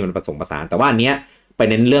เงี้ยที่มันผสมผสานแต่ว่าอันเนี้ยไป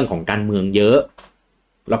เน้นเรื่องของการเมืองเยอะ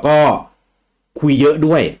แล้วก็คุยเยอะ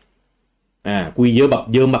ด้วยคุยเยอะแบบ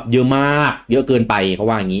เยอะมากเยอะเกินไปเขา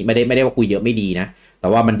ว่าอย่างนี้ไม่ได้ว่าคุยเยอะไม่ดีนะแต่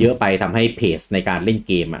ว่ามันเยอะไปทำให้เพจในการเล่นเ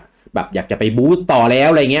กมอ่ะแบบอยากจะไปบูสต์ต่อแล้ว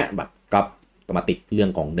อะไรเงี้ยแบบก็มาติดเรื่อง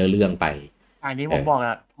ของเนื้อเรื่องไปอันนี้ผมบอก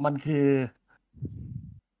อ่ะมัน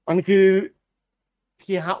คือ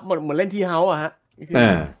ทีเฮาเหมือนเล่นทีเฮาอ่ะฮะ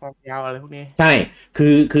ความยาวอะไรพวกนี้ใช่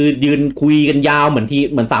คือยืนคุยกันยาวเหมื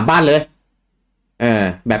อน3บ้านเลย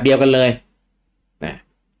แบบเดียวกันเลย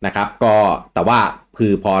นะครับก็แต่ว่าคื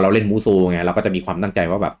อพอเราเล่นมูซูไงเราก็จะมีความตั้งใจ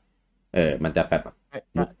ว่าแบบมันจะแบบ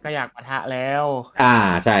ก็อยากปะทะแล้ว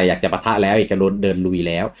ใช่อยากจะปะทะแล้วอยากจะเดินลุย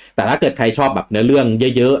แล้วแต่ถ้าเกิดใครชอบแบบเนื้อเรื่อง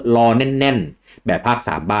เยอะๆรอแน่นๆแบบภาค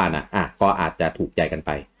3บ้านก็อาจจะถูกใจกันไ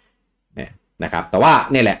ปนะครับแต่ว่า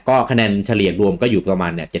เนี่ยแหละก็คะแนนเฉลี่ยรวมก็อยู่ประมา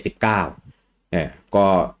ณเนี่ย79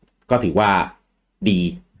ก็ถือว่า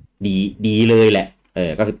ดีเลยแหละ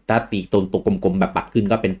ก็คือถ้าตีตัวกลมๆแบบปัดขึ้น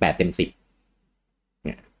ก็เป็น8 เต็ม 10เ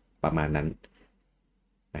นี่ยประมาณนั้น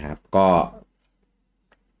นะครับก็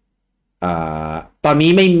ตอน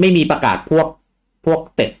นี้ไม่มีประกาศพวก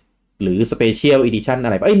เต็ดหรือ Special Edition อะ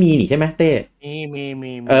ไรมีนี่ใช่ไหมเต้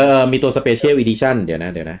มีตัว Special Edition เดี๋ยวนะ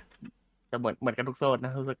จะเหมือนกันทุกโซนน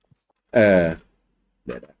ะรู้สึกเ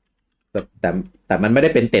ดี๋ยวแต่มันไม่ได้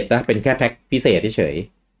เป็นเต็ดนะเป็นแค่แพ็คพิเศษเฉย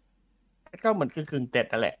ก็เหมือนกึ่งเต็ด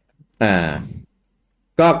นั่นแหละ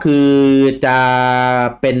ก็คือจะ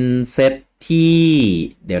เป็นเซตที่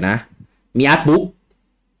เดี๋ยวนะมีอาร์ตบุ๊ก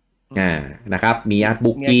นะครับมีอาร์ต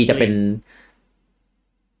บุ๊กที่จะเป็น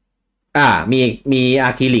มีอะ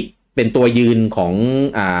คริลิกเป็นตัวยืนขอ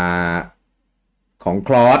งค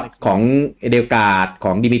ลอสของเอเดลการ์ดข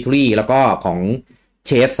องดิมิทรีแล้วก็ของเ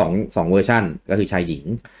ชสสองเวอร์ชันก็คือชายหญิง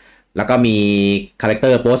แล้วก็มีคาแรคเตอ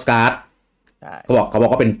ร์โปสการ์ดเขาบอ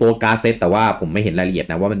กว่าเป็นโปสการ์ดเซตแต่ว่าผมไม่เห็นรายละเอียด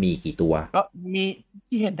นะว่ามันมีกี่ตัวก็มี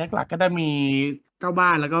ที่เห็นแท็กหลักก็จะมีเจ้าบ้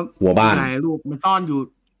านแล้วก็หัวบ้านรูปมันซ่อนอยู่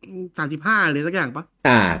35เลยสักอย่างปะ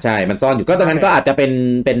ใช่มันซ่อนอยู่ก็ตอนนั้นก็อาจจะเป็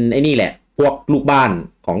นไอ้นี่แหละพวกลูกบ้าน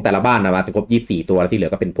ของแต่ละบ้านนะมาถึงครบ24ตัวแล้วที่เหลื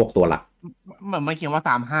อก็เป็นพวกตัวหลักเหมือนไม่เขียนว่า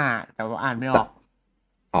35แต่ว่าอ่านไม่ออก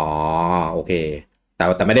โอเคแ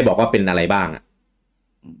ต่ไม่ได้บอกว่าเป็นอะไรบ้าง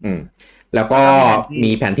แล้วก็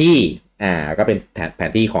มีแผนที่ก็เป็นแผ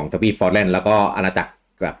นที่ของทวีปฟอร์แลนด์แล้วก็อาณาจักร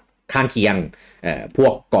แบบข้างเคียงพว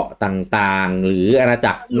กเกาะต่างๆหรืออาณา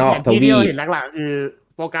จักรนอกทวีปที่เห็นหลักๆคือ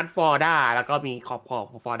โฟกัสฟอร์ด้าแล้วก็มีขอบขอ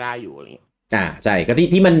งฟอร์ด้าอยู่อะไรอย่างนี้ใช่ก็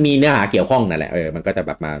ที่มันมีเนื้อหาเกี่ยวข้องนั่นแหละมันก็จะแ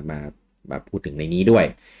บบมาพูดถึงในนี้ด้วย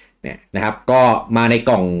เนี่ยนะครับก็มาใน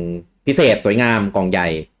กล่องพิเศษสวยงามกล่องใหญ่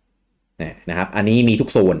นะครับอันนี้มีทุก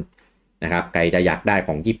โซนนะครับใครจะอยากได้ข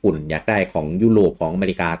องญี่ปุ่นอยากได้ของยุโรปของอเม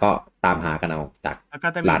ริกาก็ตามหากันเอาจากแล้วก็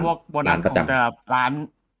จะมีพวกโบนัสของแต่ร้าน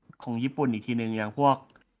ของญี่ปุ่นอีกทีนึงอย่างพวก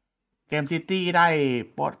เกมซิตี้ได้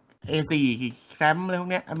ปลด A4 แฟ้มอะไรพว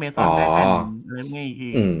กเนี้ย Amazon ได้แผ่นอะไรพวกนี้อีกที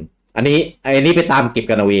อันนี้ไปตามเก็บ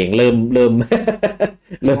กันเอาเองเ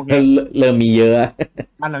ริ่มมีเยอะ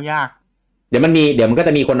มันแล้วยากเดี๋ยวมันก็จ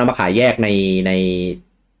ะมีคนเอามาขายแยกใน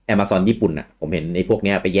Amazon ญี่ปุ่นน่ะผมเห็นไอ้พวกเ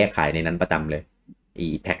นี้ยไปแยกขายในนั้นประจำเลยอี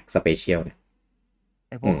แพ็คสเปเชียลเนี่ย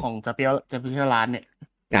ไอ้พวกของสเปเชียลร้านเนี่ย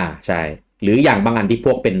ใช่หรืออย่างบางอันที่พ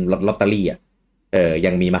วกเป็นลอตเตอรี่อ่ะ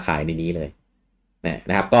ยังมีมาขายในนี้เลย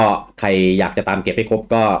นะครับก็ใครอยากจะตามเก็บให้ครบ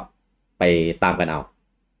ก็ไปตามกันเอา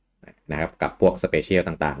นะครับกับพวกสเปเชียล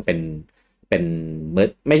ต่างๆเป็น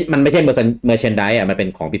มันไม่ใช่เมอร์แชนไดส์อ่ะมันเป็น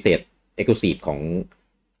ของพิเศษเอ็กซ์คลูซีฟของ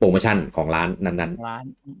โปรโมชั่นของร้านนั้น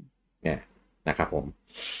ๆเนี่ยนะครับผม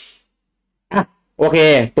โอเค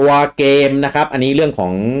ตัวเกมนะครับอันนี้เรื่องขอ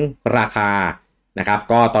งราคานะครับ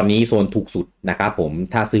ก็ตอนนี้โซนถูกสุดนะครับผม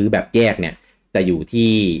ถ้าซื้อแบบแยกเนี่ยจะอยู่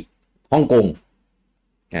ที่ฮ่องกง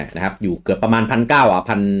นะครับอยู่เกือบประมาณ 1,900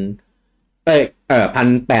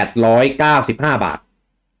 1,895 บาท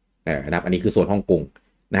นะครับอันนี้คือส่วนฮ่องกง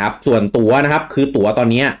นะครับส่วนตั๋วนะครับคือตั๋วตอน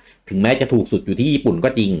นี้ถึงแม้จะถูกสุดอยู่ที่ญี่ปุ่นก็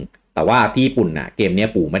จริงแต่ว่าที่ญี่ปุ่นน่ะเกมนี้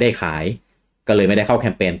ปู่ไม่ได้ขายก็เลยไม่ได้เข้าแค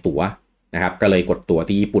มเปญตั๋วนะครับก็เลยกดตั๋ว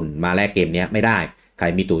ที่ญี่ปุ่นมาแลกเกมนี้ไม่ได้ใคร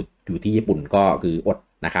มีตั๋วอยู่ที่ญี่ปุ่นก็คืออด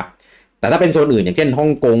นะครับแต่ถ้าเป็นโซนอื่นอย่างเช่นฮ่อ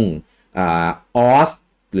งกงออส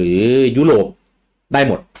หรือยุโรปได้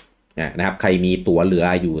หมดนะครับใครมีตั๋วเหลือ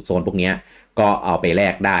อยู่โซนพวกนี้ก็เอาไปแล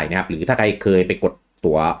กได้นะครับหรือถ้าใครเคยไปกด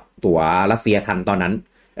ตั๋วรัสเซียทันตอนนั้น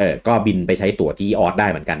ก็บินไปใช้ตั๋วที่ออสได้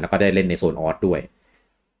เหมือนกันแล้วก็ได้เล่นในโซนออสด้วย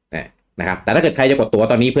นะครับแต่ถ้าเกิดใครจะกดตั๋ว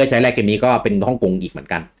ตอนนี้เพื่อใช้แลกเกมนี้ก็เป็นฮ่องกงอีกเหมือน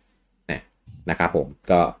กันนะครับผม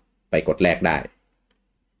ก็ไปกดแลกได้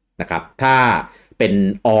นะครับถ้าเป็น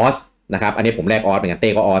ออสนะครับอันนี้ผมแลกออสเหมือนกันเ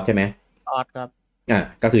ต้ก็ออสใช่ไหมออสครับ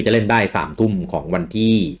ก็คือจะเล่นได้ 3:00 นของวัน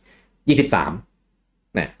ที่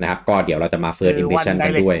23นะครับก็เดี๋ยวเราจะมา First Impression กั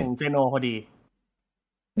นด้วยของเซโนพอดี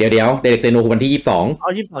เดี๋ยวเดเด็กเซโนวันที่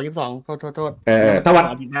22โทษถ้า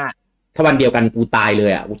วันเดียวกันกูตายเล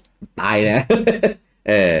ยอ่ะกูตายนะ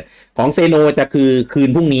ของเซโนจะคือคืน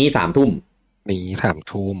พรุ่งนี้ 3:00 นนี้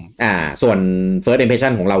 3:00 นส่วน First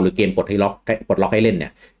Impression ของเราหรือเกมปลดล็อกให้เล่นเนี่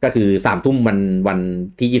ยก็คือ 3:00 นวัน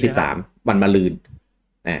ที่23วันมะรืน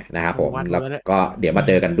นะครับผมแล้วก็เดี๋ยวมาเ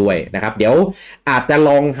จอกันด้วยนะครับเดี๋ยวอาจจะล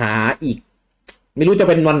องหาอีกไม่รู้จะ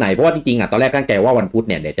เป็นวันไหนเพราะว่าจริงๆตอนแรกตั้งใจว่าวันพุธ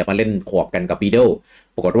เนี่ยเดี๋ยวจะมาเล่นขวบกันกับบีเดิล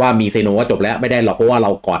ปรากฏว่ามีเซโนก็จบแล้วไม่ได้หรอกเพราะว่าเร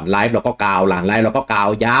าก่อนไลฟ์เราก็กาวหลังไลฟ์เราก็กาว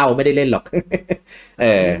ยาวไม่ได้เล่นหรอก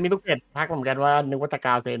มีลูกเพจทักเหมือนกันว่านึกว่าจะก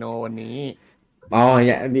าวเซโนวันนี้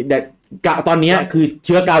ตอนนี้คือเ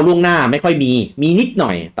ชื้อกาวล่วงหน้าไม่ค่อยมีนิดหน่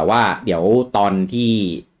อยแต่ว่าเดี๋ยวตอนที่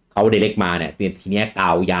เขาเดเรกมาเนี่ยทีเนี้ยกา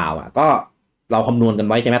วยาวก็เราคำนวณกัน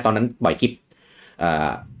ไว้ใช่ไหมตอนนั้นบ่อยคลิป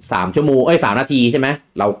3 ชั่วโมง3 นาทีใช่ไหม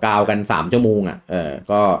เรากาวกัน3 ชั่วโมง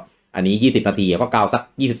ก็อันนี้20 นาทีก็กาวสัก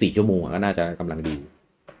24 ชั่วโมงก็น่าจะกำลังดี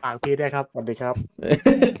ฝากพี่ได้ครับสวัสดีครับ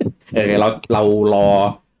เรารอ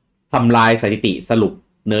ทำลายสถิติสรุป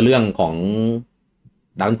เนื้อเรื่องของ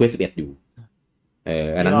Dragon Quest 11อยู่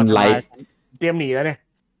อันนั้นไลฟ์เตรียมหนีแล้วเนี่ย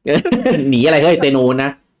หนีอะไรเฮ้ยเซโนนะ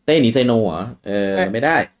เต้หนีเซโนเหรอไม่ไ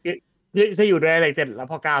ด้ถ้าอยู่ด้วยอะไรเสร็จแล้ว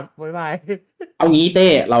พอกาวบายเอางี้เต้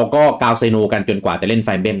เราก็กาวเซโนกันจนกว่าจะเล่นไฟ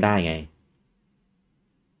เบมได้ไง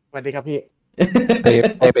สวัสดีครับพี่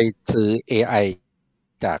ไปซื้อ AI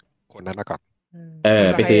จากคนนั้นมาก่อน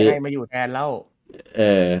ไปซื้อมาอยู่แทนแล้ว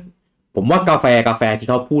ผมว่ากาแฟที่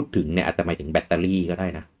เขาพูดถึงเนี่ยอาจจะหมายถึงแบตเตอรี่ก็ได้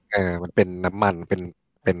นะมันเป็นน้ำมันเ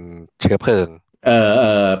ป็นเชื้อเพลิง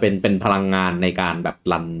เป็นพลังงานในการแบบ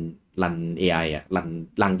รัน AI รัน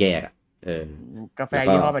ร่างแยกกาแฟ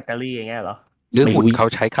ยี่ห้อแบตเตอรี่อย่างเงี้ยเหรอหรือหุ่นเขา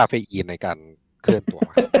ใช้คาเฟอีนในการเคลื่อนตัว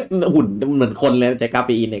หุ่นเหมือนคนเลยใช้คาเฟ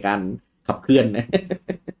อีนในการขับเคลื่อนนะ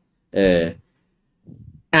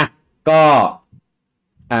ก็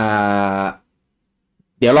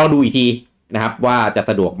เดี๋ยวลองดูอีกทีนะครับว่าจะ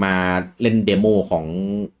สะดวกมาเล่นเดโมของ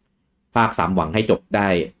ภาค3หวังให้จบได้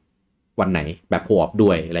วันไหนแบบโคออฟด้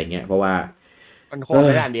วยอะไรเงี้ยเพราะว่ามันโคไ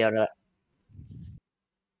ม่ได้อันเดียวเลย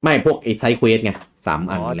ไม่พวกไอ้ไซด์เควสไง3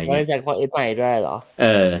 อันอะไรเงี้ยไซด์เควสใหม่ด้วยเหรอ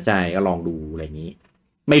ใช่ก็ลองดูอะไรอย่างนี้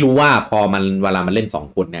ไม่รู้ว่าพอมันเวลามันเล่น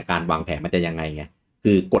2 คนเนี่ยการวางแผนมันจะยังไงไง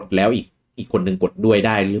คือกดแล้วอีกคนนึงกดด้วยไ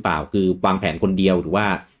ด้หรือเปล่าคือวางแผนคนเดียวหรือว่า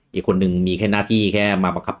อีกคนนึงมีแค่หน้าที่แค่มา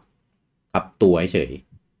บังคับตัวเฉย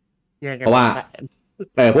เพราะ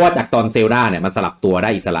ว่าจากตอนเซลดาเนี่ยมันสลับตัวได้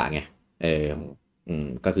อิสระไง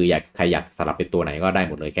ก็คือใครอยากสลับเป็นตัวไหนก็ได้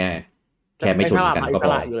หมดเลยแค่ไม่ชนกันก็พ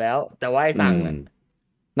ออยู่แล้วแต่ว่าสั่ง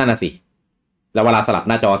นั่นน่ะสิแล้วเวลาสลับ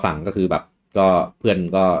หน้าจอสั่งก็คือแบบก็เพื่อน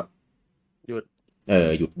ก็หยุด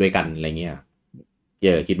หยุดด้วยกันอะไรเงี้ย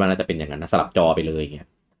คิดว่าน่าจะเป็นอย่างนั้นนะสลับจอไปเลยเงี้ย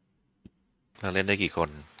เล่นได้กี่คน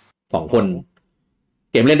2 คน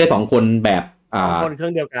เกมเล่นได้2 คนแบบคนเครื่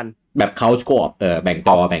องเดียวกันแบบเคาท์โคออฟแบ่ง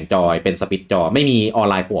จอยเป็นสปิทจอไม่มีออน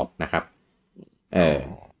ไลน์โคออฟนะครับ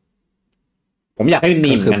ผ ผมอยากให้เป็น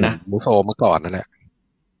มีมกันนะมูโซเมื่อก่อนนั่นแหละ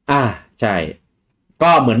ใช่ก็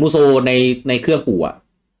เหมือนมูโซในเครื่องปู่อ่ะ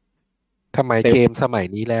ทำไมเกมสมัย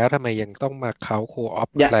นี้แล้วทำไมยังต้องมาเค้าโคออฟ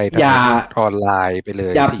อะไรออนไลน์ไปเล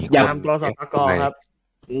ยอย่าทำตัวสตกครับ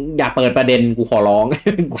อย่าเปิดประเด็นกูขอร้อง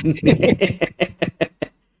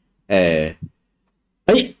เ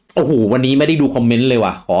ฮ้ยโอ้โหวันนี้ไม่ได้ดูคอมเมนต์เลย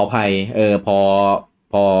ว่ะขออภัยพ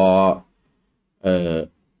อ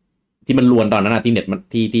ที่มันลวนตอนนั้นนะที่เน็ตมัน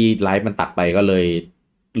ที่ไลฟ์มันตัดไปก็เลย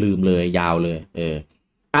ลืมเลยยาวเลย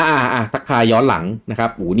ทักทายย้อนหลังนะครับ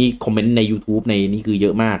โอ้นี่คอมเมนต์ใน YouTube ในนี่คือเยอ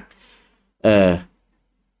ะมาก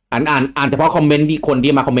อ่านเฉพาะคอมเมนต์ที่คน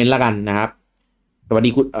ที่มาคอมเมนต์ละกันนะครับสวัสดี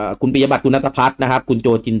คุณปิยบัตรคุณณัฐพัฒน์นะครับคุณโจ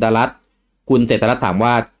จินตรัตน์คุณเศรษฐรัตน์ถามว่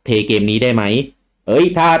าเทเกมนี้ได้ไหม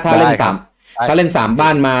ถ้าเล่น3บ้า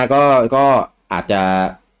นมาก็อาจจะ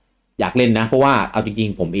อยากเล่นนะเพราะว่าเอาจริง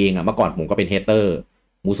ๆผมเองเมื่อก่อนผมก็เป็นเฮเตอร์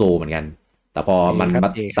มูโซเหมือนกันแต่พอมั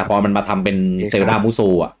นมาทำเป็นเซลดามูโซ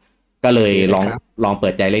ก็เลยลองเปิ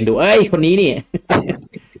ดใจเล่นดูคนนี้นี่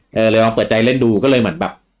เลยลองเปิดใจเล่นดูก็เลยเหมือนแบ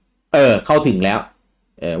บเข้าถึงแล้ว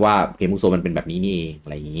ว่าเกมมูโซมันเป็นแบบนี้นี่เองอะ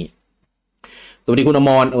ไรอย่างนี้สวัสดีคุณอม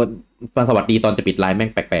รสวัสดีตอนจะปิดไลน์แม่ง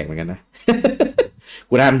แปลกๆเหมือนกันนะ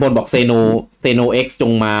คุณธนพลบอกเซโน X จ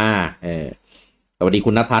งมาสวัสดี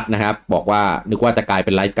คุณณทัศน์นะครับบอกว่านึกว่าจะกลายเ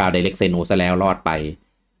ป็นไลฟ์การ์ดไดเรกเซโนซะแล้วรอดไป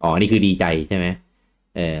นี่คือดีใจใช่ไหม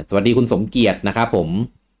สวัสดีคุณสมเกียรตินะครับผม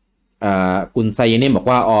คุณไซเนมบอก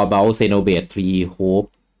ว่า all about Xenoblade 3 Hope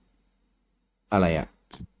อะไร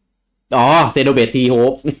Xenoblade 3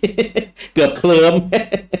 Hope เกือบเคลิ้ม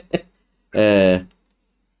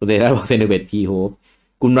คุณเซนบอก Xenoblade 3 Hope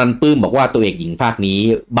คุณรันปื้มบอกว่าตัวเอกหญิงภาคนี้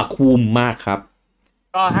บักคูมมากครับ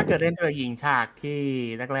ก็ถ้าเกิดเล่นตัวหญิงฉากที่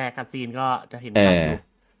แรกๆคัทซีนก็จะเห็น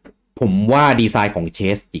ผมว่าดีไซน์ของเช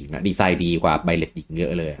สหญิงดีไซน์ดีกว่าไบเลตหญิงเยอ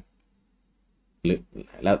ะเลยหรือ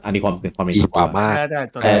แล้วอันนี้ความเป็นดีกว่ามาก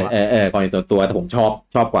ความเป็นตัวแต่ผม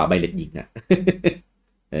ชอบกว่าไบเลตหญิง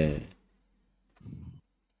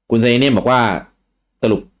คุณเซเน่บอกว่าส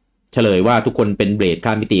รุปเฉลยว่าทุกคนเป็นเบรดข้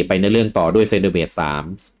ามมิติไปในเรื่องต่อด้วยเซเดอร์เบรด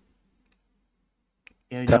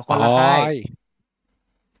3จะคนละค่าย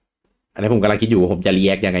อันนี้ผมกำลังคิดอยู่ว่าผมจะรีแ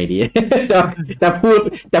อคยังไงดี จะ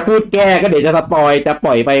พูดแก้ก็เดี๋ยวจะสปอยจะป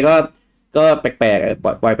ล่อยไปก็แปลกๆ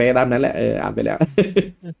ปล่อยไปตามนั้นแหละอ่านไปแล้ว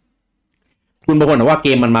คุณบางคนบอกว่าเก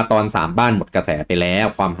มมันมาตอน3บ้านหมดกระแสไปแล้ว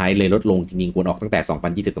ความไฮเลยลดลงจริงๆควรออกตั้งแต่2020-2021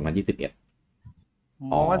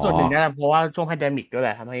มองว่าส่วนหนึ่งเนี่ยเพราะว่าช่วงแพนเดมิกด้วยแห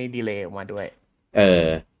ละทำให้ดีเลย์ออกมาด้วย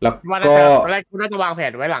แล้วก็ตอนแรกคุณน่าจะวางแผ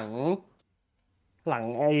นไว้หลัง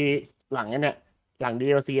เนี่ยหลัง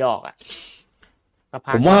DLC ออก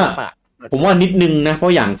ผมว่านิดนึงนะเพรา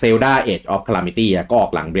ะอย่าง Zelda Age of Calamity ก็ออ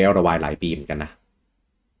กหลัง Breath of the Wild หลายปีเหมือนกันนะ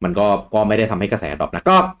มันก็ไม่ได้ทำให้กระแสดรอปนะ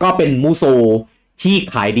ก็เป็นมูโซที่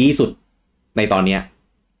ขายดีสุดในตอนเนี้ย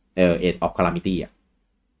Age of Calamity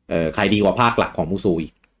ขายดีกว่าภาคหลักของมูโซอี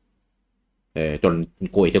กจน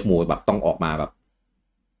โกยเทคโมแบบต้องออกมาแบบ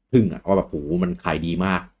ทึ่งว่าแบบโหมันขายดีม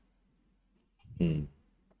าก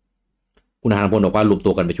คุณธนพลบอกว่ารวมตั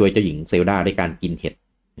วกันไปช่วยเจ้าหญิงเซลดาด้วยการกินเห็ด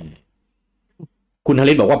คุณฮา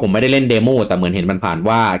ริสบอกว่าผมไม่ได้เล่นเดโมแต่เหมือนเห็นมันผ่าน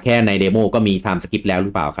ว่าแค่ในเดโมก็มีไทม์สกิปแล้วห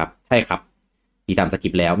รือเปล่าครับใช่ครับมีไทม์สกิ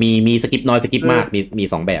ปแล้วมีสกิปน้อยสกิปมากมี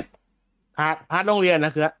2แบบพาร์ทโรงเรียนน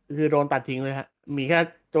ะคือโดนตัดทิ้งเลยฮะมีแค่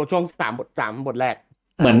ตัวช่วง3บทแรก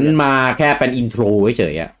เหมือนมาแค่เป็นอินโทรเฉ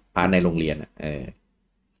ยๆพาร์ทในโรงเรียน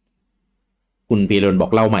คุณพีรนบอ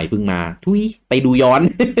กเล่าใหม่เพิ่งมาทุยไปดูย้อน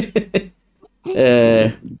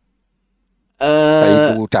ไป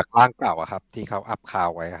ดูจากร่างเก่าครับที่เขาอัพข่าว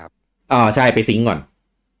ไว้ครับใช่ไปซิงก่อน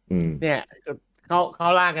เนี่ยเขา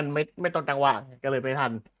ล่ากันไม่ตรงจังหวะก็เลยไม่ทั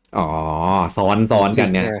นซ้อนกัน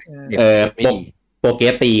เนี่ยโปเก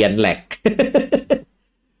สตีกันแหลก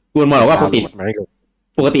คุณบอกว่าปก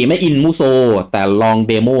ติไม่อินมูโซแต่ลอง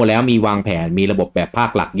เดโมแล้วมีวางแผนมีระบบแบบภาค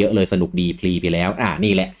หลักเยอะเลยสนุกดีพลีไปแล้ว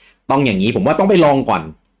นี่แหละต้องอย่างนี้ผมว่าต้องไปลองก่อน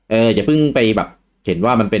อย่าเพิ่งไปแบบเห็น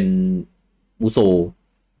ว่ามันเป็นมูโซ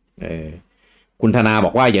คุณธนาบ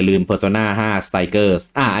อกว่าอย่าลืม Persona 5 Strikers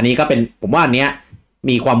อันนี้ก็เป็นผมว่าอันเนี้ย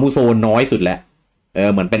มีความมูโซน้อยสุดแหละ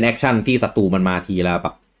เหมือนเป็นแอคชั่นที่ศัตรูมันมาทีละแบ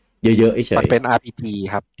บเยอะๆเฉยมันเป็น RPG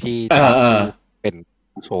ครับที่เป็น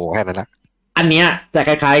มูโซแค่นั้นแหละอันเนี้ยจะค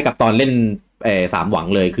ล้ายๆกับตอนเล่น3หวัง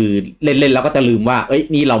เลยคือเล่นแล้วก็จะลืมว่า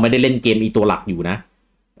นี่เราไม่ได้เล่นเกมอีตัวหลักอยู่นะ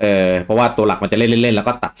เพราะว่าตัวหลักมันจะเล่นแล้ว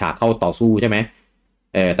ก็ตัดฉากเข้าต่อสู้ใช่ไหม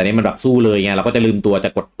แต่นี้มันแบบสู้เลยไงเราก็จะลืมตัวจะ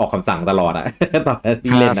กดออกคำสั่งตลอดตอน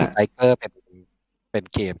ที่เล่นสไตรเกอร์เป็น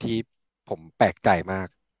เกมที่ผมแปลกใจมาก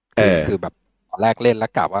คือแบบตอนแรกเล่นแล้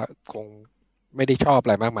วกะว่าคงไม่ได้ชอบอะ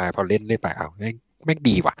ไรมากมายพอเล่นไปแม่ง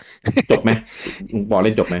ดีว่ะจบไหมบอกเ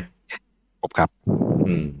ล่นจบไหมจบครับ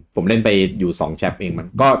ผมเล่นไปอยู่2แชปเองมัน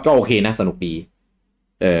ก็โอเคนะสนุกดี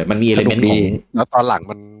มันมี element ของแล้วตอนหลัง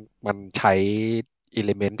มันใช้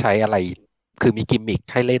element ใช้อะไรคือมีกิมมิค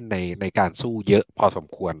ให้เล่นในการสู้เยอะพอสม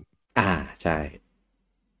ควรใช่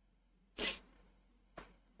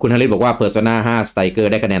คุณฮาริสบอกว่า Persona 5 Striker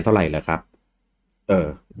ได้คะแนนเท่าไหร่เหรอครับ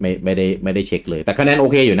ไม่ได้เช็คเลยแต่คะแนนโอ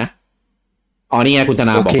เคอยู่นะนี่ไงคุณธ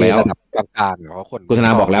นาบอกแล้วกลางๆเพราะคนคุณธน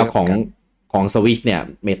าบอกแล้วของ Switch เนี่ย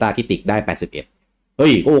Metacritic ได้81เฮ้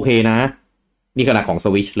ยก็โอเคนะนี่ขนาดของ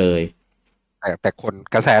Switch เลยแต่คน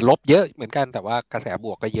กระแสลบเยอะเหมือนกันแต่ว่ากระแสบ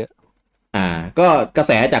วกก็เยอะก็กระแ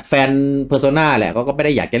สจากแฟน Persona แหละเขาก็ไม่ไ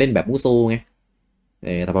ด้อยากจะเล่นแบบมูโซไง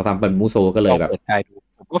แต่พอทำเป็นมูโซก็เลยแบบเปิดใจดู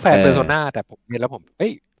ผมก็แฟน Persona แต่ผมเห็นแล้วผม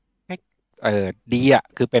ดีอ่ะ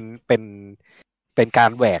คือเป็นกา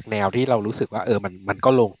รแหวกแนวที่เรารู้สึกว่ามันก็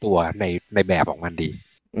ลงตัวในแบบของมันดี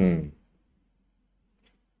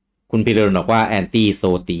คุณพีเรนบอกว่าแอนตี้โซ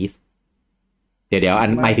ติสเดี๋ยวอัน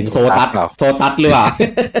หมายถึงโซตัสหรือเปล่า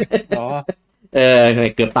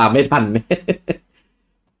เกือบตามไม่ทัน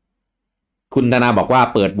คุณธนาบอกว่า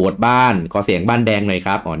เปิดโบสถ์บ้านขอเสียงบ้านแดงหน่อยค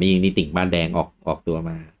รับนี่ติ่งบ้านแดงออกตัว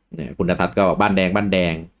มาเนี่ยคุณณทัศน์ก็บ้านแด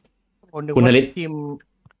งคุณฮาริสทีม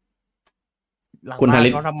คุณฮาริ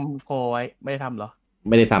สเขาทำโคไว้ไม่ได้ทำเหรอ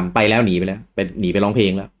ไม่ได้ทำไปแล้วหนีไปแล้วหนีไปร้องเพล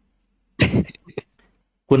งแล้ว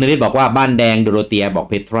คุณฮาริสบอกว่าบ้านแดงโดโรเตียบอก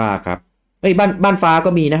เพทราครับบ้านฟ้าก็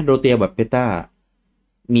มีนะโดโรเตียแบบเพตรา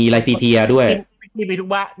มีไลซีเทียด้วยมีทุก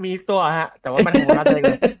บ้านมีตัวฮะแต่ว่ามันของเราตัวเอง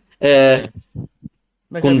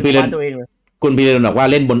คุณพีเรนบอกว่า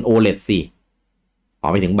เล่นบน OLED สิ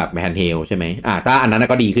ไปถึงแบบแฮนด์เฮลใช่ไหมถ้าอันนั้น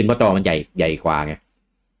ก็ดีขึ้นเพราะจอมันใหญ่กว่าไง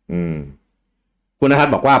คุณณทัศ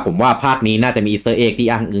น์บอกว่าผมว่าภาคนี้น่าจะมีอีสเตอร์เอ็กที่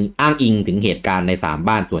อ้างอิงถึงเหตุการณ์ใน3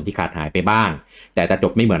บ้านส่วนที่ขาดหายไปบ้างแต่จะจ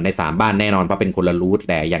บไม่เหมือนใน3บ้านแน่นอนเพราะเป็นคนละรูท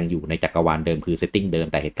แต่ยังอยู่ในจักรวาลเดิมคือเซตติ้งเดิม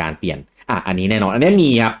แต่เหตุการณ์เปลี่ยนอันนี้แน่นอนอันนี้มี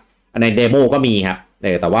ครับในเดโมก็มีครับ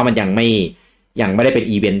แต่ว่ามันยังไม่ได้เป็น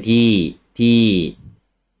อีเวนท์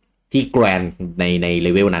ที่แกรนด์ในเล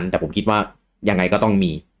เวลนั้นแต่ผมคิดว่ายังไงก็ต้อง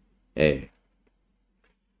มี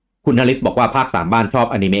คุณฮาริสบอกว่าภาค3บ้านชอบ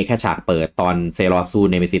อนิเมะแค่ฉากเปิดตอนเซรอซู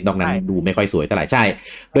เนเมซิสนอกนั้นดูไม่ค่อยสวยเท่าไหร่ใช่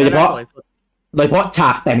โดยเฉพาะฉา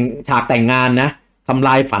กแต่งงานนะทำล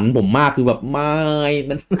ายฝันผมมากคือแบบไม่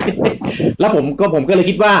แล้วผมก็เลย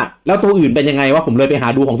คิดว่าแล้วตัวอื่นเป็นยังไงวะผมเลยไปหา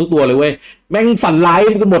ดูของทุกตัวเลยเว้ยแม่งฝันร้าย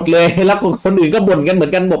กันหมดเลยแล้วคนอื่นก็บ่นกันเหมือ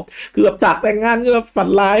นกันหมดคือแบบฉากแต่งงานคือแบบฝัน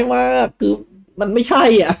ร้ายมากคือมันไม่ใช่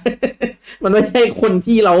มันไม่ใช่คน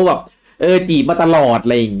ที่เราแบบจีบมาตลอดอะ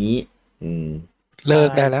ไรอย่างนี้เลิก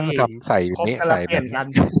ได้แล้วทำใส่นี้ใส่แบบแ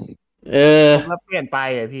ล้วเปลี่ยนไป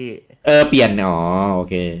พี่เปลี่ยนโอ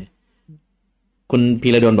เคคุณพี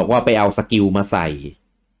ระดลบอกว่าไปเอาสกิลมาใส่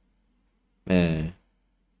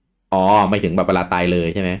ไม่ถึงแบบเวลาตายเลย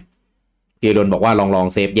ใช่ไหมพีระดลบอกว่าลอง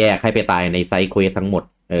เซฟแยกให้ไปตายในไซด์เควสทั้งหมด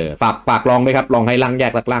ฝากลองไหมครับลองให้ร่างแย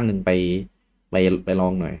กสักร่างหนึ่งไปลอ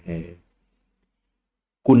งหน่อย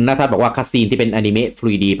คุณณทัศน์บอกว่าคัสซีนที่เป็นอนิเมะ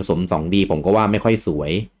 3D ผสม 2D ผมก็ว่าไม่ค่อยสว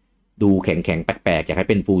ยดูแข็งแปลกๆอยากให้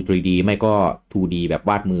เป็น Full 3D ไม่ก็ 2D แบบ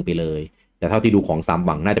วาดมือไปเลยแต่เท่าที่ดูของ3ห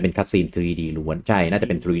วังน่าจะเป็นคัสซีน 3D ล้วนใช่น่าจะ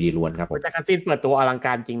เป็น 3D ล้วนครับผมแต่คัสซีนเปิดตัวอลังก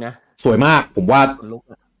ารจริงนะสวยมากผมว่า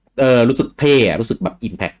รู้สึกเท่รู้สึกแบบ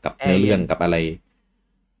impact กับเนื้อเรื่องกับอะไร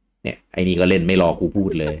เนี่ยไอ้นี่ก็เล่นไม่รอกูพู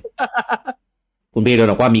ดเลย คุณพี่เดิน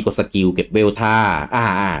บอกว่ามีกดสกิลเก็บเวลท่า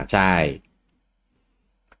ใช่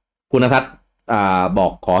คุณณทัศน์บอ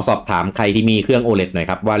กขอสอบถามใครที่มีเครื่อง OLED หน่อย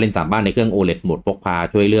ครับว่าเล่น3บ้านในเครื่อง OLED โหมดพกพา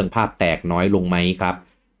ช่วยเรื่องภาพแตกน้อยลงไหมครับ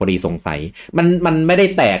พอดีสงสัยมันไม่ได้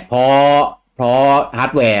แตกเพราะฮาร์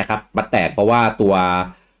ดแวร์ครับมันแตกเพราะว่าตัว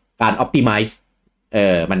การ optimize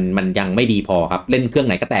มันยังไม่ดีพอครับเล่นเครื่องไ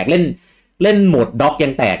หนก็แตกเล่นโหมดด็อกยั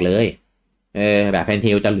งแตกเลยแบบแพนเท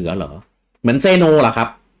ลจะเหลือเหรอเหมือนเซโนล่ะครับ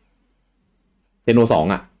เซโน2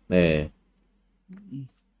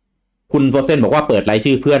คุณโฟเซนบอกว่าเปิดราย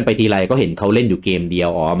ชื่อเพื่อนไปทีไรก็เห็นเขาเล่นอยู่เกมเดียว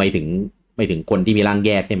ไม่ถึงคนที่มีร่างแ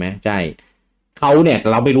ยกใช่ไหมใช่เขาเนี่ย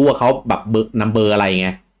เราไม่รู้ว่าเขาแบบนัมเบอร์อะไรไง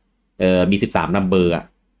มี13นัมเบอร์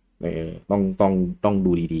ต้อง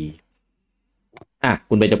ดูดีๆ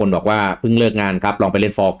คุณเบญจพลบอกว่าเพิ่งเลิกงานครับลองไปเล่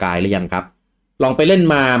นฟอร์กายหรือยังครับลองไปเล่น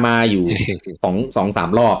มาอยู่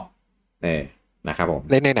 2-3 รอบนะครับผม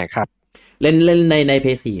เล่นในไหนครับเล่นใน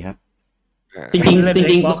PS4 ครับจ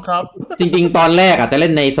ริงตอนแรกจะเล่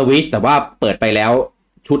นใน Switch แต่ว่าเปิดไปแล้ว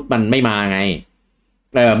ชุดมันไม่มาไง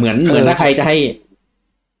เหมือนถ้าใครจะให้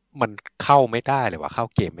มันเข้าไม่ได้เลยว่าเข้า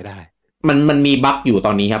เกมไม่ได้มันมีบั๊กอยู่ต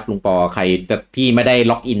อนนี้ครับลุงปอใครที่ไม่ได้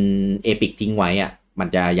ล็อกอิน Epic ทิ้งไว้มัน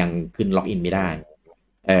จะยังขึ้นล็อกอินไม่ได้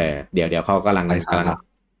เดี๋ยวเขากำลัง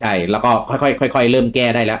ใช่แล้วก็ค่อยเริ่มแก้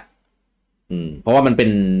ได้แล้วเพราะว่ามันเป็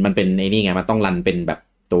นไอ้นี่ไงมันต้องรันเป็นแบบ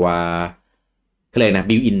ตัวเขาเรียกนะ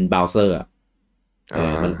built in browser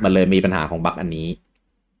มันเลยมีปัญหาของบั๊กอันนี้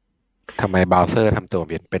ทำไมเบราว์เซอร์ทำตัว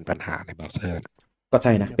เป็นปัญหาในเบราว์เซอร์ ก็ใ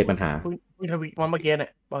ช่นะเป็นปัญหาเพิ่งทวิตมาเมื่อกี้เนี่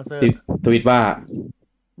ยเบราว์เซอร์ทวิตว่า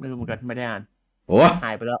ไม่รู้เหมือนกันไม่ได้อ่านโอ้ห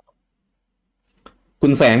ายไปแล้วคุ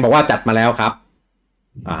ณแสงบอกว่าจัดมาแล้วครับ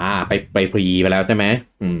ไปพรีไปแล้วใช่ไหม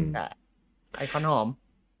ไอคอนหอม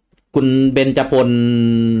คุณเบญจพล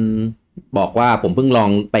บอกว่าผมเพิ่งลอง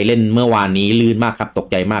ไปเล่นเมื่อวานนี้ลื่นมากครับตก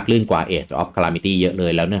ใจมากลื่นกว่า Age of Calamity เยอะเล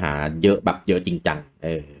ยแล้วเนื้อหาเยอะแบบเยอะจริงจัง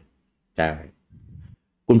ใช่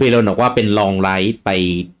คุณเพลนบอกว่าเป็นลองไลฟ์ไป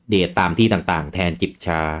เดทตามที่ต่างๆแทนจิบช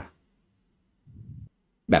า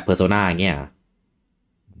แบบเพอร์โซนาอย่างเงี้ย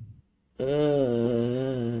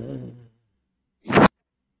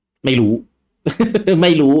ไม่รู้ ไ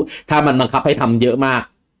ม่รู้ถ้ามันบังคับให้ทำเยอะมาก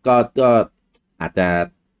ก็อาจจะ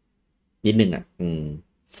นิดนึง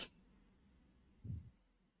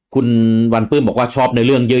คุณวันปื้มบอกว่าชอบในเ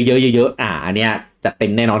รื่องเยอะๆอันเนี้ยจะเต็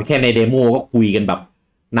มแน่นอนแค่ในเดโมก็คุยกันแบบ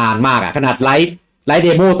นานมากขนาดไลฟ์เด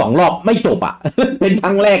โม2 รอบไม่จบเป็นค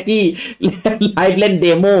รั้งแรกที่ไลฟ์เล่นเด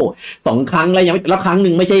โม2 ครั้งแล้วยังไม่แล้วครั้งห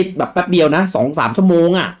นึ่งไม่ใช่แบบแป๊บเดียวนะ 2-3 ชั่วโมง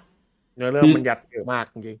เรื่องมันยัดเยอะมาก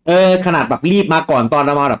จริงขนาดแบบรีบมาก่อนตอน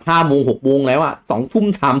ประมาณแบบ5 โมง 6 โมงแล้ว2 ทุ่ม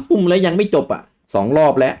 3 ทุ่มแล้วยังไม่จบ2 รอ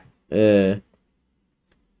บแล้ว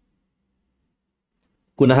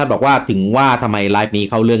คุณณทัศน์บอกว่าถึงว่าทำไมไลฟ์นี้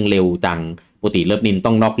เข้าเรื่องเร็วจังปกติเลิฟนินต้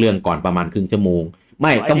องนอกเรื่องก่อนประมาณครึ่งชั่วโมงไ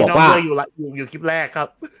ม่ต้องบอกว่าอยู่คลิปแรกครับ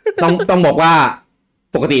ต้องบอกว่า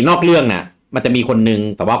ปกตินอกเรื่องน่ะมันจะมีคนนึง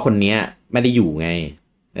แต่ว่าคนนี้ไม่ได้อยู่ไง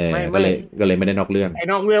ก็เลยไม่ได้นอกเรื่องไอ้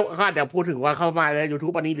นอกเรื่องเขาอาจจะพูดถึงว่าเข้ามาใน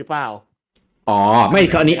YouTube อันนี้หรือเปล่าไม่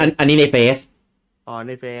อันนี้ในเฟซใ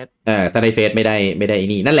นเฟซแต่ในเฟซไม่ได้ไอ้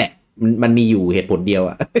นี่นั่นแหละมันมีอยู่เหตุผลเดียว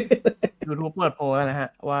YouTube เปิดโพลนะฮะ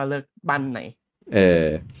ว่าเลิกบันไหน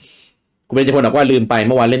คุณเบญจพลบอกว่าลืมไปเ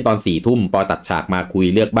มื่อวานเล่นตอน4 ทุ่มพอตัดฉากมาคุย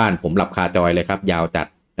เลือกบ้านผมหลับคาจอยเลยครับยาวจัด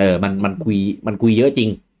มันคุยเยอะจริง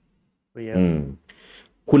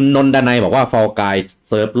คุณนนท์ดนัยบอกว่าฟอลกาย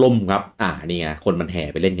เซิร์ฟล่มครับนี่ไงคนมันแห่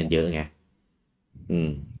ไปเล่นกันเยอะไง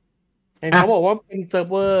เขาบอกว่าเป็นเซิร์ฟ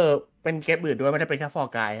เวอร์เป็นเกมอื่นด้วยไม่ได้เป็นแค่ฟอล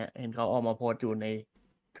กายเห็นเขาออกมาโพสต์อยู่ใน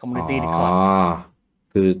คอมมูนิตี้ Discord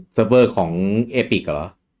คือเซิร์ฟเวอร์ของ Epic เหรอ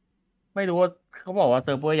ไม่รู้ว่าเขาบอกว่าเ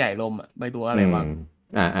ซิร์ฟเวอร์ใหญ่ล่มไม่รู้อะไรบ้าง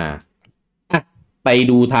ไป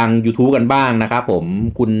ดูทาง YouTube กันบ้างนะครับผม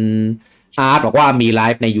คุณอาร์ตบอกว่ามีไล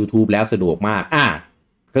ฟ์ใน YouTube แล้วสะดวกมาก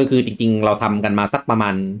ก็คือจริงๆเราทำกันมาสักประมา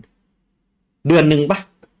ณเดือนนึงปะ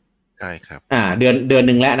ใช่ครับเดือน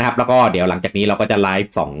นึงแล้วนะครับแล้วก็เดี๋ยวหลังจากนี้เราก็จะไล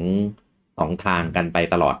ฟ์2 ทางกันไป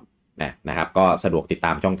ตลอดนะครับก็สะดวกติดต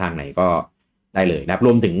ามช่องทางไหนก็ได้เลยนะครับร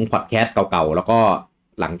วมถึงพอดแคสต์เก่าๆแล้วก็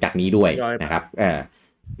หลังจากนี้ด้วยนะครับ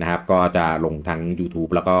นะครับก็จะลงทั้ง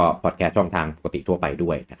YouTube แล้วก็พอดแคสต์ช่องทางปกติทั่วไปด้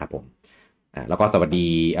วยนะครับผมแล้วก็สวัสดี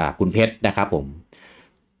คุณเพชรนะครับผม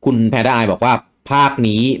คุณแพรด้าบอกว่าภาค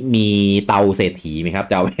นี้มีเตาเศรษฐีไหมครับ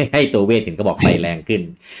จะเอาให้ตัวเวทเห็นก็บอกไฟแรงขึ้น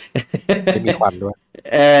จะมีควันด้วย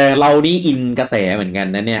เรานี่อินกระแสเหมือนกัน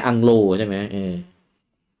นะเนี่ยอังโลใช่ไหม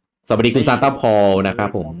สวัสดีคุณซานต้าพอลนะครับ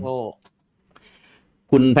ผม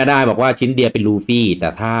คุณแพรด้าบอกว่าชิ้นเดียวเป็นลูฟี่แต่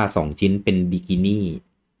ถ้า2 ชิ้นเป็นบิกินี่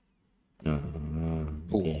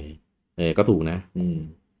ก็ถูกนะ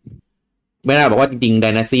ไม่ได้บอกว่าจริงๆ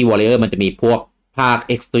Dynasty Warrior มันจะมีพวกภาค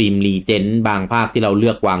Extreme Legend บางภาคที่เราเลื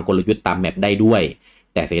อกวางกลยุทธ์ตามแมปได้ด้วย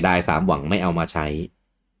แต่เสียดาย3 หวังไม่เอามาใช้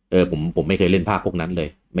ผมไม่เคยเล่นภาคพวกนั้นเลย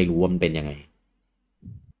ไม่รู้ว่ามันเป็นยังไง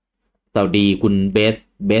สวัสดีคุณเ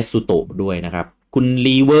บสสุโตะด้วยนะครับคุณ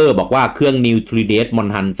ลีเวอร์บอกว่าเครื่อง New 3DS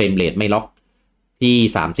Monhan Frame Rate ไม่ล็อกที่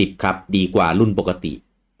30ครับดีกว่ารุ่นปกติ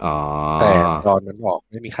แต่ตอนนั้นบอก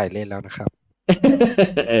ไม่มีใครเล่นแล้วนะครับ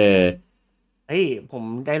ผม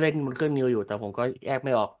ได้เล่นบนเครื่องนิวอยู่แต่ผมก็แยกไ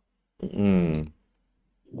ม่ออก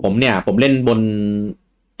ผมเล่นบน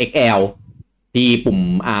XL ที่ปุ่ม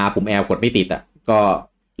R ปุ่ม L กดไม่ติดก็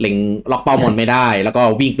เล็งล็อกเป้ามอนไม่ได้แล้วก็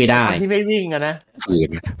วิ่งไม่ได้ที่ไม่วิ่งนะ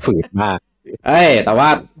ฝืนมากแต่ว่า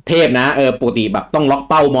เทพนะปกติแบบต้องล็อก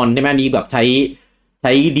เป้ามอนใช่ไหมนี้แบบใ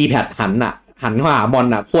ช้ดีแพดหันเข้าหามอน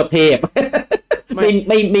โคตรเทพ ไ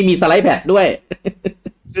ม่มีสไลด์แพดด้วย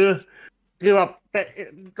คือแบบ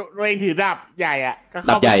ตัวเองถือดาบใหญ่ก็เ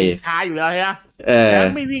ข้าไปช้าอยู่แล้วใช่ไหมแล้ว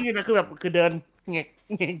ไม่วิ่งนะคือแบบคือเดินเงี้ย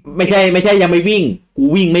ไม่ใช่ยังไม่วิ่งกู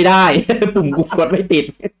วิ่งไม่ได้ ปุ่มกูกดไม่ติด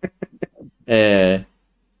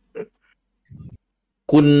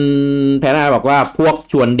คุณแพรนาบอกว่าพวก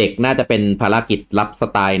ชวนเด็กน่าจะเป็นภารกิจรับส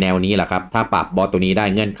ไตล์แนวนี้แหละครับถ้าปรับบอสตัวนี้ได้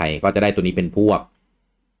เงื่อนไขก็จะได้ตัวนี้เป็นพวก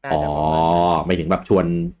ไม่ถึงแบบชวน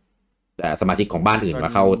สมาชิกของบ้านอื่นมา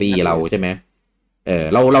เข้าตีเราใช่ไหม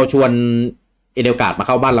เราชวนเอเดลการ์ดมาเ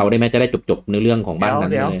ข้าบ้านเราได้ไหมจะได้จบในเรื่องของบ้านนั้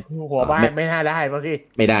นเลยหัวบ้านไม่น่าได้ป่ะพี่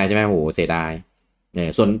ไม่ได้ใช่ไหมโหเสียดาย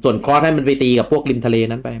ส่วนคอร์สให้มันไปตีกับพวกริมทะเล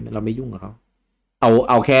นั้นไปเราไม่ยุ่งกับเขา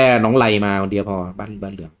เอาแค่น้องไลมาคนเดียวพอบ้า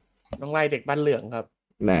นเหลืองน้องไลเด็กบ้านเหลืองครับ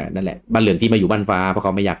นั่นแหละบ้านเหลืองที่มาอยู่บ้านฟ้าเพราะเข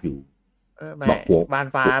าไม่อยากอยู่ บอกบ้าน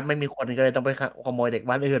ฟ้าไม่มีคนก็เลยต้องไปขโมยเด็ก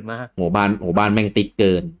บ้านอื่นมาหมู่บ้านแม่งติดเ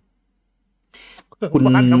กินคุณบ้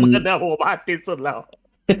านน้ำเงินนะบ้านติดสุดแล้ว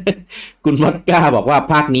คุณมอดก้าบอกว่า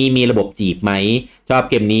ภาคนี้มีระบบจีบไหมชอบ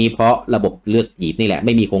เกมนี้เพราะระบบเลือกจีบนี่แหละไ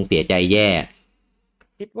ม่มีคงเสียใจแย่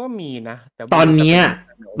คิดว่ามีนะแต่ตอน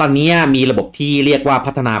นี้มีระบบที่เรียกว่า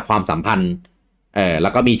พัฒนาความสัมพันธ์แล้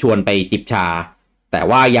วก็มีชวนไปจิบชาแต่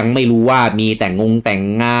ว่ายังไม่รู้ว่ามีแต่ง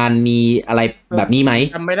งานมีอะไรแบบนี้ไหม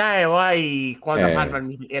จำไม่ได้ว่าความสัมพันธ์มัน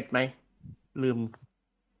มี11ไหมลืม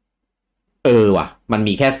ว่ะมัน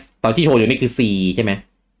มีแค่ตอนที่โชว์อยู่นี่คือ C ใช่ไหม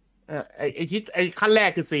ไอ้ขั้นแรก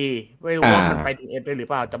คือ C ไม่รู้ว่ามันไปถึง S ได้หรือ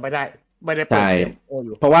เปล่าจำไม่ได้เปิดอ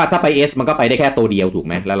ยู่เพราะว่าถ้าไป S มันก็ไปได้แค่ตัวเดียวถูกไ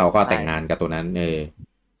หมแล้วเราก็แต่งงานกับตัวนั้น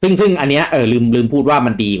ซึ่งอันเนี้ยลืมพูดว่า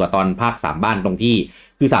มันดีกว่าตอนภาค3บ้านตรงที่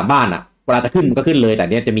คือ3บ้านอะเวลาจะขึ้นมันก็ขึ้นเลยแต่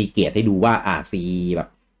เนี้ยจะมีเกรดให้ดูว่าC แบบ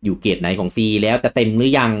อยู่เกรดไหนของ C แล้วจะเต็มหรื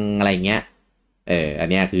อยังอะไรเงี้ยอัน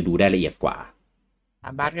เนี้ยคือดูได้ละเอียดกว่า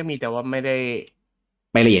บ้านก็มีแต่ว่าไม่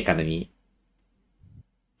ละเอียดขนาดนี้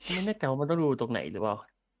ไม่แน่ใจว่ามันต้องดูตรงไหนหรือเปล่า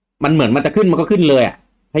มันเหมือนมันจะขึ้นมันก็ขึ้นเลยอ่ะ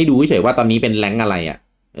ให้ดูเฉยว่าตอนนี้เป็นแรงอะไรอ่ะ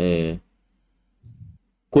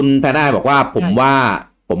คุณแพทย์ได้บอกว่าผม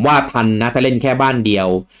ว่าทันนะถ้าเล่นแค่บ้านเดียว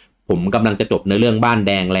ผมกำลังจะจบเนื้อเรื่องบ้านแ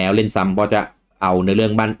ดงแล้วเล่นซ้ำเพราะจะเอาเนื้อเรื่อ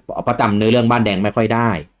งบ้านประจำเนื้อเรื่องบ้านแดงไม่ค่อยได้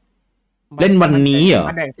เล่นวันนี้เหรอ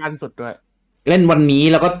บ้านแดงสั้นสุดด้วยเล่นวันนี้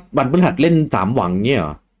แล้วก็วันพฤหัสเล่น3หวังเนี่ยเหร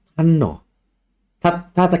อทันเหรอ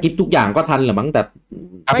ถ้าสกิปทุกอย่างก็ทันเหรอมั้งแต่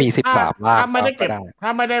ถ้ามี13ล่าถ้าไม่ได้เก็บถ้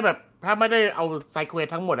าไม่ได้เอาไซเคว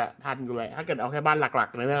สทั้งหมดอะทันอยู่เลยถ้าเกิดเอาแค่บ้านหลัก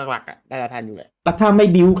ๆในเรื่องหลักๆอะได้ทันอยู่เลยแต่ถ้าไม่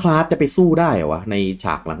บิวคลาสจะไปสู้ได้เหรอวะในฉ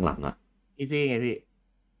ากหลังๆอะอีซี่ไงพี่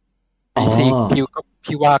อีซี่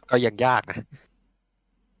พี่ว่าก็ยังยากนะ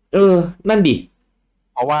นั่นดิ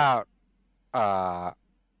เพราะว่า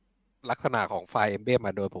ลักษณะของไฟล์เอมเบมม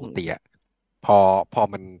าโดยปกติอะพอ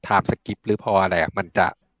มันไทม์สกิปหรือพออะไรอะมันจะ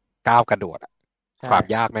ก้าวกระโดดอะความ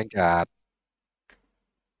ยากแม่งจ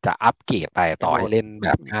ะอัปเกรดไปต่อให้เล่นแบ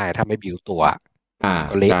บง่ายถ้าไม่บิวตัว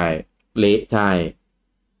ก็เละใช่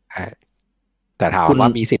แต่ถามว่า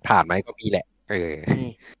มีสิทธิ์ผ่านไหมก็มีแหละ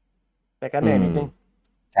แต่ก็เหนื่อยนิดนึง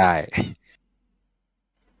ใช่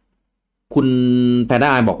คุณแพนด้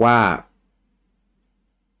าบอกว่า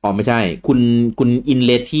ไม่ใช่คุณอินเ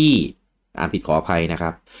ลที่อ่านผิดขออภัยนะครั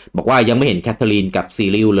บบอกว่ายังไม่เห็นแคทเธอรีนกับซี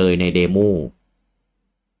ริลเลยในเดโม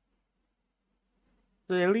เ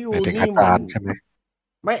ซริลนี่มันใช่ไหม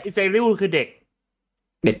ไม่เซริลคือเด็ก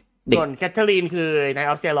ส่วนแคทเธอรีนคือนายอ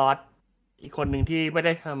อฟเซลอสอีกคนหนึ่งที่ไม่ไ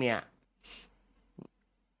ด้เทอร์เมีย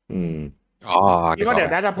คิดว่าเดี๋ย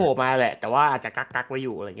วน่าจะโผล่มาแหละแต่ว่าอาจจะกักไว้อ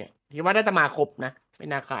ยู่อะไรเงี้ยคิดว่าน่าจะมาครบนะไม่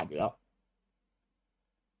น่าขาดอยู่แล้ว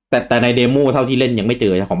แต่ในเดโมเท่าที่เล่นยังไม่เจ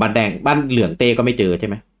อของบ้านแดงบ้านเหลืองเต้ก็ไม่เจอใช่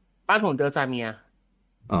ไหมบ้านผมเจอซาเมีย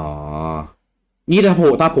นี่ถ้าโ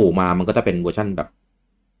ผล่มามันก็จะเป็นเวอร์ชั่นแบบ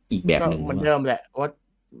อีกแบบหนึ่งเหมือนเดิมแหละว่า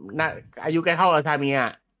อายุใกล้เท่ากับซาเมีย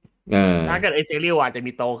ถ้าเกิดไอเซริลอาจจะ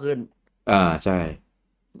มีโตขึ้นใช่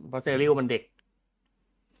เพราะเซริลมันเด็ก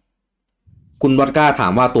คุณวัดก้าถา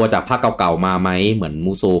มว่าตัวจากภาคเก่าๆมาไหมเหมือน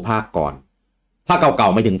มูโซภาคก่อนภาคเก่า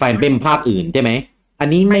ๆไม่ถึงไฟเบ้มภาคอื่นใช่ไหมอัน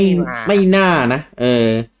นี้ไม่น่านะ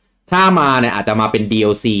ถ้ามาเนี่ยอาจจะมาเป็น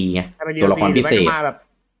DLC ไงตัวละครพิเศษมาแบบ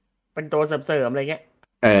เป็นตัวเสริมๆอะไรเงี้ย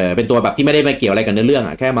เป็นตัวแบบที่ไม่ได้มาเกี่ยวอะไรกันในเรื่อง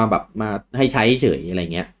แค่มาแบบมาให้ใช้เฉยอะไร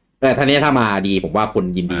เงี้ยแต่ท่านี้ถ้ามาดีผมว่าคน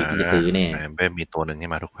ยินดีที่จะซื้อแน่เบ้มมีตัวหนึ่งที่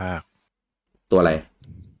มาทุกภาคตัวอะไร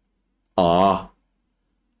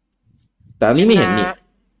แต่อันนี้ไม่เห็นนี่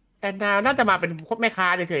แอนนาน่าจะมาเป็นพวกแม่ค้า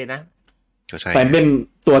เฉยๆนะแฟนเป็น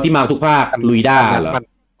ตัวที่มาทุกภาคลุยด้าเหรอ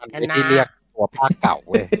มันไม่ได้เรียกตัวภาคเก่า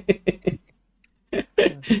เว้ย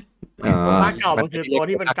ภาคเก่ามันคือตัว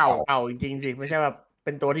ที่มันเก่าจริงๆสิไม่ใช่แบบเ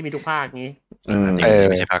ป็นตัวที่มีทุกภาคนี้ไ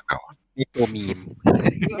ม่ใช่ภาคเก่านี่ตัวมี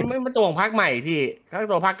มไม่ตัวของภาคใหม่พี่ถ้า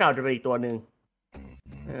ตัวภาคเก่าจะเป็นอีกตัวนึง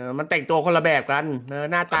มันแต่งตัวคนละแบบกัน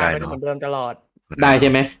หน้าตาไม่ได้เหมือนเดิมตลอดได้ใช่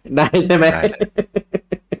ไหม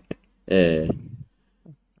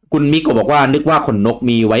คุณมิโกะบอกว่านึกว่าคนนก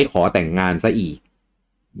มีไว้ขอแต่งงานซะอีก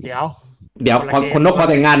เดี๋ยวคนนกขอ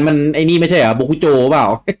แต่งงานมันไอ้นี่ไม่ใช่เหรอโบคุโจเปล่า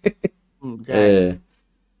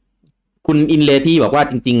คุณอินเลที่บอกว่า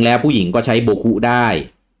จริงๆแล้วผู้หญิงก็ใช้โบคุได้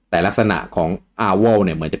แต่ลักษณะของอาวอลเ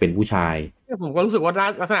นี่ยเหมือนจะเป็นผู้ชายผมก็รู้สึกว่า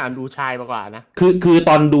ลักษณะดูชายมากกว่านะคือ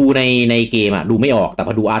ตอนดูในเกมดูไม่ออกแต่พ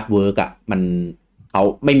อดูอาร์ตเวิร์กมันเขา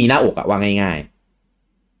ไม่มีหน้าอกว่าง่าย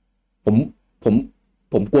ๆผ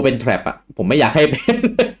มกลัวเป็นแทรปผมไม่อยากให้เป็น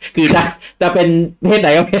คือจะเป็นเพศไหน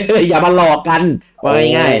ก็เป็นอย่ามาหลอกกันว่า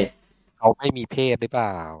ง่ายๆเขาไม่มีเพศหรือเปล่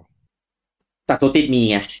าแต่โซติสมี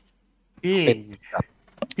ไงเป็นแบบ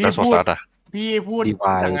พี่พูด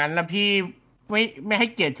อย่างนั้นแล้วพี่ไม่ให้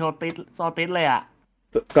เกียรติโซติสเลยอ่ะ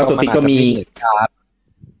ก็โซติสก็มี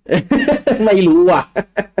ไม่รู้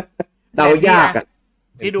เดายากอ่ะ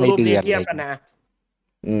พี่ดูรูปนี้เทียบกันนะ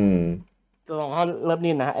ลองเขาเลิฟ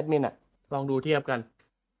นินนะแอดมินอ่ะลองดูเทียบกัน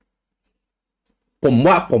ผ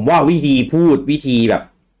มว่าวิธีพูดวิธีแบบ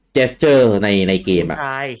เจสเจอร์ในเกมอ่ะ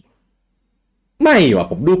ไม่ว่ะ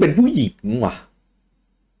ผมดูเป็นผู้หญิงว่ะ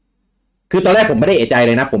คือตอนแรกผมไม่ได้เอะใจเ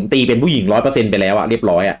ลยนะผมตีเป็นผู้หญิง 100% ไปแล้วอะเรียบ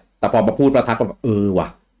ร้อยอะแต่พอมาพูดประทักก็แบบว่ะ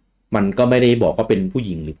มันก็ไม่ได้บอกว่าเป็นผู้ห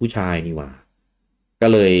ญิงหรือผู้ชายนี่ว่ะก็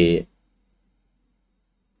เลย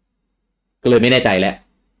ไม่แน่ใจแล้ว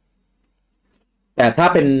แต่ถ้า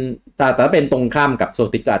เป็นตรงข้ามกับโซ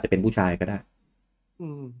ติสก็อาจจะเป็นผู้ชายก็ได้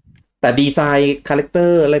แต่ดีไซน์คาแรคเตอ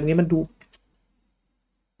ร์อะไรพวกนี้มันดู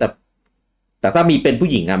แต่ถ้ามีเป็นผู้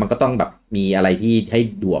หญิงอะมันก็ต้องแบบมีอะไรที่ให้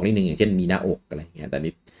ดูออกนิดนึงอย่างเช่นมีหน้าอกอะไรอย่างเงี้ยแต่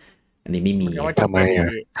นี่อันนี้ไม่มีท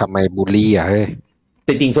ำไมบูลลี่อ่ะเฮ้ยจ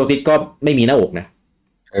ริงๆโซติสก็ไม่มีหน้าอกนะ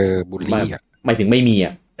บูลลี่อ่ะหมายถึงไม่มีอ่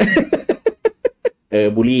ะ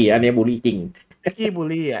บูลลี่อันนี้บูลลี่จริงที่บูล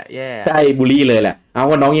ลี่อ่ะแย่ใช่บูลลี่เลยแหละเอา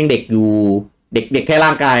ว่าน้องยังเด็กอยู่เด็กแค่ร่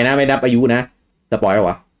างกายนะไม่นับอายุนะสปอยล์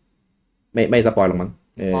วะไม่สปอยล์หรอกมั้ง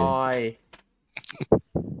สปอย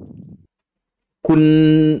คุณ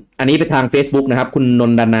อันนี้ไปทาง Facebook นะครับคุณน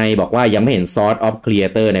นทนายบอกว่ายังไม่เห็น Sword of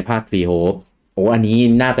Creator ในภาค Three Hopes โอ้อันนี้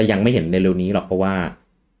น่าจะยังไม่เห็นในเร็วนี้หรอกเพราะว่า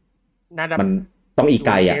มันต้องอีกไ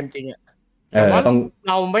กลอ่ะต้อง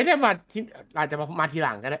เราไม่ได้มาที่อาจจะมาทีห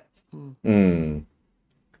ลังก็ได้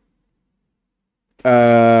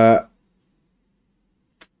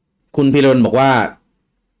คุณพิรนบอกว่า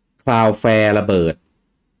Cloudflare ระเบิด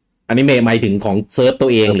อันนี้หมายถึงของเซิร์ฟตัว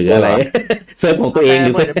เองหรืออะไรเซิร์ฟของตัวเองห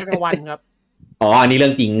รือเซิร์ฟกลางวันครับอันนี้เรื่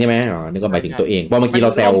องจริงใช่ไหมนี่ก็หมายถึงตัวเองเพราะเมื่อกี้เร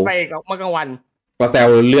าแซวไปกับเมื่อกลางวันเราแซว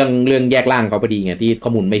เรื่องแยกล่างเขาพอดีไงที่ข้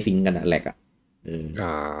อมูลไม่ซิงกันแหลกอ่ะ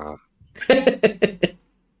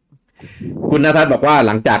คุณณภัทรบอกว่าห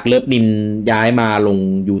ลังจากเลิฟนินย้ายมาลง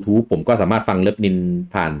YouTube ผมก็สามารถฟังเลิฟนิน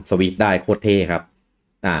ผ่านสวิตช์ได้โคตรเท่ครับ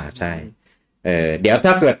ใช่เดี๋ยวถ้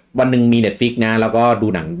าเกิดวันหนึ่งมี Netflix นะแล้วก็ดู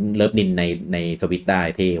หนังเลิฟนินในสวิตช์ได้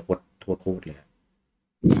เท่โคตรเลย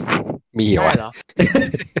มีเหรอ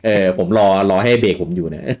ผมรอให้เบรกผมอยู่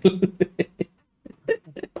นะ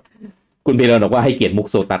คุณเพลบอกว่าให้เกียรติมุก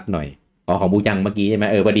โซตัสหน่อยของบูจังเมื่อกี้ใช่ไหม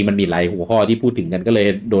พอดีมันมีหลายหัวข้อที่พูดถึงกันก็เลย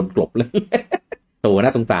โดนกลบเลยโตน่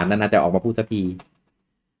าสงสารน่าจะออกมาพูดสักที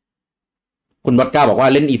คุณวัดก้าบอกว่า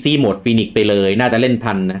เล่นอีซี่โหมดฟีนิกไปเลยน่าจะเล่น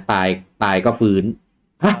ทันนะตายก็ฟื้น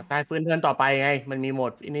ตายฟื้นเทิร์นต่อไปไงมันมีโหม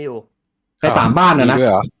ดนี่อยู่แค่3บ้านนะ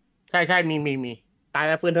ใช่มีตายแ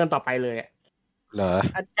ล้วฟื้นเทิร์นต่อไปเลยเหรอ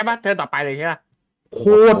ใช่ป่ะเทิร์นต่อไปเลยใช่ป่ะโค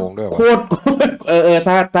ตร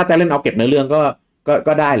ถ้าจะเล่นเอาเก็บเนื้อเรื่อง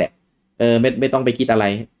ก็ได้แหละไม่ต้องไปคิดอะไร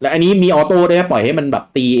แล้วอันนี้มีออโต้ด้วยปล่อยให้มันแบบ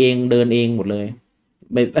ตีเองเดินเองหมดเลย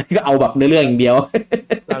ไม่ก็เอาแบบเนื้อเรื่องอย่างเดียว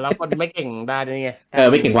แต่แล้วคนไม่เก่งได้ด้วยไง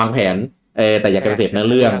ไม่เก่งวางแผนแต่อยากจะเสพเนื้อ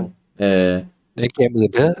เรื่องในเกมอื่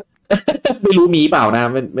นเถอะไม่รู้มีเปล่านะ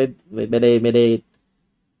ไม่ได้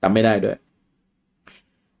จำไม่ได้ด้วย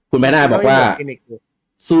คุณแม่น่าบอกว่า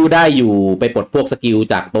สู้ได้อยู่ไปปลดพวกสกิล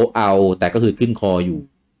จากโต๊ะเอาแต่ก็คือขึ้นคออยู่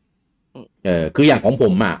คืออย่างของผ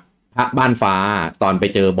มอ่ะพระบ้านฟ้าตอนไป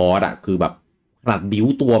เจอบอสอ่ะคือแบบขนาดบิ้ว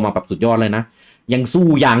ตัวมาแบบสุดยอดเลยนะยังสู้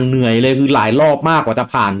อย่างเหนื่อยเลยคือหลายรอบมากกว่าจะ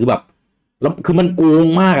ผ่านคือแบบแล้วคือมันโกง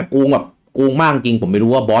มากอะโกงแบบโกงมากจริงผมไม่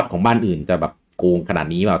รู้ว่าบอสของบ้านอื่นจะแบบโกงขนาด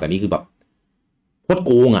นี้เปล่าแต่นี่คือแบบโคตรโ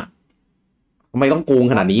กงอ่ะทำไมต้องโกง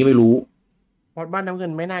ขนาดนี้ไม่รู้บอสบ้านน้ำเงิ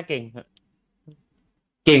นไม่น่าเก่ง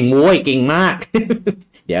เก่งโว้ยเก่งมาก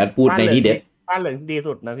เดี๋ยวพูดในนี้เด็ดบ้านเหลืองดี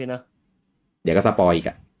สุดนะพี่นะเดี๋ยวก็สปอยอีก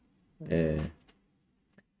อ่ะ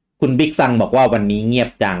คุณบิ๊กซังบอกว่าวันนี้เงียบ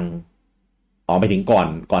จังไปถึง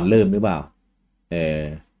ก่อนเริ่มหรือเปล่า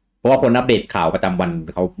เพราะว่าคนอัปเดตข่าวประจำวัน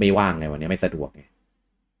เขาไม่ว่างไงวันนี้ไม่สะดวกไง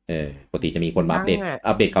ปกติจะมีคนมา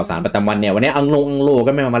อัปเดตข่าวสารประจำวันเนี่ยวันนี้อังโล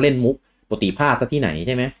ก็ไม่มาเล่นมุกปกติพลาดซะที่ไหนใ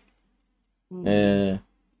ช่ไหม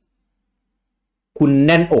คุณแ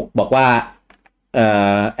น่นอกบอกว่า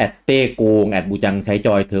แอดเต้โกงแอดบูจังใช้จ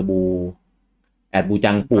อยเทอร์โบแอดบู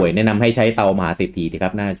จังป่วยแนะนำให้ใช้เตามหาเศรษฐีดีครั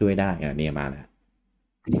บน่าช่วยได้เนี่ยมาแล้ว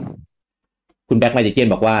คุณแบ็คไมจิเชียน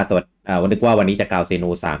บอกว่าสวัสดีวันนึกว่าวันนี้จะกาวเซโน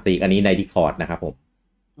3ตีอันนี้ใน Discord นะครับผม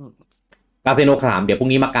กาวเซโน3เดี๋ยวพรุ่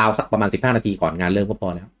งนี้มากาวสักประมาณ15นาทีก่อนงานเริ่มก็พอ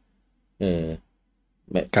แล้ว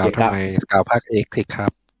กาวทำไมกาวภาค X สิครั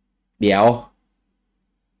บเดี๋ยว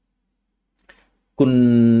คุณ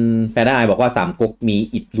แฟนได้บอกว่า3ก๊กมี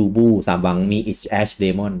อิดลูบู3วังมีอิชแอชเด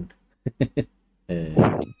มอน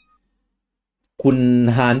คุณ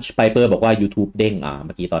ฮันช์ไพเปอร์บอกว่า YouTube เด้งเ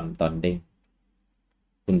มื่อกี้ตอนเด้ง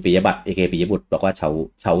คุณปิยบัตร AK ปิยบุตรบอกว่าเฉา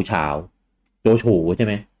โจโฉใช่ไ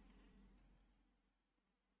หม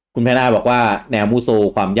คุณแพนด้าบอกว่าแนวมูโซ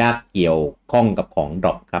ความยากเกี่ยวข้องกับของดร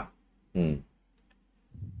อปครับ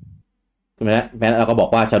คุณแพนด้าก็บอก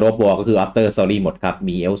ว่าชาโดว์บอลก็คือ after story หมดครับ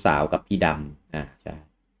มีเอลสาวกับพี่ดำใช่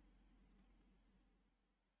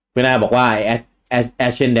เพื่อนบอกว่า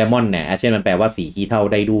Ancient Demon เนี่ย Ancient มันแปลว่าสีขี้เถ้า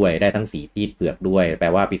ได้ด้วยได้ทั้งสีซีดเผือกด้วยแปล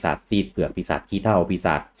ว่าปีศาจซีดเผือกปีศาจขี้เถ้าปีศ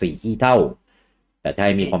าจสีขี้เถ้าแต่ใช่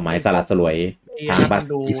มีความหมายสลัดสลวยทาง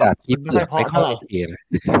ปีศาจขี้เผือกไม่เข้าเอง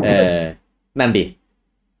นั่นดิ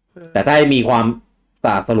แต่ถ้ามีความส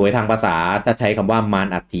ลัดสลวยทางภาษาถ้าใช้คำว่ามาร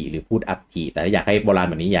อัตถิหรือพูดอัตถิแต่อยากให้โบราณ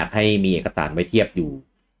แบบนี้อยากให้มีเอกสารไว้เทียบอยู่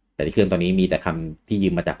แต่ที่เครื่องตอนนี้มีแต่คำที่ยื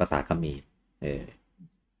มมาจากภาษาเขมร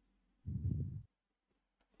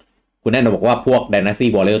คุณแน่นบอกว่าพวก Dynasty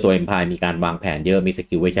Warrior ตัว Empire มีการวางแผนเยอะมีส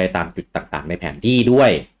กิลไว้ใช้ตามจุดต่างๆในแผนที่ด้ว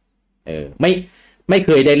ยไม่เค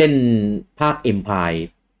ยได้เล่นภาค Empire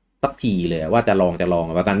สักทีเลยว่าจะลอง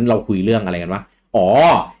ตอนนั้นเราคุยเรื่องอะไรกันวะอ๋อ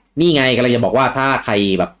นี่ไงกำลังจะบอกว่าถ้าใคร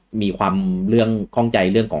แบบมีความเรื่องข้องใจ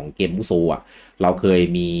เรื่องของเกมมูโซอ่ะเราเคย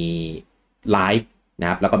มีไลฟ์นะ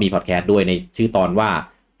ครับแล้วก็มีพอดแคสต์ด้วยในชื่อตอนว่า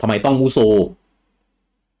ทำไมต้องมูโซ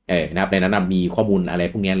นะครับในนั้นมีข้อมูลอะไร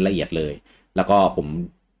พวกนี้ละเอียดเลยแล้วก็ผม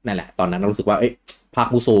นั่นแหละตอนนั้นรู้สึกว่าภาค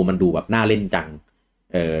มูโซมันดูแบบน่าเล่นจัง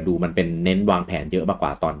ดูมันเป็นเน้นวางแผนเยอะมากกว่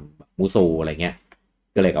าตอนมูโซอะไรเงี้ย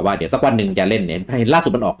ก็เลยกับว่าเดี๋ยวสักวันหนึ่งจะเล่นเนี่ยล่าสุ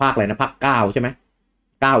ดมันออกภาคอะไรนะภาค9ใช่ไหม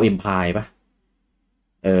9 Empire ป่ะ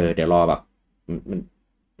เดี๋ยวรอแบบมัน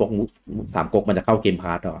พวกสามก๊กมันจะเข้าเกมพ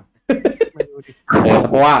าร์ทหรอ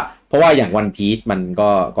เพราะว่าอย่างวันพีซมัน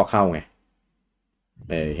ก็เข้าไง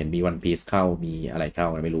เห็นมีวันพีซเข้ามีอะไรเข้า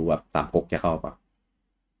ไม่รู้แบบสามก๊กจะเข้าป่ะ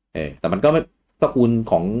แต่มันก็ไม่ตระกูล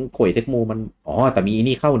ของโคยเทคโมมันแต่มี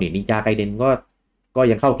นี่เข้านี่นินจาไกเดนก็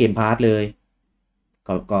ยังเข้าเกมพาร์ทเลย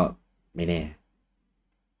ก็ไม่แน่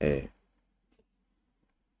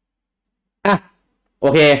โอ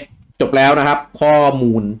เคจบแล้วนะครับข้อ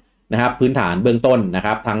มูลนะครับพื้นฐานเบื้องต้นนะค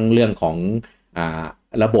รับทั้งเรื่องของ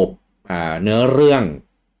ระบบเนื้อเรื่อง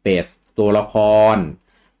เบสตัวละคร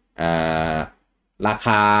ราค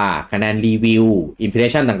าคะแนนรีวิวอิมเพรส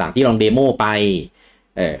ชั่นต่างๆที่ลองเดโมไป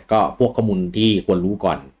ก็พวกข้อมูลที่ควรรู้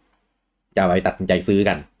ก่อนจะไว้ตัดสินใจซื้อ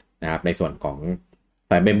กันนะครับในส่วนของ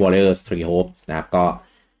Fire Emblem Warriors Three Hopes นะครับก็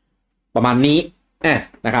ประมาณนี้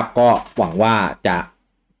นะครับก็หวังว่าจะ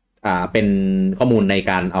เป็นข้อมูลใน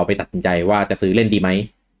การเอาไปตัดสินใจว่าจะซื้อเล่นดีไหม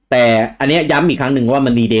แต่อันนี้ย้ำอีกครั้งหนึ่งว่า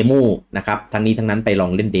มันมีเดโมนะครับทั้งนี้ทั้งนั้นไปลอ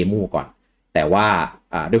งเล่นเดโมก่อนแต่ว่า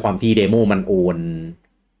ด้วยความที่เดโมมันโอน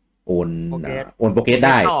โปรเกรสไ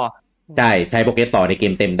ด้ใช้โปรเกรสต่อในเก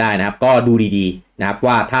มเต็มได้นะครับก็ดูดีๆนะครับ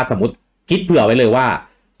ว่าถ้าสมมติคิดเผื่อไว้เลยว่า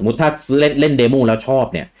สมมติถ้าซื้อเล่นเดโมแล้วชอบ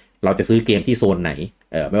เนี่ยเราจะซื้อเกมที่โซนไหน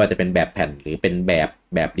ไม่ว่าจะเป็นแบบแผ่นหรือเป็นแ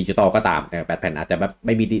บบดิจิตอลก็ตามแบบแผ่นอาจจะแบบไ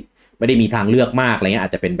ม่ได้มีทางเลือกมากอะไรเงี้ยอา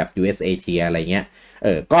จจะเป็นแบบ US Asia อะไรเงี้ย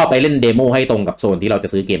ก็ไปเล่นเดโมให้ตรงกับโซนที่เราจะ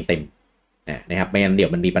ซื้อเกมเต็มนะครับไม่งั้นเดี๋ย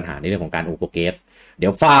วมันมีปัญหาในเรื่องของการโอโปรเกสเดี๋ย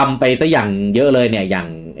วฟาร์มไปตั้งอย่างเยอะเลยเนี่ยอย่าง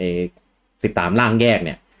13ล่างแยกเ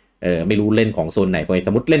นี่ยไม่รู้เล่นของโซนไหนไปส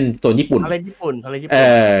มมติเล่นโซนญี่ปุ่น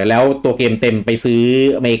แล้วตัวเกมเต็มไปซื้อ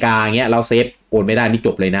อเมริกาเงี้ยเราเซฟโอนไม่ได้นี่จ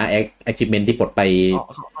บเลยนะ achievement ที่ปลดไป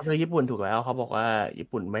เขาซื้อญี่ปุ่นถูกแล้วเขาบอกว่าญี่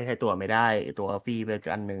ปุ่นไม่ใช้ตัวไม่ได้ตัวฟรีไป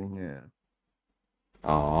อันนึง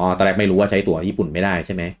ตอนแรกไม่รู้ว่าใช้ตั๋วญี่ปุ่นไม่ได้ใ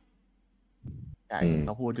ช่ไหมใช่เข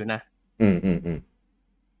าพูดอยู่นะ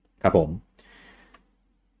ครับผม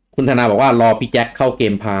คุณธนาบอกว่ารอพี่แจ็คเข้าเก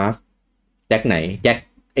มพาสแจ็คไหนแจ็ค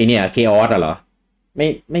ไอเนี่ยเคออสเหรอไ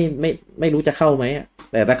ม่รู้จะเข้าไหม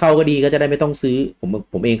แต่ถ้าเข้าก็ดีก็จะได้ไม่ต้องซื้อ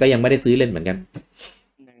ผมเองก็ยังไม่ได้ซื้อเล่นเหมือนกัน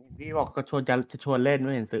พี่บอกก็จะชวนเล่นไ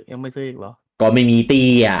ม่เห็นซื้อยังไม่ซื้ออีกเหรอก็ไม่มีตี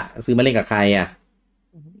ซื้อมาเล่นกับใคร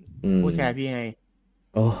ผู้แชร์พี่ไง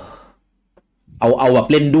เอาแบบ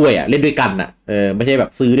เล่นด้วยเล่นด้วยกันไม่ใช่แบ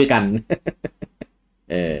บซื้อด้วยกัน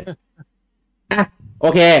โอ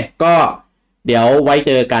เคก็เดี๋ยวไว้เ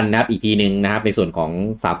จอกันนะครับอีกทีนึงนะครับในส่วนของ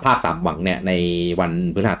3ภาค3หวังเนี่ยในวัน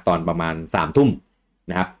พฤหัสตอนประมาณ 3 ทุ่ม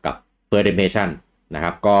นะครับกับ First Dimension นะค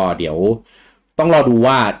รับก็เดี๋ยวต้องรอดู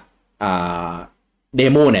ว่าเด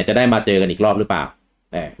โมเนี่ยจะได้มาเจอกันอีกรอบหรือเปล่า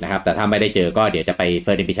นะครับแต่ถ้าไม่ได้เจอก็เดี๋ยวจะไป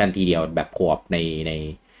First Dimension ทีเดียวแบบโคออป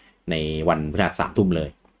ในวันพฤหัส 3 ทุ่มเลย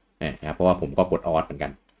นะครับเพราะว่าผมก็กดออสเหมือนกั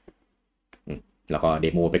นแล้วก็เด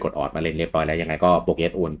โมไปกดออสมาเล่นเรียบร้อยแล้วยังไงก็โปรเกร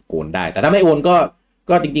สโอนได้แต่ถ้าไม่โอน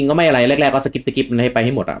ก็จริงๆก็ไม่อะไรแรกๆก็สกิปมันให้ไปใ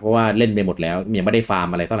ห้หมดเพราะว่าเล่นไปหมดแล้วยังไม่ได้ฟาร์ม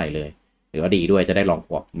อะไรเท่าไหร่เลยหรือว่าดีด้วยจะได้ลองข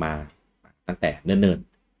วบมาตั้งแต่เนิ่น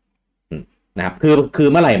ๆนะครับคือ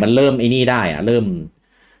เมื่อไหร่มันเริ่มไอ้นี่ได้เริ่ม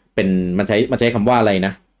เป็นมันใช้คำว่าอะไรน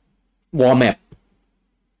ะวอลแมป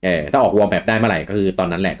ถ้าออกวอลแมปได้เมื่อไหร่ก็คือตอน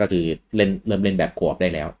นั้นแหละก็คือเริ่มเล่นแบบขวบได้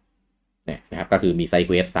แล้วนะครับก็คือมีไซด์เค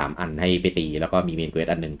วส3อันให้ไปตีแล้วก็มีเมนเควส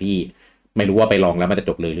อันนึงที่ไม่รู้ว่าไปลองแล้วมันจะ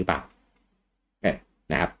จบเลยหรือเปล่า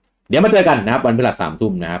นะครับเดี๋ยวมาเจอกันนะครับวันพฤหัส 3 ทุ่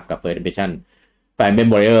มนะครับกับ First Dimension Fire Emblem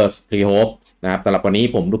Warriors Three Hopes นะครับสำหรับวันนี้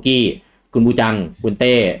ผมลูกกี้คุณบูจังคุณเ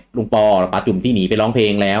ต้ลุงปอป๋าจุ่มที่หนีไปร้องเพล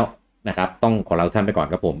งแล้วนะครับต้องขอลาท่านไปก่อน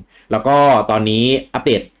ครับผมแล้วก็ตอนนี้อัปเ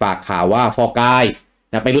ดตฝากข่าวว่า Fall Guys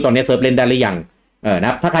นะไม่รู้ตอนนี้เซิร์ฟเล่นได้หรือยัง นะ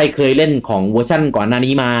ครับถ้าใครเคยเล่นของเวอร์ชั่นก่อนหน้า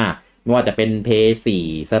นี้มาไม่ว่าจะเป็น PS4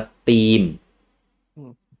 Steam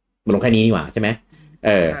มันลงแค่นี้นี่หว่าใช่ไหม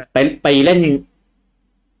ไปเล่น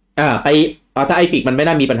ไปถ้าไอพิกมันไม่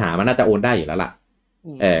น่ามีปัญหามันน่าจะโอนได้อยู่แล้วล่ะ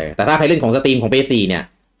แต่ถ้าใครเล่นของ Steam ของ PS4 เนี่ย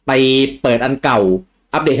ไปเปิดอันเก่า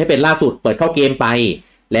อัปเดตให้เป็นล่าสุดเปิดเข้าเกมไป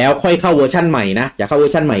แล้วค่อยเข้าเวอร์ชั่นใหม่นะอย่าเข้าเวอ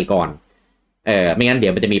ร์ชั่นใหม่ก่อนไม่งั้นเดี๋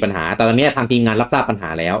ยวมันจะมีปัญหาแต่ตอนนี้ทางทีมงานรับทราบปัญหา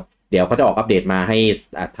แล้วเดี๋ยวเขาจะออกอัปเดตมาให้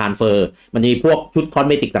ทรานสเฟอร์มันจะมีพวกชุดคอสเ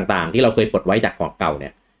มติกต่างๆที่เราเคยปลดไว้จากของเก่าเนี่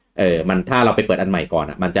ยมันถ้าเราไปเปิดอันใหม่ก่อน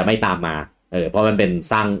มันจะไม่ตามมาเพราะมันเป็น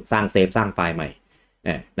สร้างเซฟสร้างไฟล์ใหม่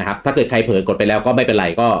นะครับถ้าเกิดใครเผลอกดไปแล้วก็ไม่เป็นไร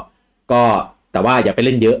ก็แต่ว่าอย่าไปเ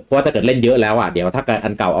ล่นเยอะเพราะว่าถ้าเกิดเล่นเยอะแล้วเดี๋ยวถ้าเกิดอั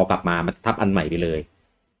นเก่าเอากลับมามันทับอันใหม่ไปเลย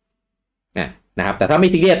นะครับแต่ถ้าไม่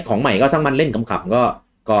ซีเรียสของใหม่ก็ช่างมันเล่นขำๆ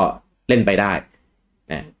ก็เล่นไปได้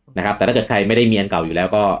นะครับแต่ถ้าเกิดใครไม่ได้มีอันเก่าอยู่แล้ว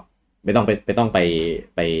ก็ไม่ต้องไ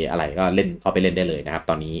ปอะไรก็เล่นเข้าไปเล่นได้เลยนะครับ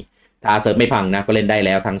ตอนนี้ถ้าเซิร์ฟไม่พังนะก็เล่นได้แ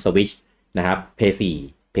ล้วทั้ง Switch นะครับ PS4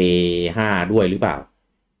 PS5 ด้วยหรือเปล่า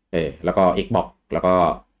แล้วก็ Xbox แล้วก็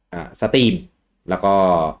Steam แล้วก็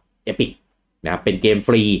Epic นะครับเป็นเกมฟ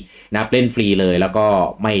รีนะครับเล่นฟรีเลยแล้วก็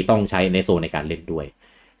ไม่ต้องใช้ในโซนในการเล่นด้วย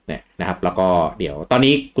นะครับแล้วก็เดี๋ยวตอน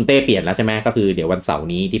นี้คุณเต้เปลี่ยนแล้วใช่ไหมก็คือเดี๋ยววันเสาร์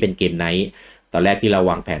นี้ที่เป็นเกมไนท์ตอนแรกที่เรา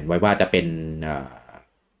วางแผนไว้ว่าจะเป็น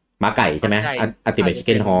ม้าไก่ใช่ไหมอัลติเมทชิคเ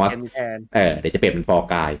ก้นฮอร์สเดี๋ยวจะเปลี่ยนเป็นฟอร์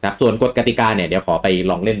กายนะครับส่วนกฎกติกาเนี่ยเดี๋ยวขอไป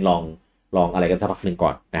ลองเล่นลองอะไรกันสักพักหนึ่งก่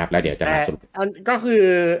อนนะครับแล้วเดี๋ยวจะมาสรุปก็คือ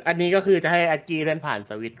อันนี้ก็คือจะให้อาจีเล่นผ่าน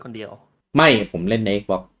สวิตช์คนเดียวไม่ผมเล่นใน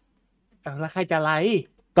Xbox แล้วใครจะไลฟ์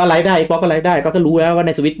ก็ไลฟ์ได้ Xbox ก็ไลฟ์ได้ก็รู้แล้วว่าใ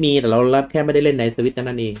นสวิตช์มีแต่เราแค่ไม่ได้เล่นในสวิตช์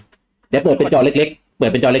นั่นเองเดี๋ยวเปิดเป็นจอเล็กๆเปิ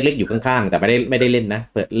ดเป็นจอเล็กๆอยู่ข้างๆแต่ไม่ได้เล่นนะ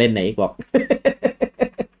เปิดเล่นใน Xbox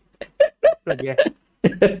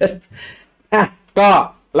ก็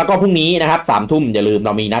แล้วก็พรุ่งนี้นะครับ3 ทุ่มอย่าลืมเร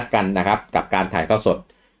ามีนัดกันนะครับกับการถ่ายทอดสด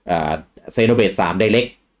Xenoblade 3 Direct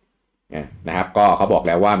นะครับก็เขาบอกแ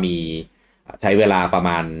ล้วว่ามีใช้เวลาประม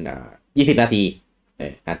าณ20 นาที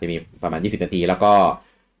อาจจะมีประมาณ20 นาทีแล้วก็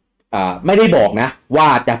ไม่ได้บอกนะว่า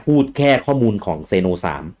จะพูดแค่ข้อมูลของ Xeno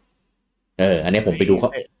 3อันนี้ผมไปดูเขา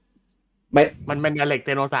ไม่มันเป็นDirect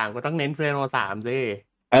Xeno 3ก็ต้องเน้น Xeno 3สิ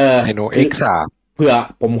Xeno X3 เผื่อ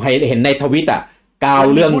ผมเห็นในทวิตกาว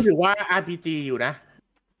เรื่องพูดถึงว่า RPG อยู่นะ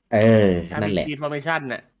นั่นแหละ RPG Information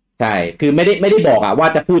น่ะใช่คือไม่ได้บอกว่า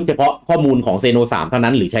จะพูดเฉพาะข้อมูลของ Xeno 3เท่า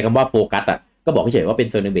นั้นหรือใช้คำว่าโฟกัสก็บอกเฉยๆว่าเป็น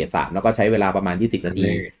Xenoblade 3แล้วก็ใช้เวลาประมาณ20 นาที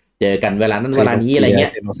เจอกันเวลานั้นเวลานี้อะไรเงี้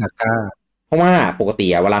ยเพราะว่าปกติ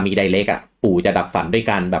เวลามีไดเรกปู่จะดับฝันด้วย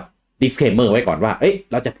การแบบ disclaimer ไว้ก่อนว่า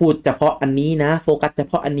เราจะพูดเฉพาะอันนี้นะโฟกัสเฉ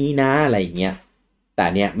พาะอันนี้นะอะไรอย่างเงี้ยแต่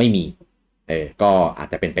เนี้ยไม่มีก็อาจ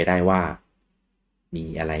จะเป็นไปได้ว่ามี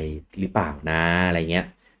อะไรหรือเปล่านะอะไรเงี้ย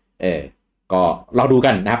ก็เราดู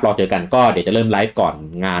กันนะครับรอเจอกันก็เดี๋ยวจะเริ่มไลฟ์ก่อน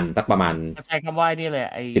งานสักประมาณใช้คำว่านี่เลย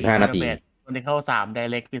15 นาที Chronicle 3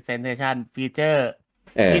 Direct Presentation Feature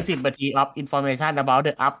 20 นาที of information about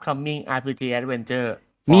the upcoming RPG adventure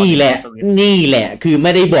นี่แหละคือไ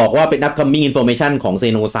ม่ได้บอกว่าเป็น upcoming information ของ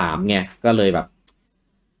Xeno 3ไงก็เลยแบบ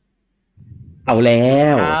เอาแล้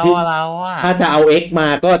วถ้าจะเอา X มา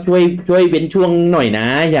ก็ช่วยเว้นช่วงหน่อยนะ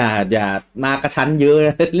อย่ามากระชั้นเยอะ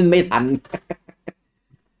เล่นไม่ทัน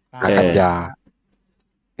กัน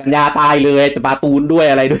ยาตายเลยแต่ปาตูนด้วย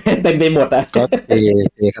อะไรด้วยเต็มไปหมดก็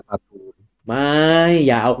กับปาตูนไม่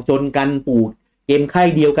อย่าเอาชนกันปู่เกมค่าย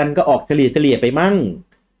เดียวกันก็ออกเฉลี่ยไปมั่ง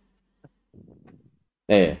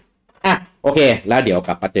โอเคแล้วเดี๋ยวก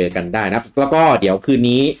ลับมาเจอกันได้นะครับแล้วก็เดี๋ยวคืน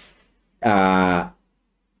นี้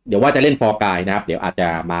เดี๋ยวว่าจะเล่นฟอร์กายนะครับเดี๋ยวอาจจะ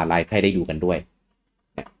มาไลฟ์ให้ได้ดูกันด้วย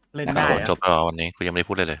เล่นได้จบแล้ววันนี้กูยังไม่ได้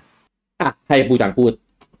พูดเลยให้ปูจังพูด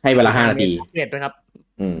ให้เวลา5 นาทีเก็บด้วยครับ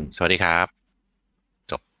สวัสดีครับ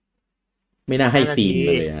จบไม่น่าให้ซีนเ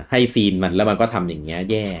ลยให้ซีนมันแล้วมันก็ทำอย่างเงี้ย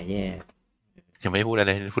แย่ยังไม่ได้พูดอะไ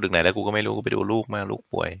รพูดถึงไหนแล้วกูก็ไม่รู้กูไปดูลูกมาลูก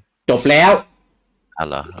ป่วยจบแล้ว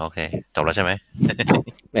เหรอโอเคจบแล้วใช่ไหม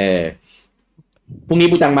พรุ่งนี้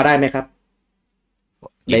ปูจังมาได้ไหมครับ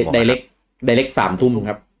ไดเล็ก3 ทุ่มค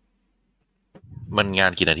รับมันงา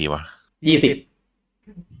นกี่นาทีวะ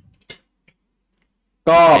20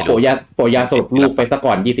ก็โปะยาสลบลูกไปซะ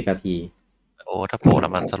ก่อน20 นาทีโอ้ถ้าโปะแล้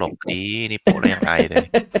วมันสลบดีนี่โปะแล้วยังไอเลย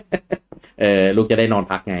ลูกจะได้นอน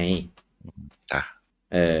พักไง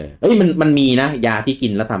มันมีนะยาที่กิ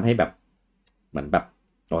นแล้วทำให้แบบเหมือนแบบ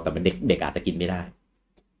แต่เป็นเด็กอาจจะกินไม่ได้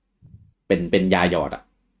เป็นยาหยอด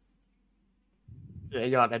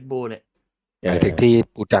หยอดแอดบูเนี่ยถึงที่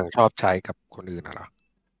ปูจังชอบใช้กับคนอื่นเหรอ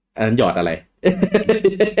อันนั้นหยอดอะไร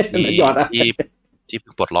หยอดที่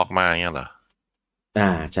ปลดล็อกมาเงี้ยเหรอ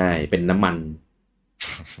ใช่เป็นน้ำมัน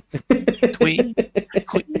ทุย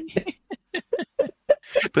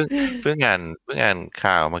เพิ่งงาน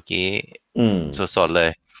ข่าวเมื่อกี้สดๆเลย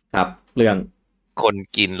ครับเรื่องคน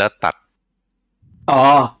กินแล้วตัด อ๋อ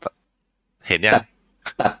เห็นยัง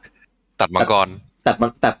ตัดมังกรตั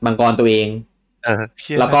ดมังกรตัวเอง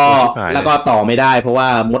แล้วก็ต่อไม่ได้เพราะว่า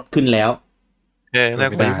มดขึ้นแล้วน่า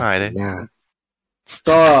กลัวที่หายเลย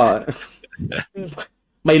ก็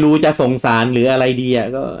ไม่รู้จะสงสารหรืออะไรดีอ่ะ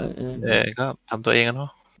ก็ทำตัวเองกันเนา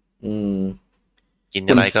ะกิน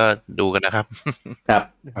อะไรก็ดูกันนะครับครับ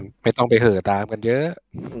มันไม่ต้องไปเห่อตามกันเยอะ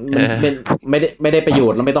ไม่ได้ประโย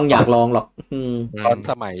ชน์เราไม่ต้องอยากลองหรอกตอน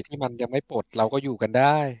สมัยที่มันยังไม่ปลดเราก็อยู่กันไ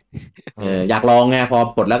ด้อยากลองไงพอ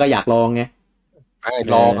ปลดแล้วก็อยากลองไง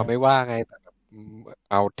ลองไม่ว่าไงแต่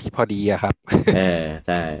เอาที่พอดีอะครับใ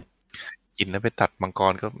ช่กินแล้วไปตัดมังก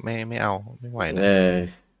รก็ไม่เอาไม่ไหวนะ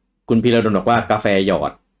คุณพีระดลบอกว่ากาแฟหยอ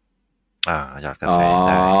ดหยอดกาแฟ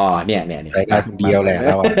เนี่ยได้คนเดียวแหละแ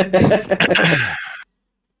ล้ว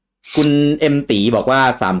คุณเอ็มตีบอกว่า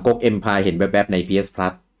สามก๊กเอ็มพายเห็นแวบๆใน PS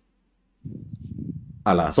Plus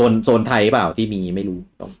ล่ะโซนไทยเปล่าที่มีไม่รู้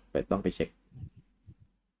ต้องไปเช็ค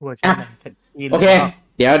โอเค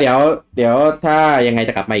เดี๋ยวถ้ายังไง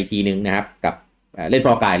จะกลับมาอีกทีนึงนะครับกับเล่นฟ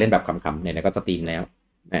อร์กายเล่นแบบขำๆเนี่ยก็สตรีมแล้ว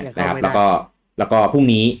นะครับแล้วก็พรุ่ง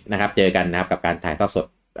นี้นะครับเจอกันนะครับกับการถ่ายทอดสด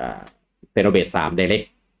เซโนเบต3 Direct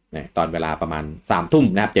ตอนเวลาประมาณ 3 ทุ่ม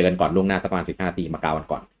นะครับเจอกันก่อนล่วงหน้าสักประมาณ15 นาทีมาเกาวัน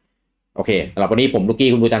ก่อนโอเคสำหรับวันนี้ผมลูกกี้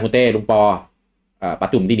คุณบูจังคุณเต้ลุงปอปัจ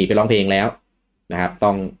จุมที่หนีไปร้องเพลงแล้วนะครับต้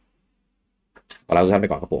องขอลาทุกท่านไป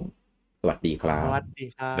ก่อนครับผมสวัสดีครับสวัสดี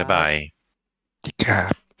ครับบ๊ายบายครั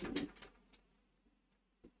บ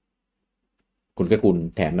คุณกกุล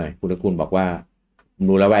แถมหน่อยคุณกกุลบอกว่า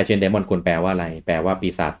รู้แล้วว่า Ancient Demon ควรแปลว่าอะไรแปลว่าปี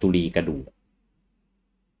ศาจตุลีกระดูก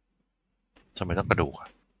ทำไมต้องกระดูก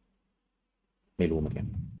ไม่รู้เหมือนกัน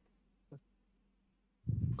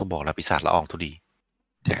ก็บอกแล้วปีศาจละอองทุลี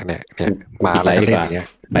เนี่ยมาอะไรดีกว่า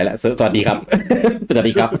ไปละสวัสดีครับสวัส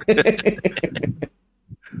ดีครับ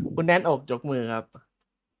คุณแนนอกยกมือครับ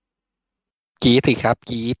กรี๊ดสิครับ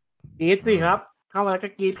กรี๊ดสิครับเข้ามาก็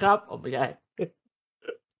กรี๊ดครับไม่ใช่